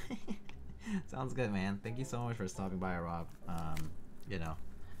 Sounds good, man. Thank you so much for stopping by, Rob. You know,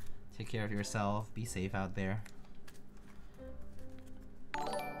 take care of yourself. Be safe out there.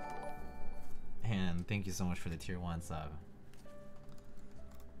 And thank you so much for the tier 1 sub.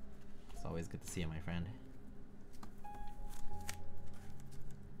 It's always good to see you, my friend.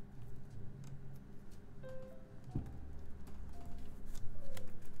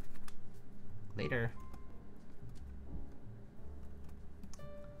 Later.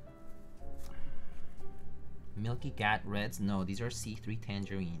 Milky Cat Reds? No, these are C3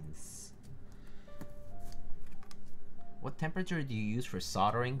 Tangerines. What temperature do you use for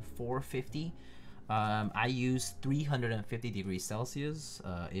soldering? 450? I use 350 degrees Celsius.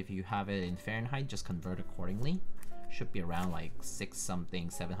 If you have it in Fahrenheit, just convert accordingly. Should be around like 6 something,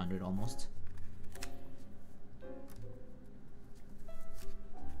 700 almost.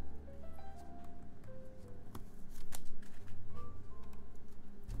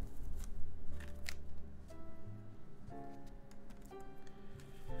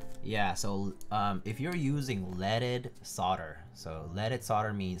 Yeah, so if you're using leaded solder, so leaded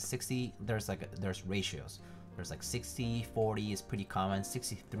solder means 60, there's ratios. There's like 60-40 is pretty common,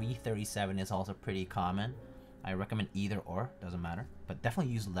 63-37 is also pretty common. I recommend either or, doesn't matter. But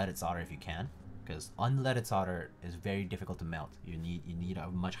definitely use leaded solder if you can, because unleaded solder is very difficult to melt. You need a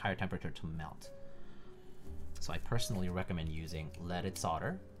much higher temperature to melt. So I personally recommend using leaded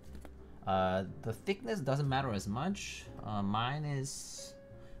solder. The thickness doesn't matter as much. Mine is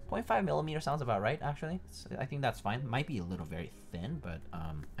 0.5 millimeter sounds about right, actually. So I think that's fine. Might be a little very thin, but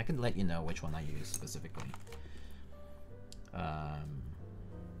I can let you know which one I use specifically.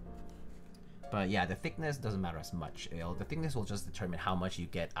 But yeah, the thickness doesn't matter as much. The thickness will just determine how much you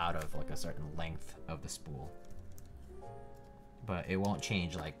get out of like a certain length of the spool. But it won't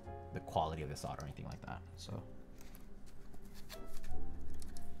change like the quality of the solder or anything like that. So.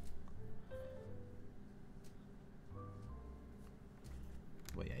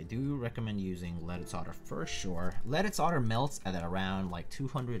 But yeah, I do recommend using leaded solder for sure. Leaded solder melts at around like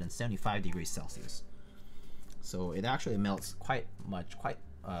 275 degrees Celsius. So it actually melts quite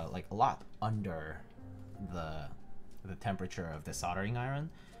like a lot under the temperature of the soldering iron.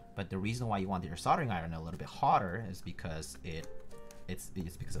 But the reason why you want your soldering iron a little bit hotter is because it's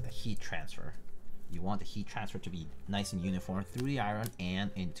because of the heat transfer. You want the heat transfer to be nice and uniform through the iron and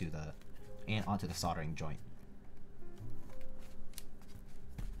onto the soldering joint.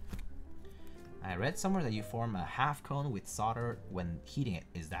 I read somewhere that you form a half cone with solder when heating it.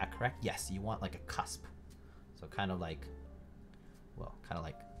 Is that correct? Yes, you want like a cusp. So kind of like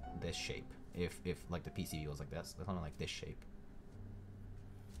this shape. If like the PCB was like this, something like this shape.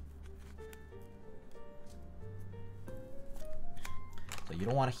 So you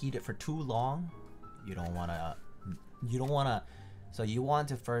don't want to heat it for too long. You don't want to. So you want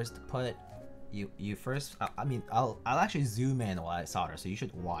to first put. You first. I mean, I'll actually zoom in while I solder. So you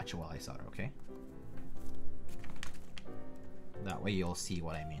should watch while I solder. Okay. That way you'll see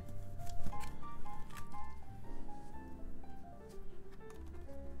what I mean.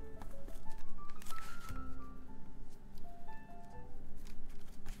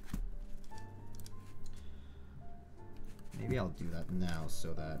 Maybe I'll do that now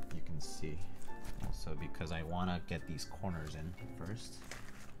so that you can see. Also because I want to get these corners in first.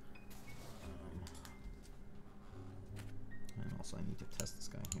 And also I need to test this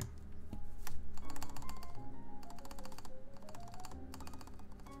guy here.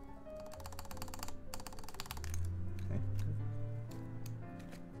 Okay, good.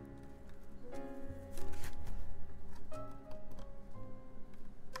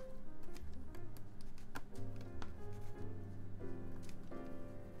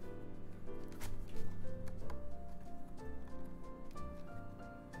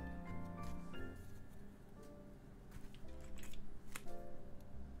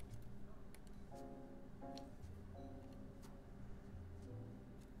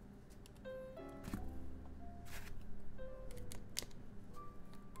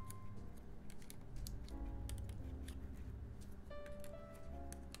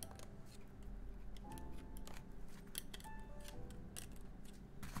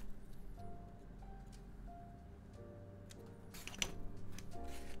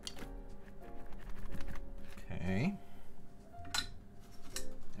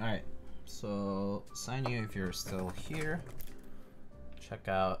 remind you, if you're still here, check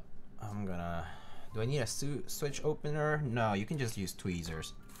out, do I need a switch opener? No, you can just use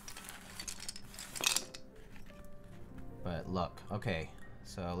tweezers. But look, okay,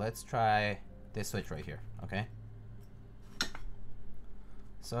 so let's try this switch right here, okay?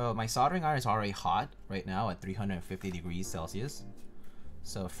 So my soldering iron is already hot right now at 350 degrees Celsius.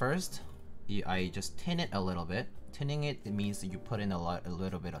 So first, I just tin it a little bit. Tinning it means that you put in a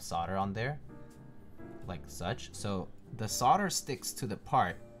little bit of solder on there, like such. So the solder sticks to the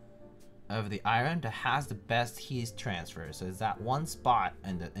part of the iron that has the best heat transfer. So it's that one spot,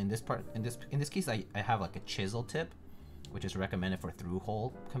 and in this case, I have like a chisel tip, which is recommended for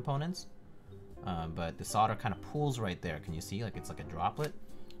through-hole components. But the solder kind of pools right there. Can you see? Like it's like a droplet.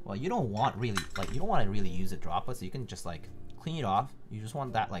 Well, you don't want to really use a droplet, so you can just like clean it off. You just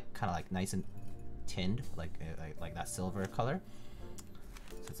want that like kind of like nice and tinned, like that silver color.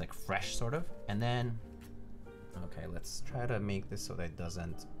 So it's like fresh sort of. And then, okay, let's try to make this so that it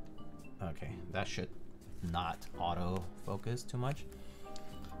doesn't. Okay, that should not auto focus too much.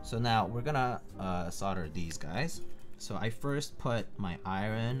 So now we're gonna solder these guys. So I first put my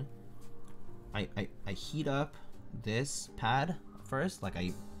iron, I heat up this pad first, like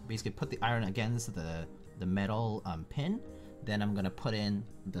I basically put the iron against the metal pin, then I'm gonna put in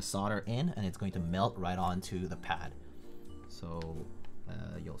the solder in, and it's going to melt right onto the pad. So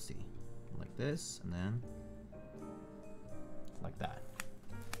you'll see, like this, and then like that.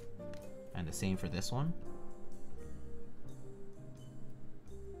 And the same for this one.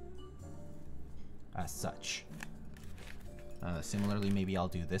 As such. Similarly, maybe I'll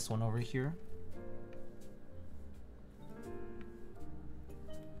do this one over here.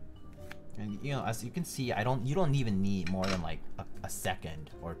 And you know, as you can see, you don't even need more than like a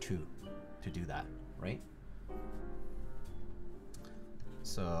second or two to do that, right?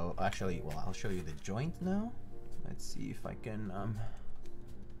 So actually, well, I'll show you the joint now. Let's see if I can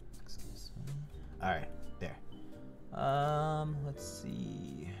all right, there. Let's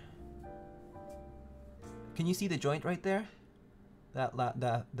see. Can you see the joint right there? That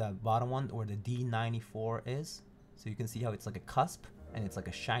bottom one, where the D94 is. So you can see how it's like a cusp, and it's like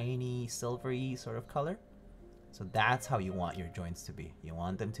a shiny, silvery sort of color. So that's how you want your joints to be. You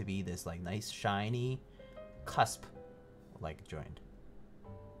want them to be this like nice, shiny, cusp like joint.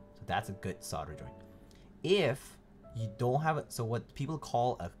 So that's a good solder joint. If you don't have it, so what people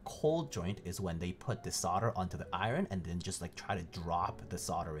call a cold joint is when they put the solder onto the iron and then just like try to drop the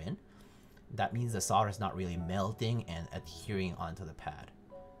solder in. That means the solder is not really melting and adhering onto the pad,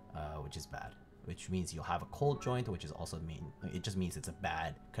 which is bad. Which means you'll have a cold joint, which is also it just means it's a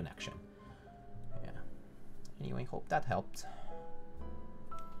bad connection. Yeah. Anyway, hope that helped.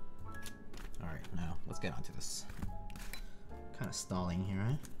 All right, now let's get onto this. Kind of stalling here,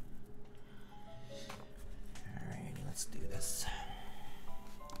 right? Alrighty, let's do this.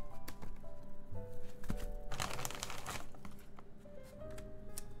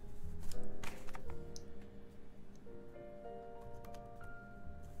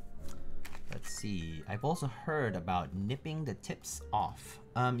 Let's see. I've also heard about nipping the tips off.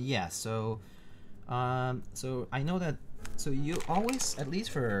 Yeah. So I know that. So you always, at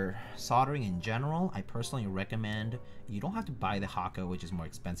least for soldering in general, I personally recommend you don't have to buy the Haka, which is more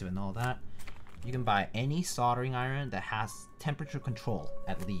expensive and all that. You can buy any soldering iron that has temperature control,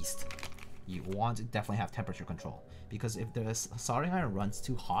 at least. You want to definitely have temperature control, because if the soldering iron runs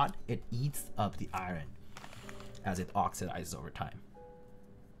too hot, it eats up the iron as it oxidizes over time.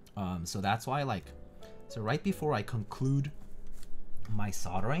 So that's why, like, so right before I conclude my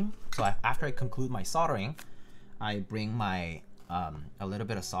soldering, so after I conclude my soldering, I bring my a little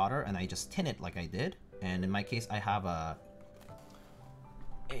bit of solder and I just tin it like I did. And in my case, I have a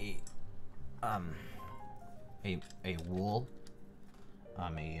wool,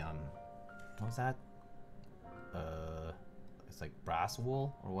 what was that? It's like brass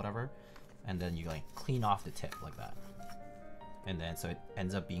wool or whatever, and then you like clean off the tip like that, and then so it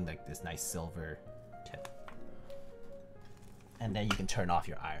ends up being like this nice silver tip, and then you can turn off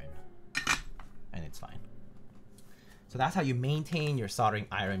your iron, and it's fine. So that's how you maintain your soldering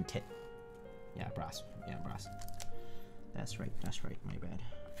iron tip. Yeah, brass. Yeah, brass. That's right. That's right. My bad.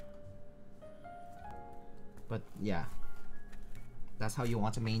 But yeah, that's how you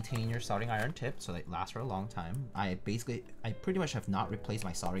want to maintain your soldering iron tip so that it lasts for a long time. I pretty much have not replaced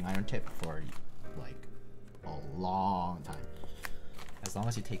my soldering iron tip for like a long time, as long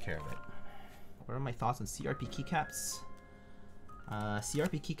as you take care of it. What are my thoughts on CRP keycaps?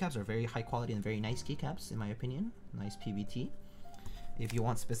 CRP keycaps are very high quality and very nice keycaps in my opinion. Nice PBT. If you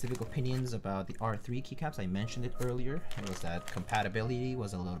want specific opinions about the R3 keycaps, I mentioned it earlier. It was that compatibility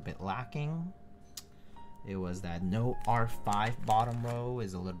was a little bit lacking. It was that no R5 bottom row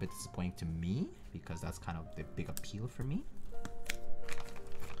is a little bit disappointing to me because that's kind of the big appeal for me.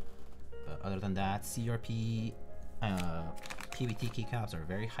 But other than that, CRP PBT keycaps are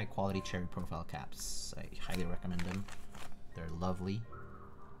very high quality cherry profile caps. I highly recommend them. They're lovely.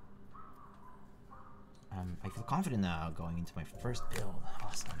 I feel confident now going into my first build.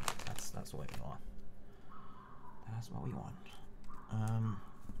 Awesome. That's what we want. That's what we want.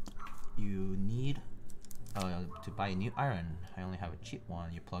 You need to buy a new iron. I only have a cheap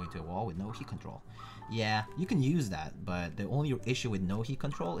one. You plug into a wall with no heat control. Yeah, you can use that, but the only issue with no heat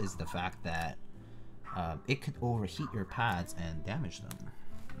control is the fact that it could overheat your pads and damage them,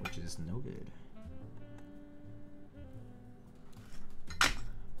 which is no good.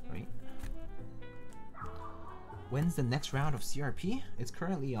 Right. When's the next round of CRP? It's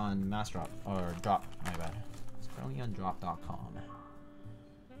currently on mass drop, or drop, my bad. It's currently on drop.com.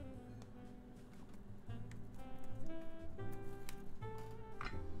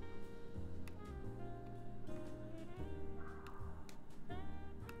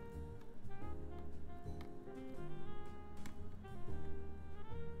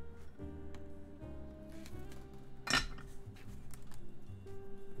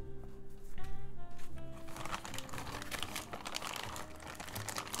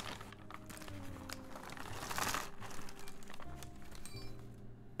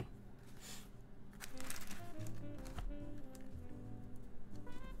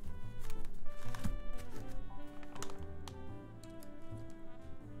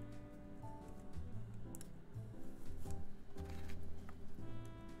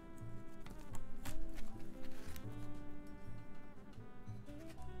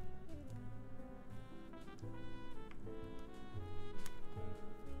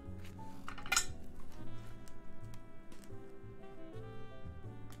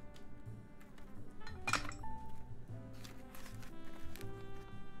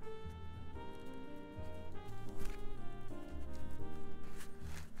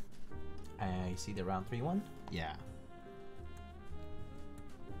 I see the round 3 one? Yeah.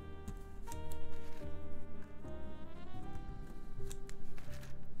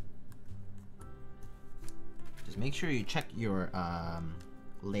 Just make sure you check your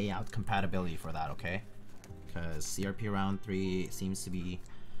layout compatibility for that, okay? Because CRP round 3 seems to be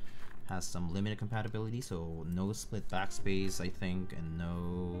has some limited compatibility, so no split backspace, I think, and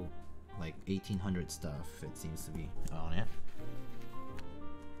no like 1800 stuff. It seems to be on it.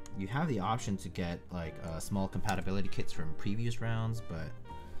 You have the option to get like small compatibility kits from previous rounds, but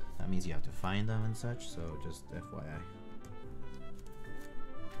that means you have to find them and such, so just FYI.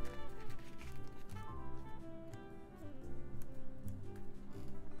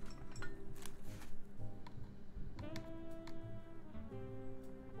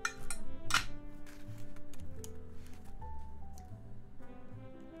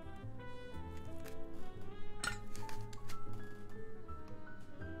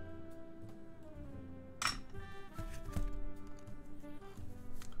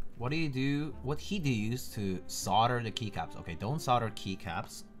 What heat do you use to solder the keycaps? Okay, don't solder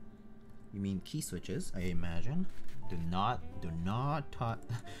keycaps. You mean key switches, I imagine. Don't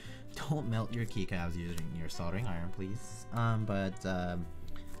melt your keycaps using your soldering iron, please. I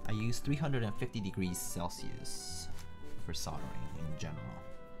use 350 degrees Celsius for soldering in general.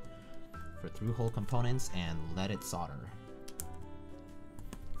 For through-hole components and leaded solder.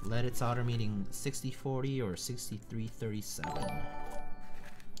 Leaded solder meaning 60-40 or 63-37.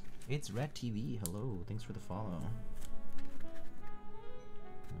 It's Red TV. Hello, thanks for the follow.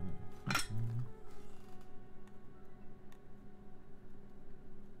 Okay.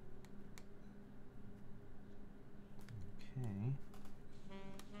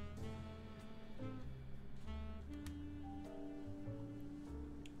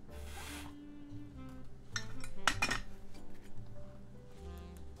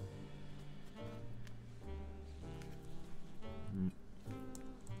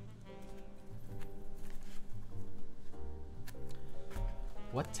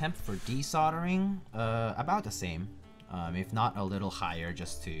 What temp for desoldering? About the same, if not a little higher,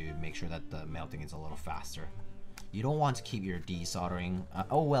 just to make sure that the melting is a little faster. You don't want to keep your desoldering.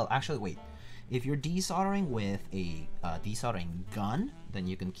 Oh well, actually wait. If you're desoldering with a desoldering gun, then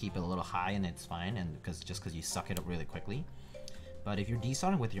you can keep it a little high and it's fine, and just because you suck it up really quickly. But if you're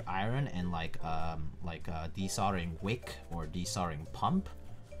desoldering with your iron and like a desoldering wick or desoldering pump,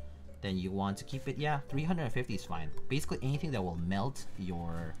 then you want to keep it, 350 is fine. Basically anything that will melt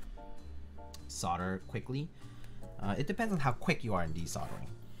your solder quickly. It depends on how quick you are in desoldering.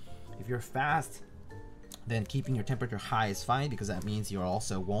 If you're fast, then keeping your temperature high is fine because that means you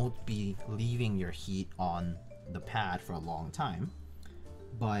also won't be leaving your heat on the pad for a long time.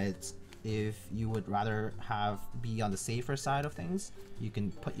 But if you would rather be on the safer side of things, you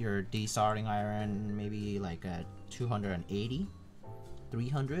can put your desoldering iron maybe like at 280,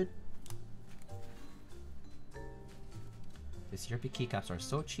 300. These Yuri keycaps are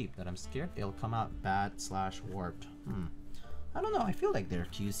so cheap that I'm scared it'll come out bad/warped. I don't know, I feel like their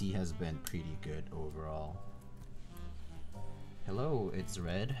QC has been pretty good overall. Hello, it's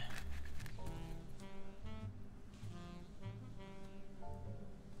Red.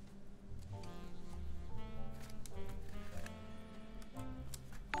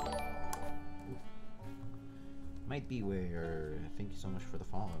 Might be where. Thank you so much for the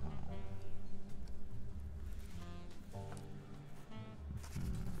follow.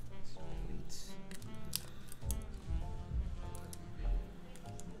 Sweet.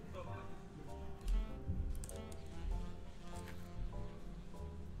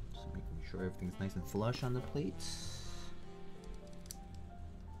 Just making sure everything's nice and flush on the plates.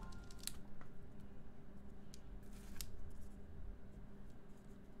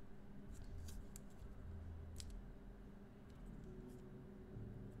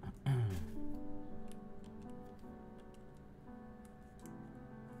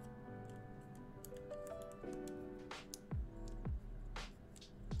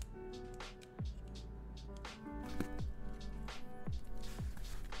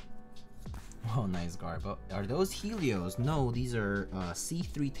 Oh, nice Garbo. Are those Helios? No, these are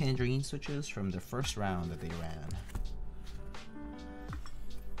C3 Tangerine switches from the first round that they ran.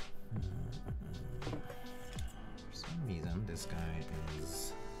 For some reason, this guy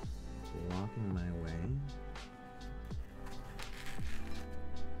is blocking my way.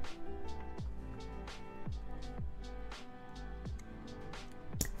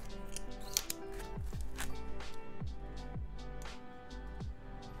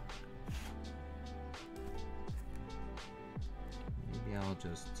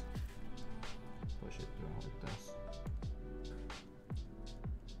 Just push it through like this.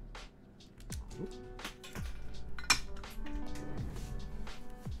 Oop.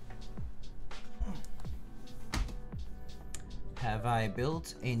 Have I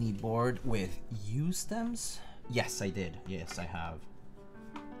built any board with U stems? Yes, I did. Yes, I have.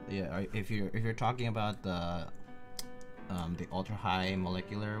 Yeah, if you're talking about the ultra high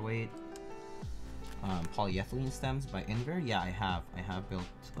molecular weight polyethylene stems by Inver, yeah, I have built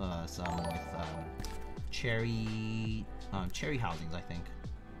some with cherry housings, I think.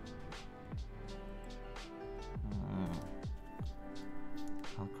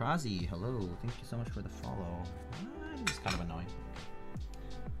 Alcrazi, hello, thank you so much for the follow. It's kind of annoying.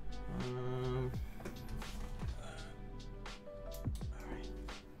 Alright,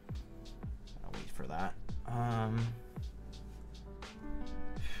 I'll wait for that.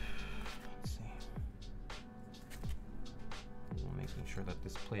 Making sure that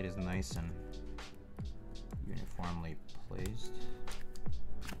this plate is nice and uniformly placed.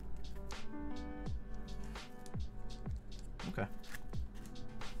 Okay.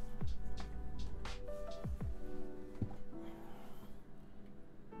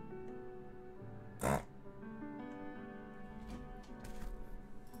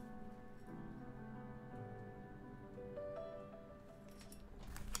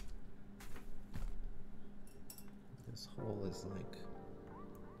 This hole is like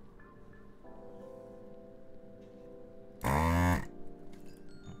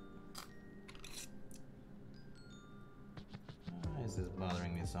why is this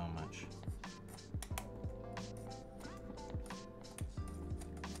bothering me so much?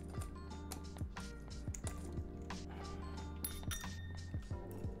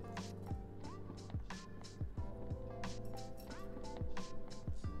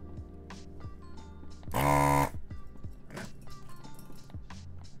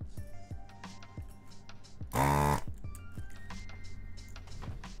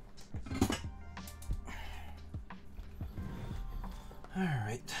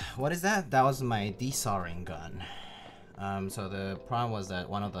 Alright, what is that? That was my desoldering gun. So the problem was that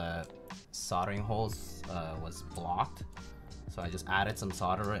one of the soldering holes was blocked. So I just added some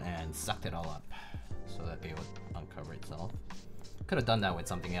solder and sucked it all up so that they would uncover itself. Could have done that with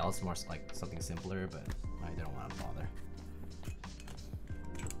something else, more like something simpler, but I didn't want to bother.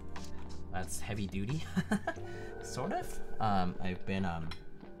 That's heavy duty, sort of. I've been I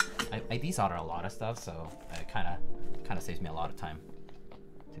desolder a lot of stuff, so it kind of saves me a lot of time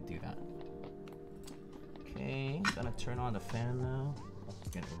to do that. Okay, gonna turn on the fan now. It's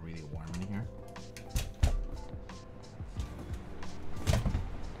getting really warm in here.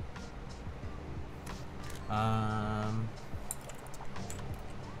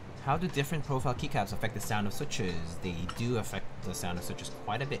 How do different profile keycaps affect the sound of switches? They do affect the sound of switches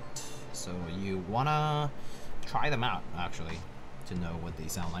quite a bit. So you wanna try them out actually to know what they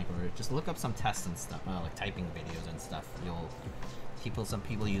sound like, or just look up some tests and stuff, like typing videos and stuff. Some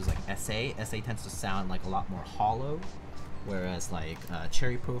people use like SA. SA tends to sound like a lot more hollow, whereas like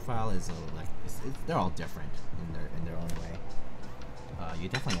Cherry profile is they're all different in their own way. You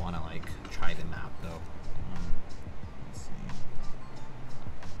definitely want to like try them out though. Let's see.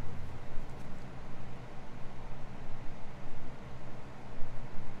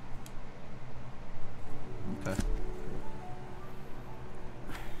 Okay.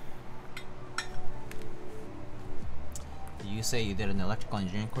 You say you did an electrical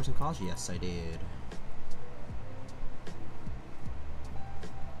engineering course in college? Yes, I did.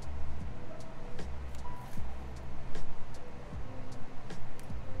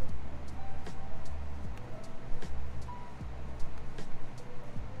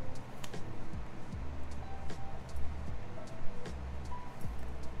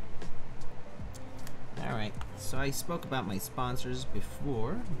 Alright, so I spoke about my sponsors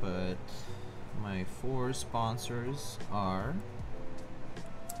before, but my 4 sponsors are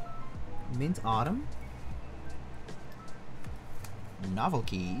Mint Autumn, Novel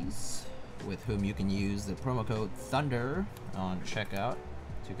Keys, with whom you can use the promo code Thunder on checkout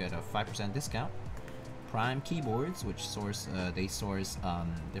to get a 5% discount. Prime Keyboards, which source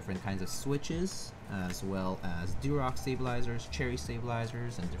different kinds of switches, as well as Durock stabilizers, Cherry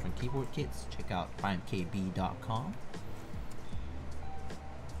stabilizers, and different keyboard kits. Check out primekb.com.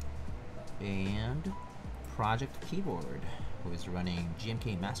 And Project Keyboard, who is running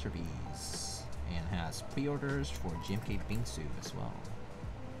GMK Masterpiece and has pre-orders for GMK Bingsu as well.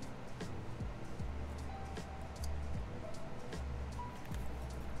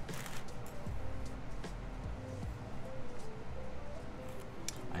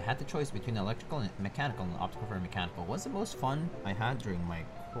 I had the choice between electrical and mechanical and optical for mechanical. What's the most fun I had during my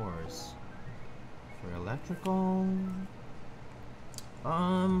course? For electrical,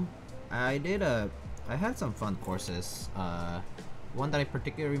 I had some fun courses. One that I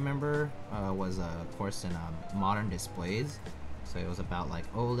particularly remember was a course in modern displays. So it was about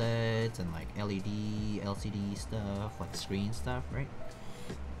like OLEDs and like LED, LCD stuff, like screen stuff, right?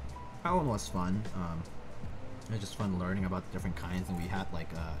 That one was fun. It was just fun learning about the different kinds, and we had like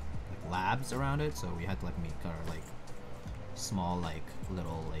labs around it. So we had to like make our like small like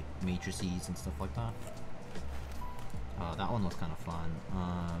little like matrices and stuff like that. That one was kind of fun.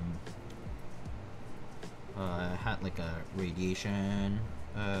 I had like a radiation,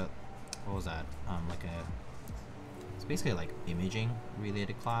 what was that? It's basically like imaging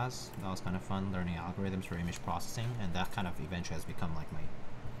related class. That was kind of fun, learning algorithms for image processing, and that kind of eventually has become like my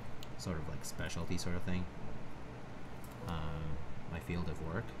sort of like specialty sort of thing, my field of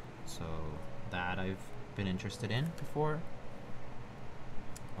work. So that I've been interested in before.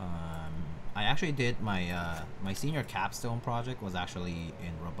 I actually did my my senior capstone project was actually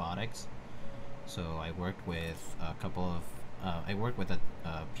in robotics. So I worked with a couple of I worked with a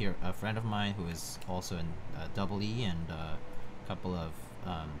friend of mine who is also in double E, and a couple of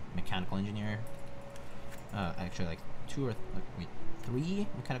mechanical engineer. Actually, like three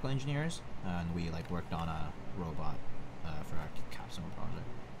mechanical engineers, and we like worked on a robot for our capstone project.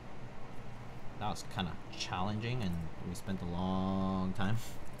 That was kind of challenging, and we spent a long time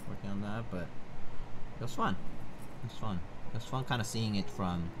working on that, but it was fun. It was fun. It was fun kind of seeing it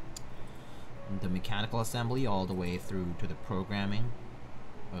from the mechanical assembly all the way through to the programming,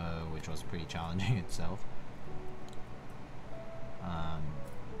 which was pretty challenging itself.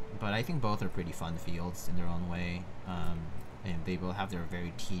 But I think both are pretty fun fields in their own way, and they will have their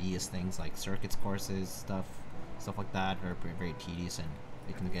very tedious things like circuits courses, stuff like that are very tedious, and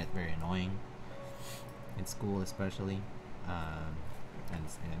it can get very annoying in school especially. And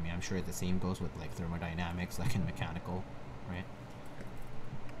I mean, I'm sure the same goes with like thermodynamics, like in mechanical, right?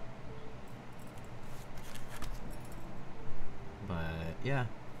 But yeah,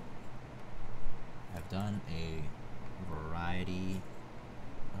 I've done a variety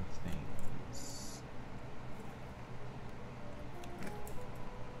of things.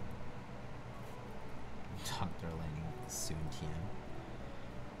 Dr. Lenny, soon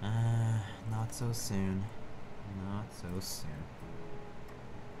TM. Not so soon. Not so soon.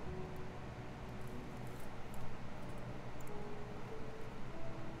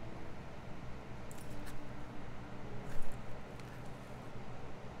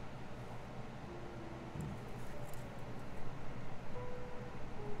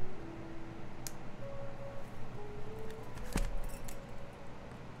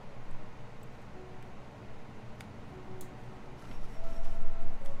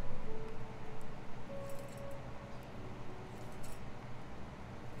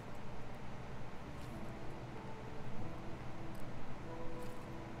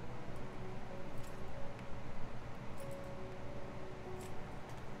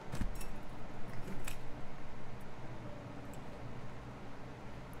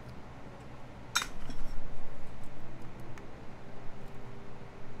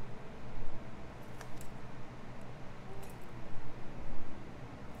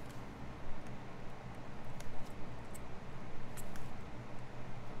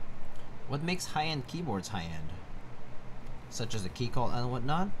 What makes high-end keyboards high-end? Such as the Kailh and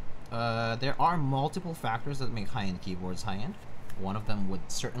whatnot? There are multiple factors that make high-end keyboards high-end. One of them would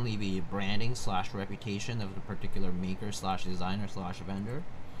certainly be branding / reputation of the particular maker / designer / vendor.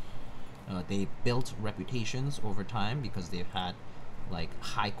 They built reputations over time because they've had like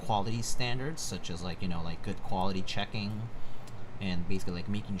high quality standards, such as like, you know, like good quality checking, and basically like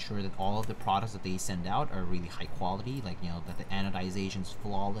making sure that all of the products that they send out are really high quality, like, you know, that the anodization's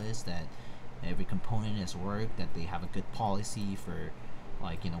flawless, that every component is worked, that they have a good policy for,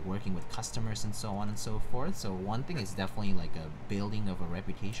 like, you know, working with customers and so on and so forth. So one thing is definitely like a building of a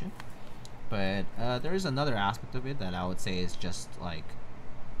reputation, but there is another aspect of it that I would say is just like,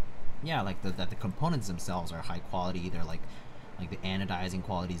 yeah, like that the components themselves are high quality. They're like the anodizing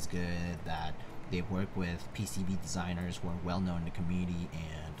quality is good, that they work with PCB designers who are well known in the community,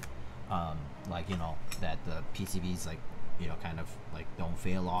 and like, you know, that the PCBs, like, you know, kind of like don't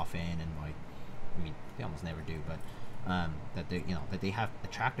fail often, and like, I mean, they almost never do, but that they, you know, that they have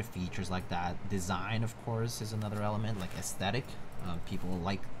attractive features like that. Design, of course, is another element, like aesthetic. People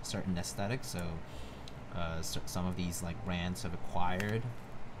like certain aesthetics, so some of these like brands have acquired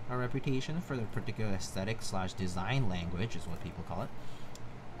a reputation for their particular aesthetic / design language, is what people call it.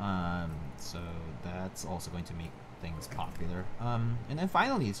 So that's also going to make things popular. And then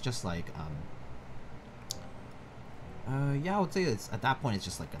finally, it's just like yeah, I would say it's at that point it's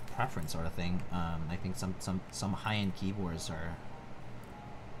just like a preference sort of thing. I think some high-end keyboards are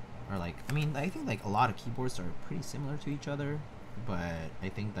like, I mean, I think like a lot of keyboards are pretty similar to each other, but I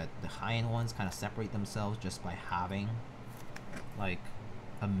think that the high-end ones kind of separate themselves just by having like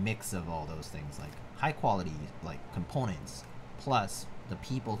a mix of all those things, like high quality like components, plus the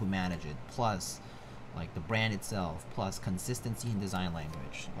people who manage it, plus like the brand itself, plus consistency in design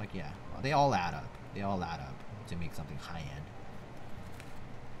language. Like, yeah, well, they all add up. They all add up to make something high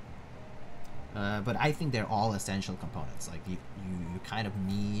end. But I think they're all essential components. Like you kind of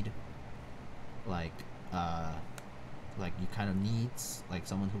need like you kind of need like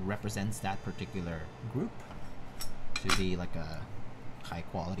someone who represents that particular group to be like a high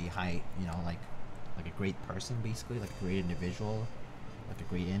quality, high, you know, like a great person, basically, like a great individual, like a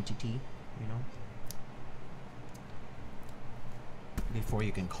great entity, you know, before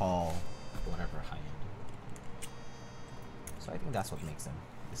you can call whatever high end. So I think that's what makes them,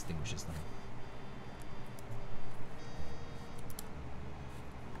 distinguishes them.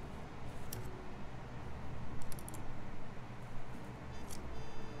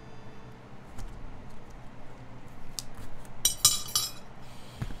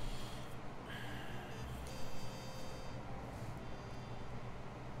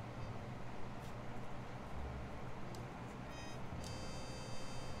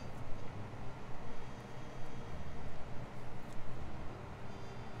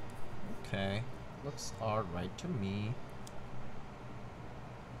 Okay, looks alright to me.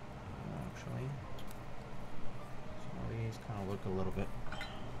 Actually, some of these kind of look a little bit.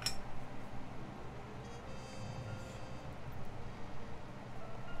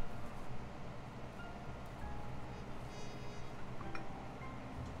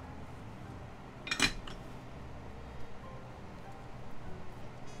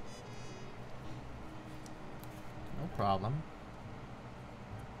 No problem.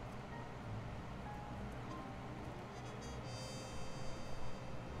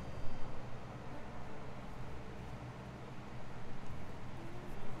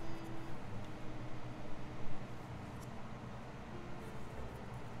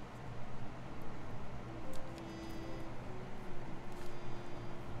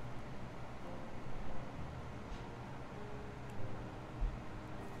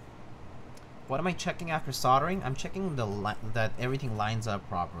 What am I checking after soldering? I'm checking that everything lines up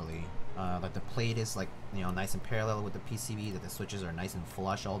properly. That the plate is like, you know, nice and parallel with the PCB, that the switches are nice and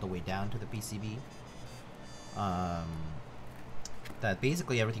flush all the way down to the PCB. That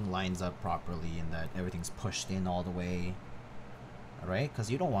basically everything lines up properly, and that everything's pushed in all the way. Alright? Because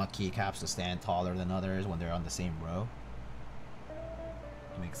you don't want keycaps to stand taller than others when they're on the same row.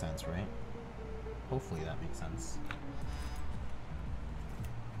 Makes sense, right? Hopefully that makes sense.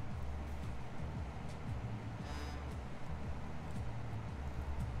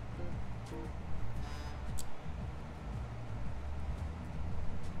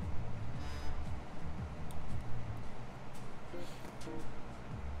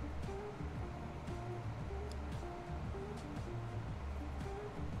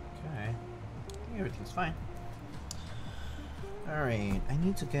 Everything's fine. Alright, I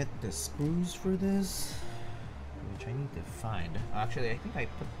need to get the screws for this, which I need to find. Actually, I think I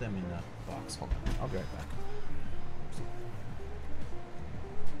put them in the box. Hold on, I'll be right back.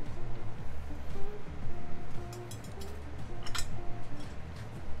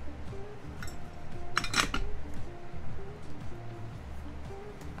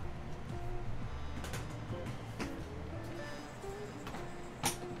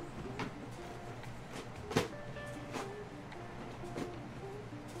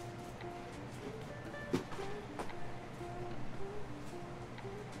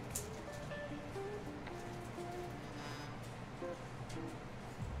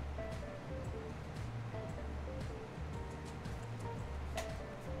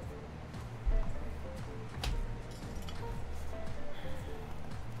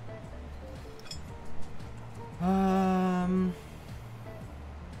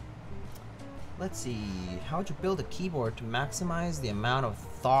 let's see. How would you build a keyboard to maximize the amount of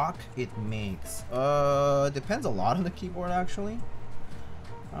thought it makes? Depends a lot on the keyboard, actually.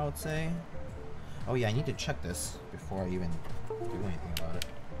 I would say. Oh yeah, I need to check this before I even do anything about it.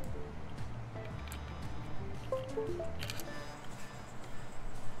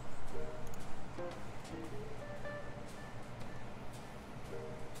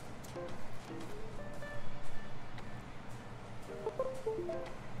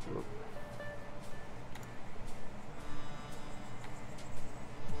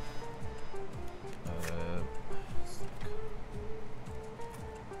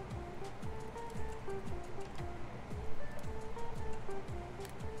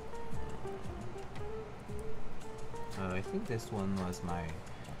 I think this one was my... Okay.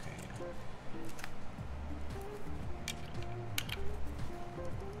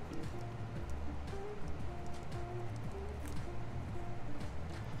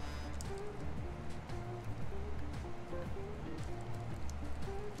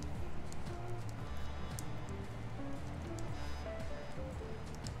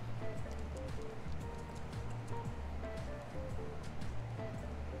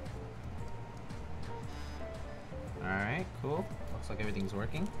 Alright, cool. Looks like everything's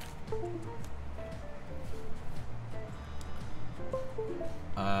working.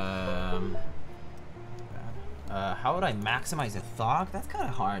 How would I maximize a thought? That's kind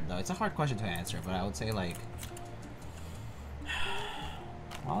of hard though. It's a hard question to answer, but I would say like,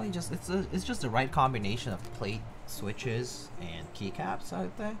 well, it's just the right combination of plate switches and keycaps. I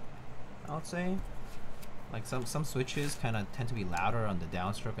would say. Like some switches kind of tend to be louder on the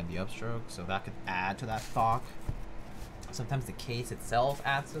downstroke and the upstroke, so that could add to that thought. Sometimes the case itself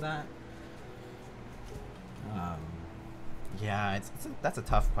adds to that. Yeah, that's a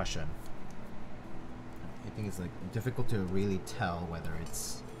tough question. I think it's like difficult to really tell whether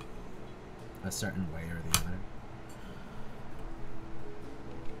it's a certain way or the other.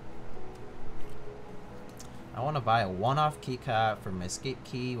 I want to buy a one-off keycap for my escape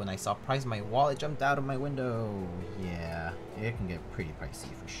key. When I saw price, my wallet jumped out of my window. Yeah, it can get pretty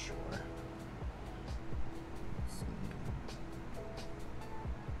pricey for sure. Let's see.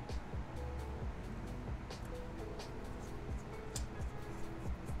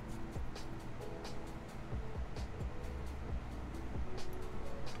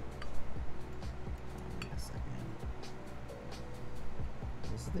 Wait a second.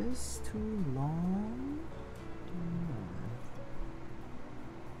 Is this too long?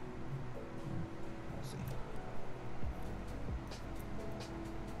 We'll see.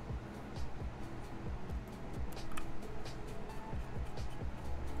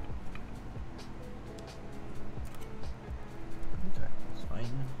 Okay, that's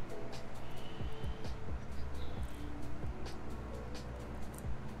fine.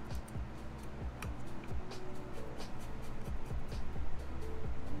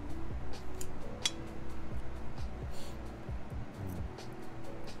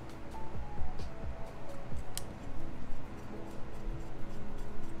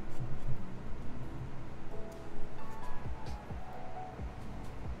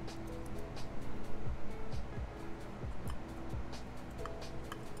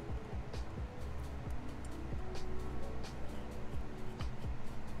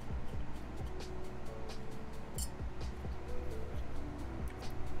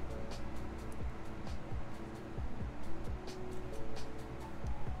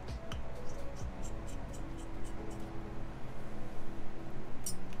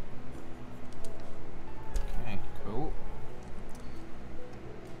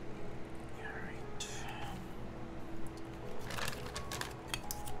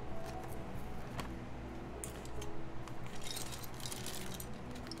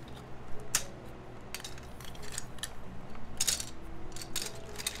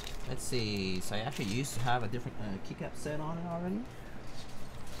 Let's see, so I actually used to have a different keycap set on it already.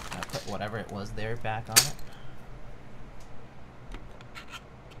 I put whatever it was there back on it.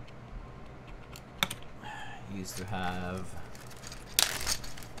 Used to have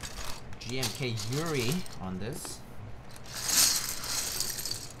GMK Yuri on this.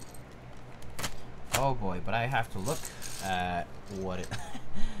 Oh boy, but I have to look at what it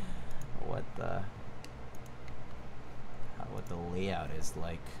what the layout is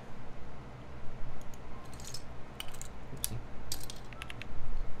like. Oopsie.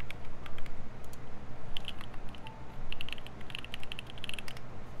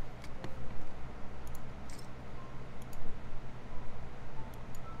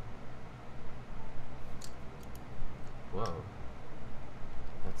 Whoa.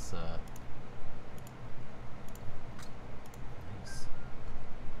 That's nice.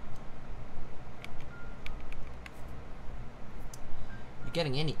 You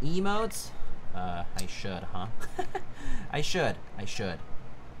getting any emotes? I should, huh? I should.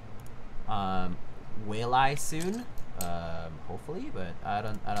 Will I soon? Hopefully, but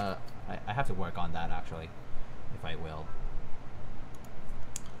I have to work on that actually, if I will.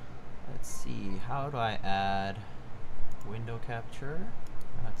 Let's see, how do I add window capture?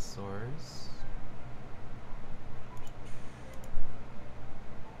 Add source.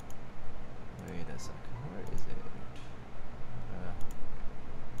 Wait a second, where is it?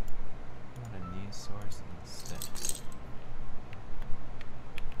 Not a new source instead.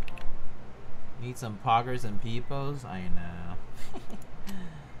 Need some poggers and peepos? I know.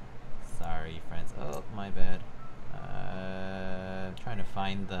 Sorry, friends. Oh, my bad. Trying to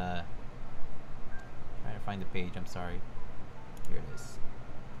find the page. I'm sorry. Here it is.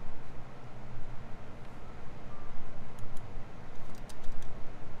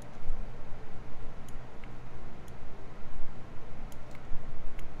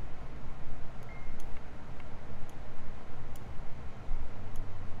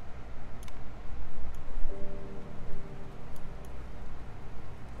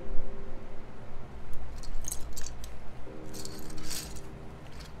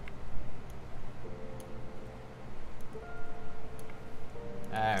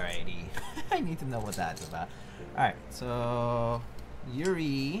 Alrighty. I need to know what that's about. Alright, so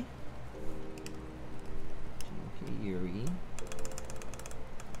Yuri. GMK Yuri.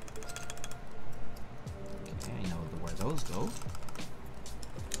 Okay, I know where those go.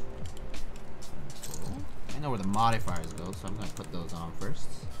 Cool. I know where the modifiers go, so I'm gonna put those on first.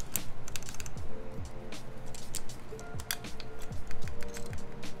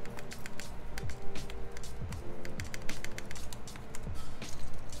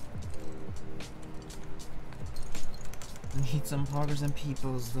 Need some poggers and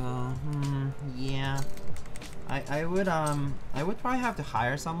peepos though. Yeah. I would probably have to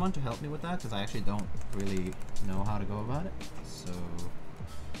hire someone to help me with that because I actually don't really know how to go about it. So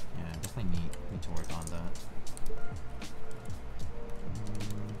yeah, definitely need to work on that.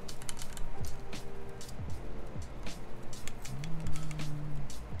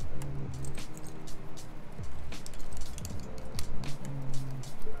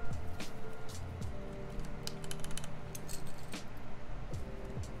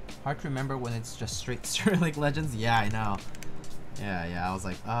 Hard to remember when it's just straight Cyrillic legends. Yeah, I know. Yeah, I was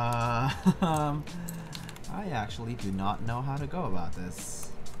like, I actually do not know how to go about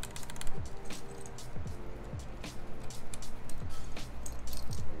this.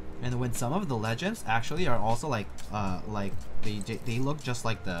 And when some of the legends actually are also like they look just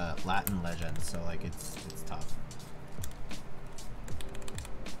like the Latin legends, so like it's tough.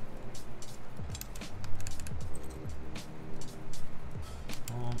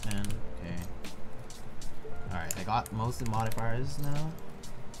 And okay. Alright, I got most of the modifiers now.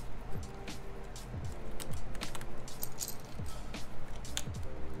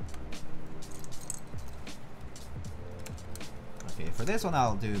 Okay, for this one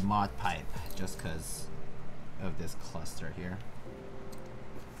I'll do mod pipe just because of this cluster here.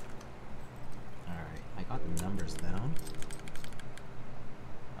 Alright, I got the numbers down.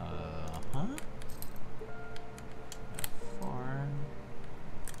 Huh? 4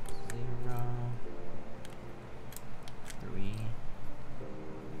 0 3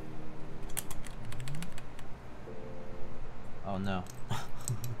 Oh no.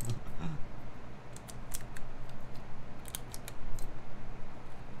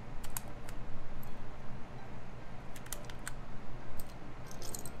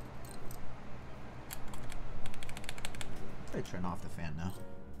 I'll turn off the fan now.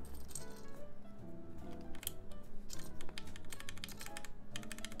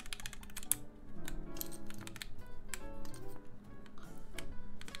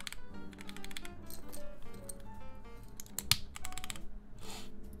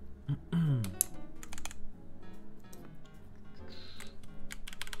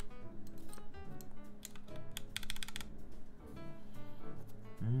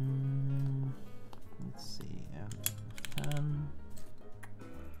 Let's see.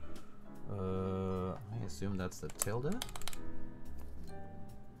 I assume that's the tilde.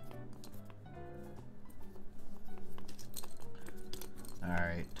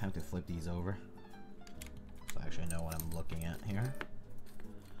 Alright, time to flip these over. So I actually know what I'm looking at here.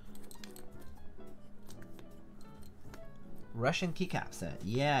 Russian keycap set.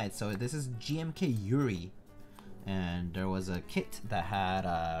 Yeah, so this is GMK Yuri. And there was a kit that had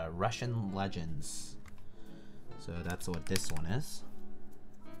Russian legends. So that's what this one is.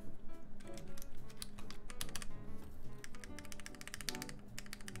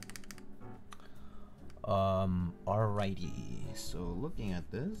 Alrighty. So looking at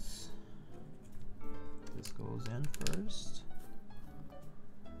this goes in first.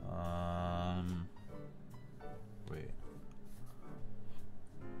 Wait.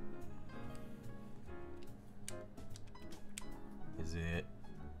 Is it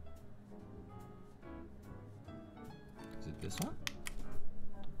this one?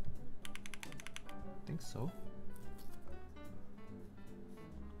 I think so.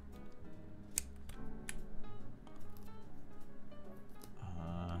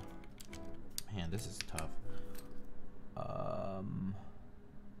 Man, this is tough.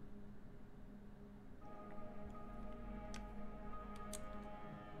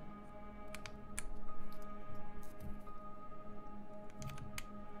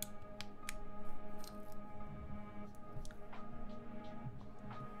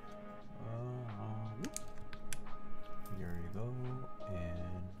 Here you go,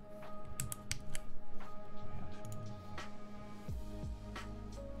 and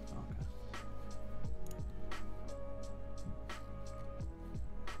okay.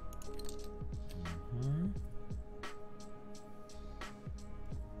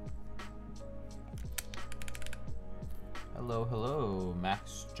 Hello, hello,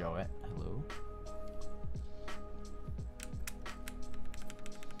 Max Joet. Hello.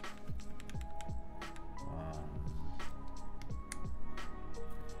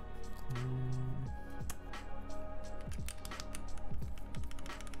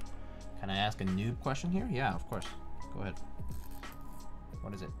 Can I ask a noob question here? Yeah, of course. Go ahead.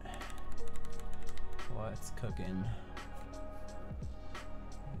 What is it? What's cooking?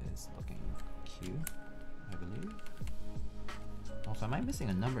 It's looking cute, I believe. Also, am I missing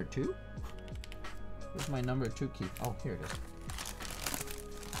a number 2? Where's my number 2 key? Oh, here it is.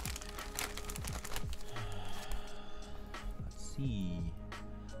 Let's see.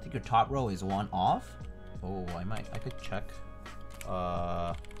 I think your top row is 1 off. Oh, I could check.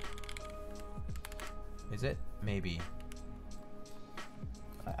 Is it? Maybe.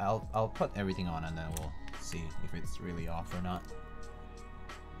 I'll put everything on and then we'll see if it's really off or not.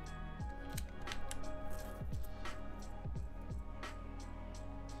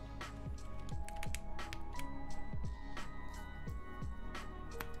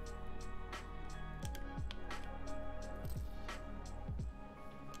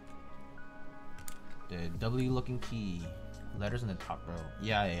 The W looking key, letters in the top row.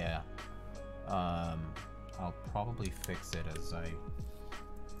 Yeah. I'll probably fix it as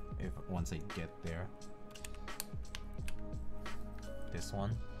once I get there. This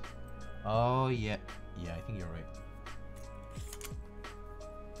one. Oh yeah, I think you're right.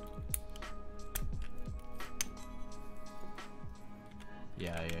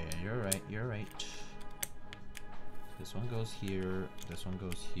 Yeah, you're right. This one goes here, this one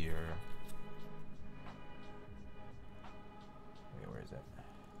goes here. Wait, where is it?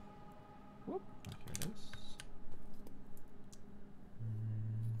 Whoop, here it is.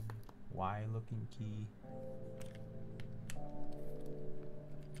 Y looking key.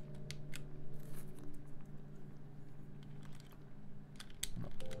 No.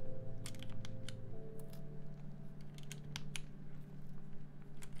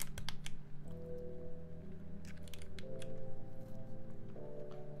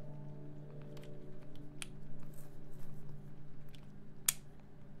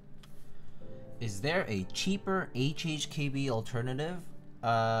 Is there a cheaper HHKB alternative?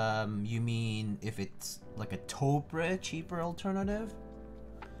 You mean if it's like a Topre cheaper alternative?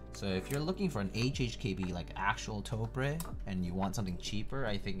 So if you're looking for an HHKB like actual Topre and you want something cheaper,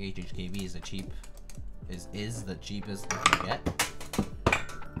 I think HHKB is the cheapest you can get.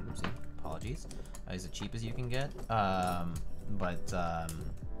 Oopsie, apologies. Is the cheapest you can get.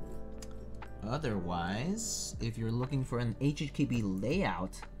 Otherwise, if you're looking for an HHKB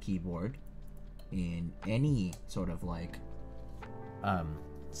layout keyboard in any sort of like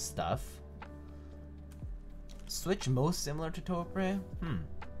stuff, switch most similar to Topre.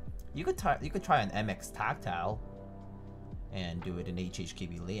 You could try an MX Tactile and do it in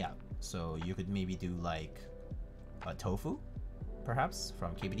HHKB layout. So you could maybe do like a Tofu, perhaps,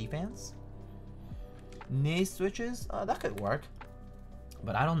 from KBD fans. Knee switches, that could work.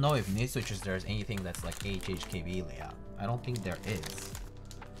 But I don't know if knee switches there's anything that's like HHKB layout. I don't think there is,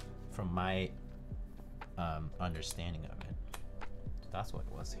 from my understanding of it. So that's what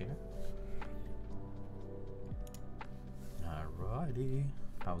it was here. Alrighty,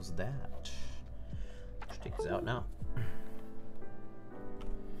 how's that? Let's take this out now.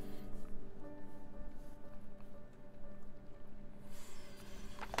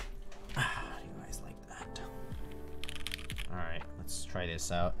 You guys like that? Alright, let's try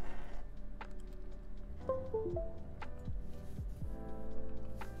this out. Okay.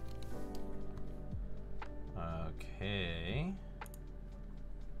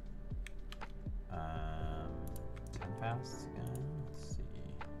 10 fast again. Let's see.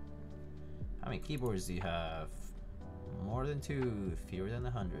 How many keyboards do you have? More than 2, fewer than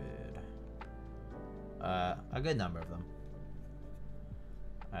 100. A good number of them.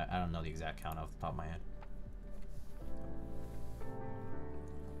 I don't know the exact count off the top of my head.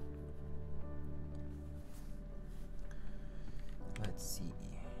 Let's see.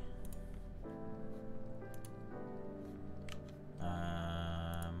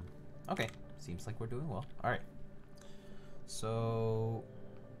 Okay, seems like we're doing well. All right. So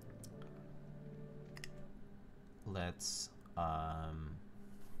let's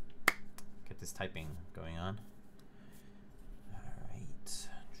get this typing going on. All right.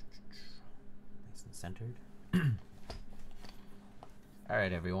 Nice and centered. All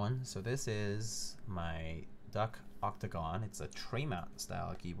right, everyone. So this is my Duck Octagon. It's a tray mount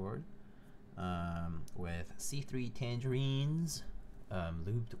style keyboard with C3 Tangerines,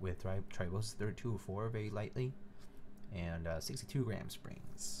 lubed with Tribosys 3204 very lightly, and 62 gram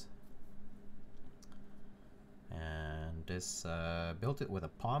springs. And this built it with a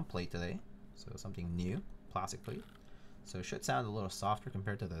palm plate today, so something new, plastic plate. So it should sound a little softer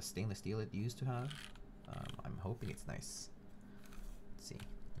compared to the stainless steel it used to have. I'm hoping it's nice. Let's see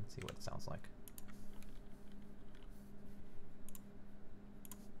what it sounds like.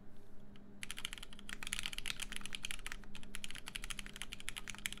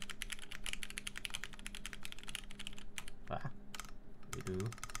 Ah, we do.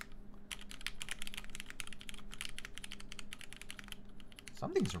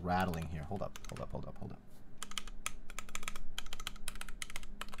 Something's rattling here. Hold up.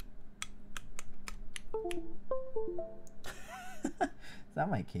 Is that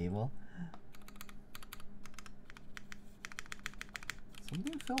my cable?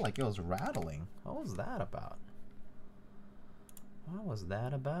 Something felt like it was rattling. What was that about? What was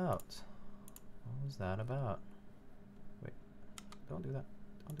that about? Wait, don't do that.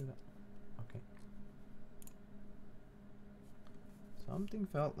 Okay. Something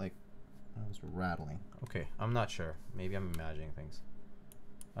felt like I was rattling. Okay, I'm not sure. Maybe I'm imagining things.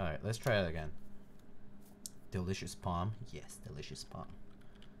 Alright, let's try it again. Delicious palm. Yes, delicious palm.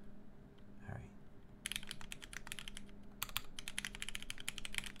 Alright.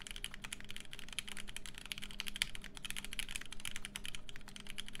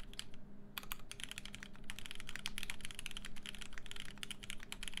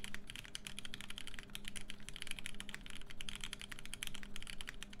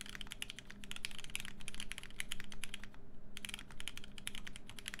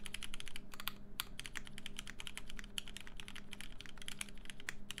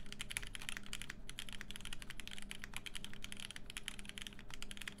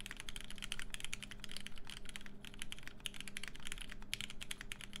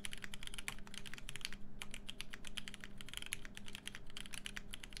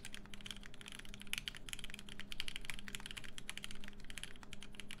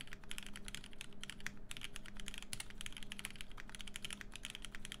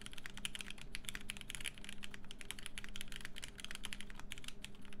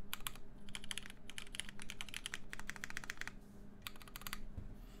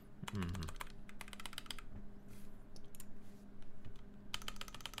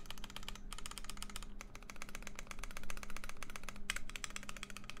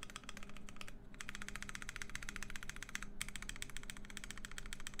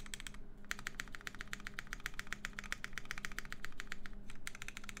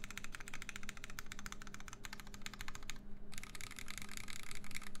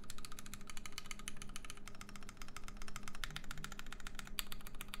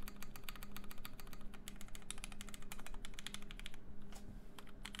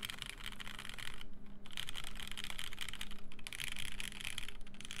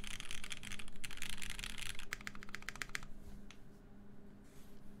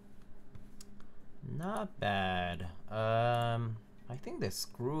 Not bad. I think the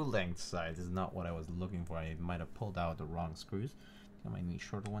screw length size is not what I was looking for. I might have pulled out the wrong screws. I might need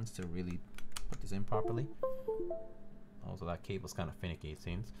shorter ones to really put this in properly. Also, that cable's kind of finicky, it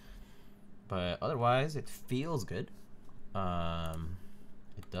seems. But otherwise, it feels good.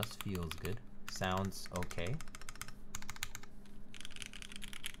 It does feels good. Sounds okay.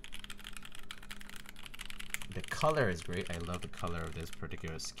 The color is great. I love the color of this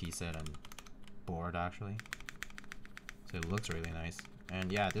particular key set and board, actually. So it looks really nice.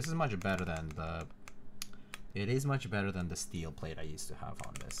 And yeah, this is much better than the... It is much better than the steel plate I used to have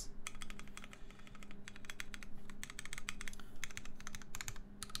on this.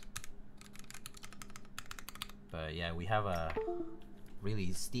 yeah, we have a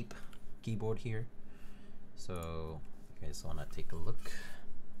really steep keyboard here. So you guys want to take a look.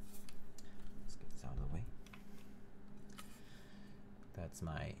 Let's get this out of the way. That's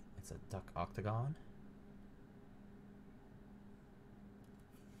it's a duck Octagon.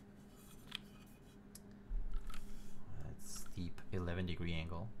 That's steep 11-degree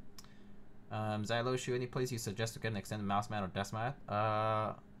angle. Xyloshu, any place you suggest to get an extended mouse mat or desk mat?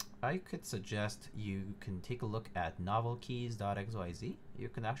 I could suggest you can take a look at novelkeys.xyz. You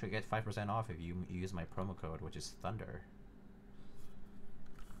can actually get 5% off if you use my promo code, which is Thunder.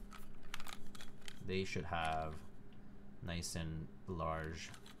 They should have nice and large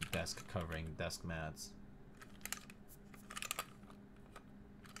desk covering desk mats.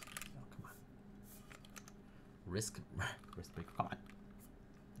 Oh, come on. Risk breaker, come on.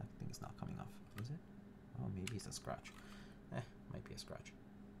 That thing is not coming off, is it? Oh, maybe it's a scratch. Might be a scratch.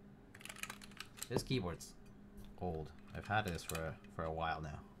 This keyboard's old. I've had this for a while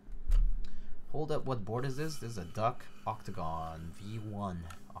now. Hold up, what board is this? This is a duck Octagon V1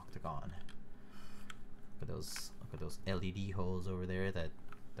 Octagon. Look at those LED holes over there that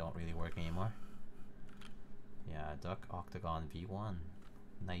don't really work anymore. Yeah, duck Octagon V1.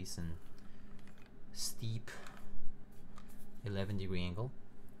 Nice and steep 11-degree angle.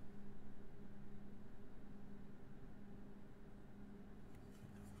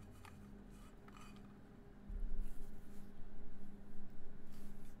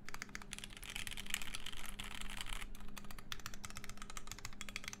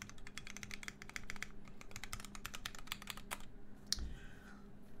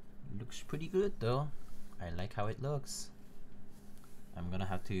 Looks pretty good though. I like how it looks. I'm gonna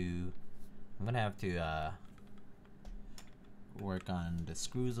have to work on the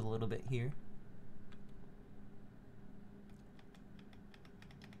screws a little bit here.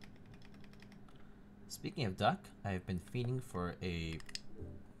 Speaking of duck, I've been feeding for a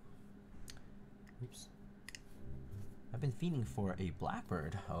I've been feeding for a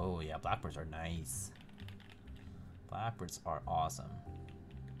blackbird. Oh yeah, blackbirds are nice. Blackbirds are awesome.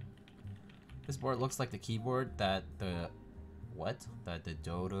 This board looks like the keyboard that the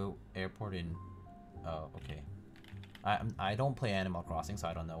Dodo airport in. Oh, okay. I don't play Animal Crossing, so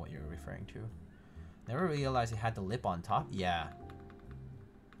I don't know what you're referring to. Never realized it had the lip on top. Yeah,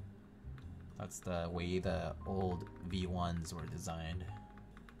 that's the way the old V1s were designed.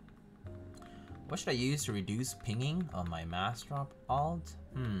 What should I use to reduce pinging on my mass drop alt?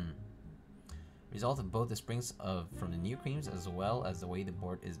 Result of both the springs from the new creams as well as the way the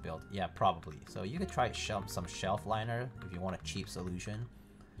board is built. Yeah, probably. So you could try some shelf liner if you want a cheap solution.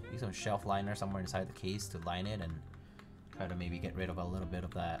 Use some shelf liner somewhere inside the case to line it and try to maybe get rid of a little bit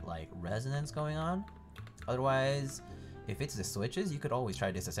of that like resonance going on. Otherwise, if it's the switches, you could always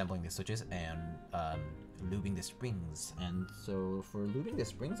try disassembling the switches and lubing the springs. And so for lubing the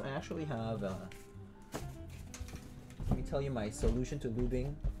springs, I actually have let me tell you my solution to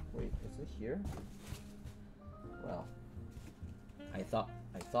lubing. Wait, is it here? Well, I thought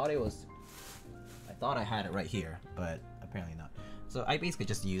I had it right here, but apparently not. So I basically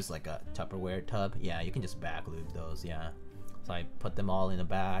just use like a Tupperware tub. Yeah, you can just bag lube those, yeah. So I put them all in a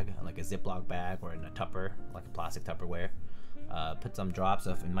bag, like a Ziploc bag or in a Tupper, like a plastic Tupperware. Put some drops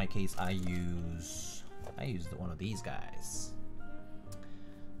of, in my case, I used one of these guys.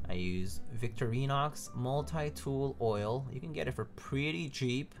 I use Victorinox multi-tool oil. You can get it for pretty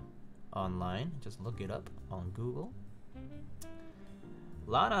cheap online. Just look it up on Google.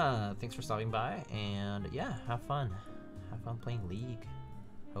 Lana, thanks for stopping by, and yeah, have fun. Have fun playing League.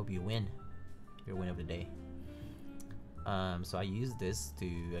 Hope you win. Your win of the day. So I use this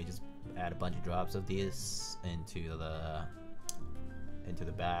I just add a bunch of drops of this into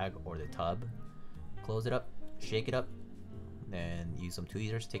the bag or the tub. Close it up, shake it up, then use some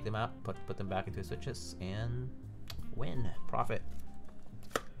tweezers, take them out, put them back into the switches, and win. Profit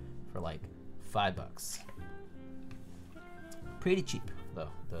for like $5. Pretty cheap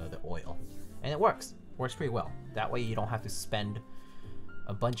though, the oil, and it works pretty well. That way you don't have to spend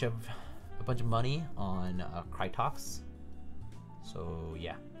a bunch of money on Krytox. So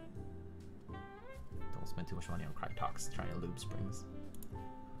yeah, don't spend too much money on Krytox trying to lube springs.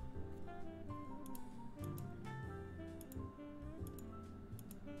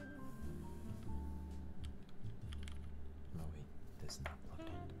 No wait, this is not plugged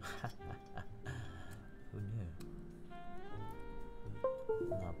in. Who knew?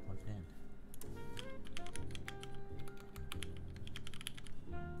 Not plugged in.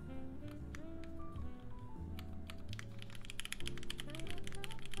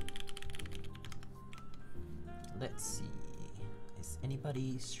 Let's see. Is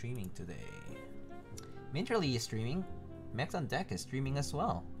anybody streaming today? Minterly is streaming. Mex on Deck is streaming as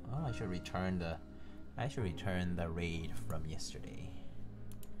well. Oh, I should return the raid from yesterday.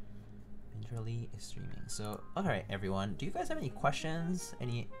 Minterly is streaming. So, alright everyone, do you guys have any questions?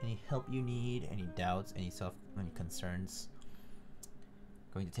 Any help you need? Any doubts? Any concerns?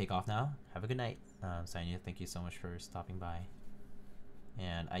 Going to take off now. Have a good night. Sanya, thank you so much for stopping by.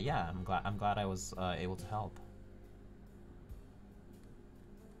 And yeah, I'm glad I was able to help.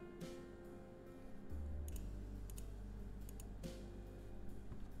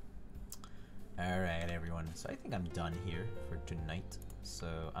 Alright everyone, so I think I'm done here for tonight.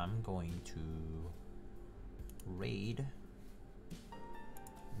 So I'm going to raid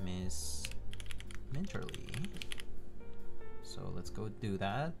Miss Minterly. So let's go do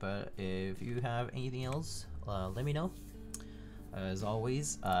that, but if you have anything else, let me know. As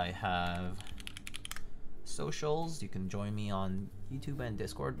always, I have socials. You can join me on YouTube and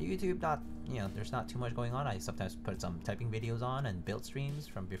Discord. YouTube, there's not too much going on. I sometimes put some typing videos on and build streams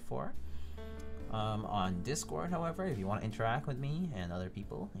from before. On Discord, however, if you want to interact with me and other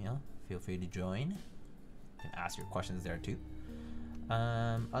people, feel free to join. You can ask your questions there too.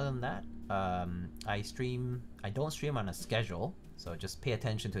 Other than that, I don't stream on a schedule, so just pay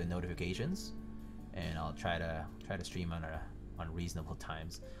attention to the notifications, and I'll try to stream on reasonable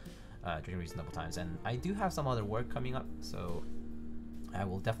times, during reasonable times. And I do have some other work coming up, so I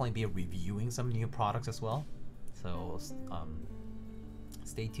will definitely be reviewing some new products as well. So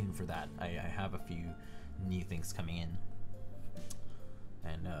stay tuned for that. I have a few new things coming in,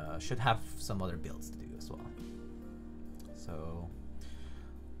 and should have some other builds to do as well. So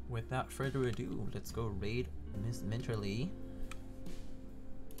without further ado, let's go raid Miss Minterly.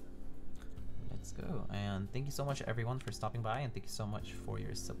 Let's go. And thank you so much everyone for stopping by, and thank you so much for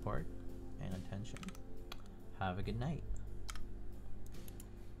your support and attention. Have a good night.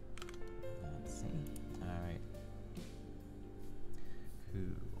 Let's see.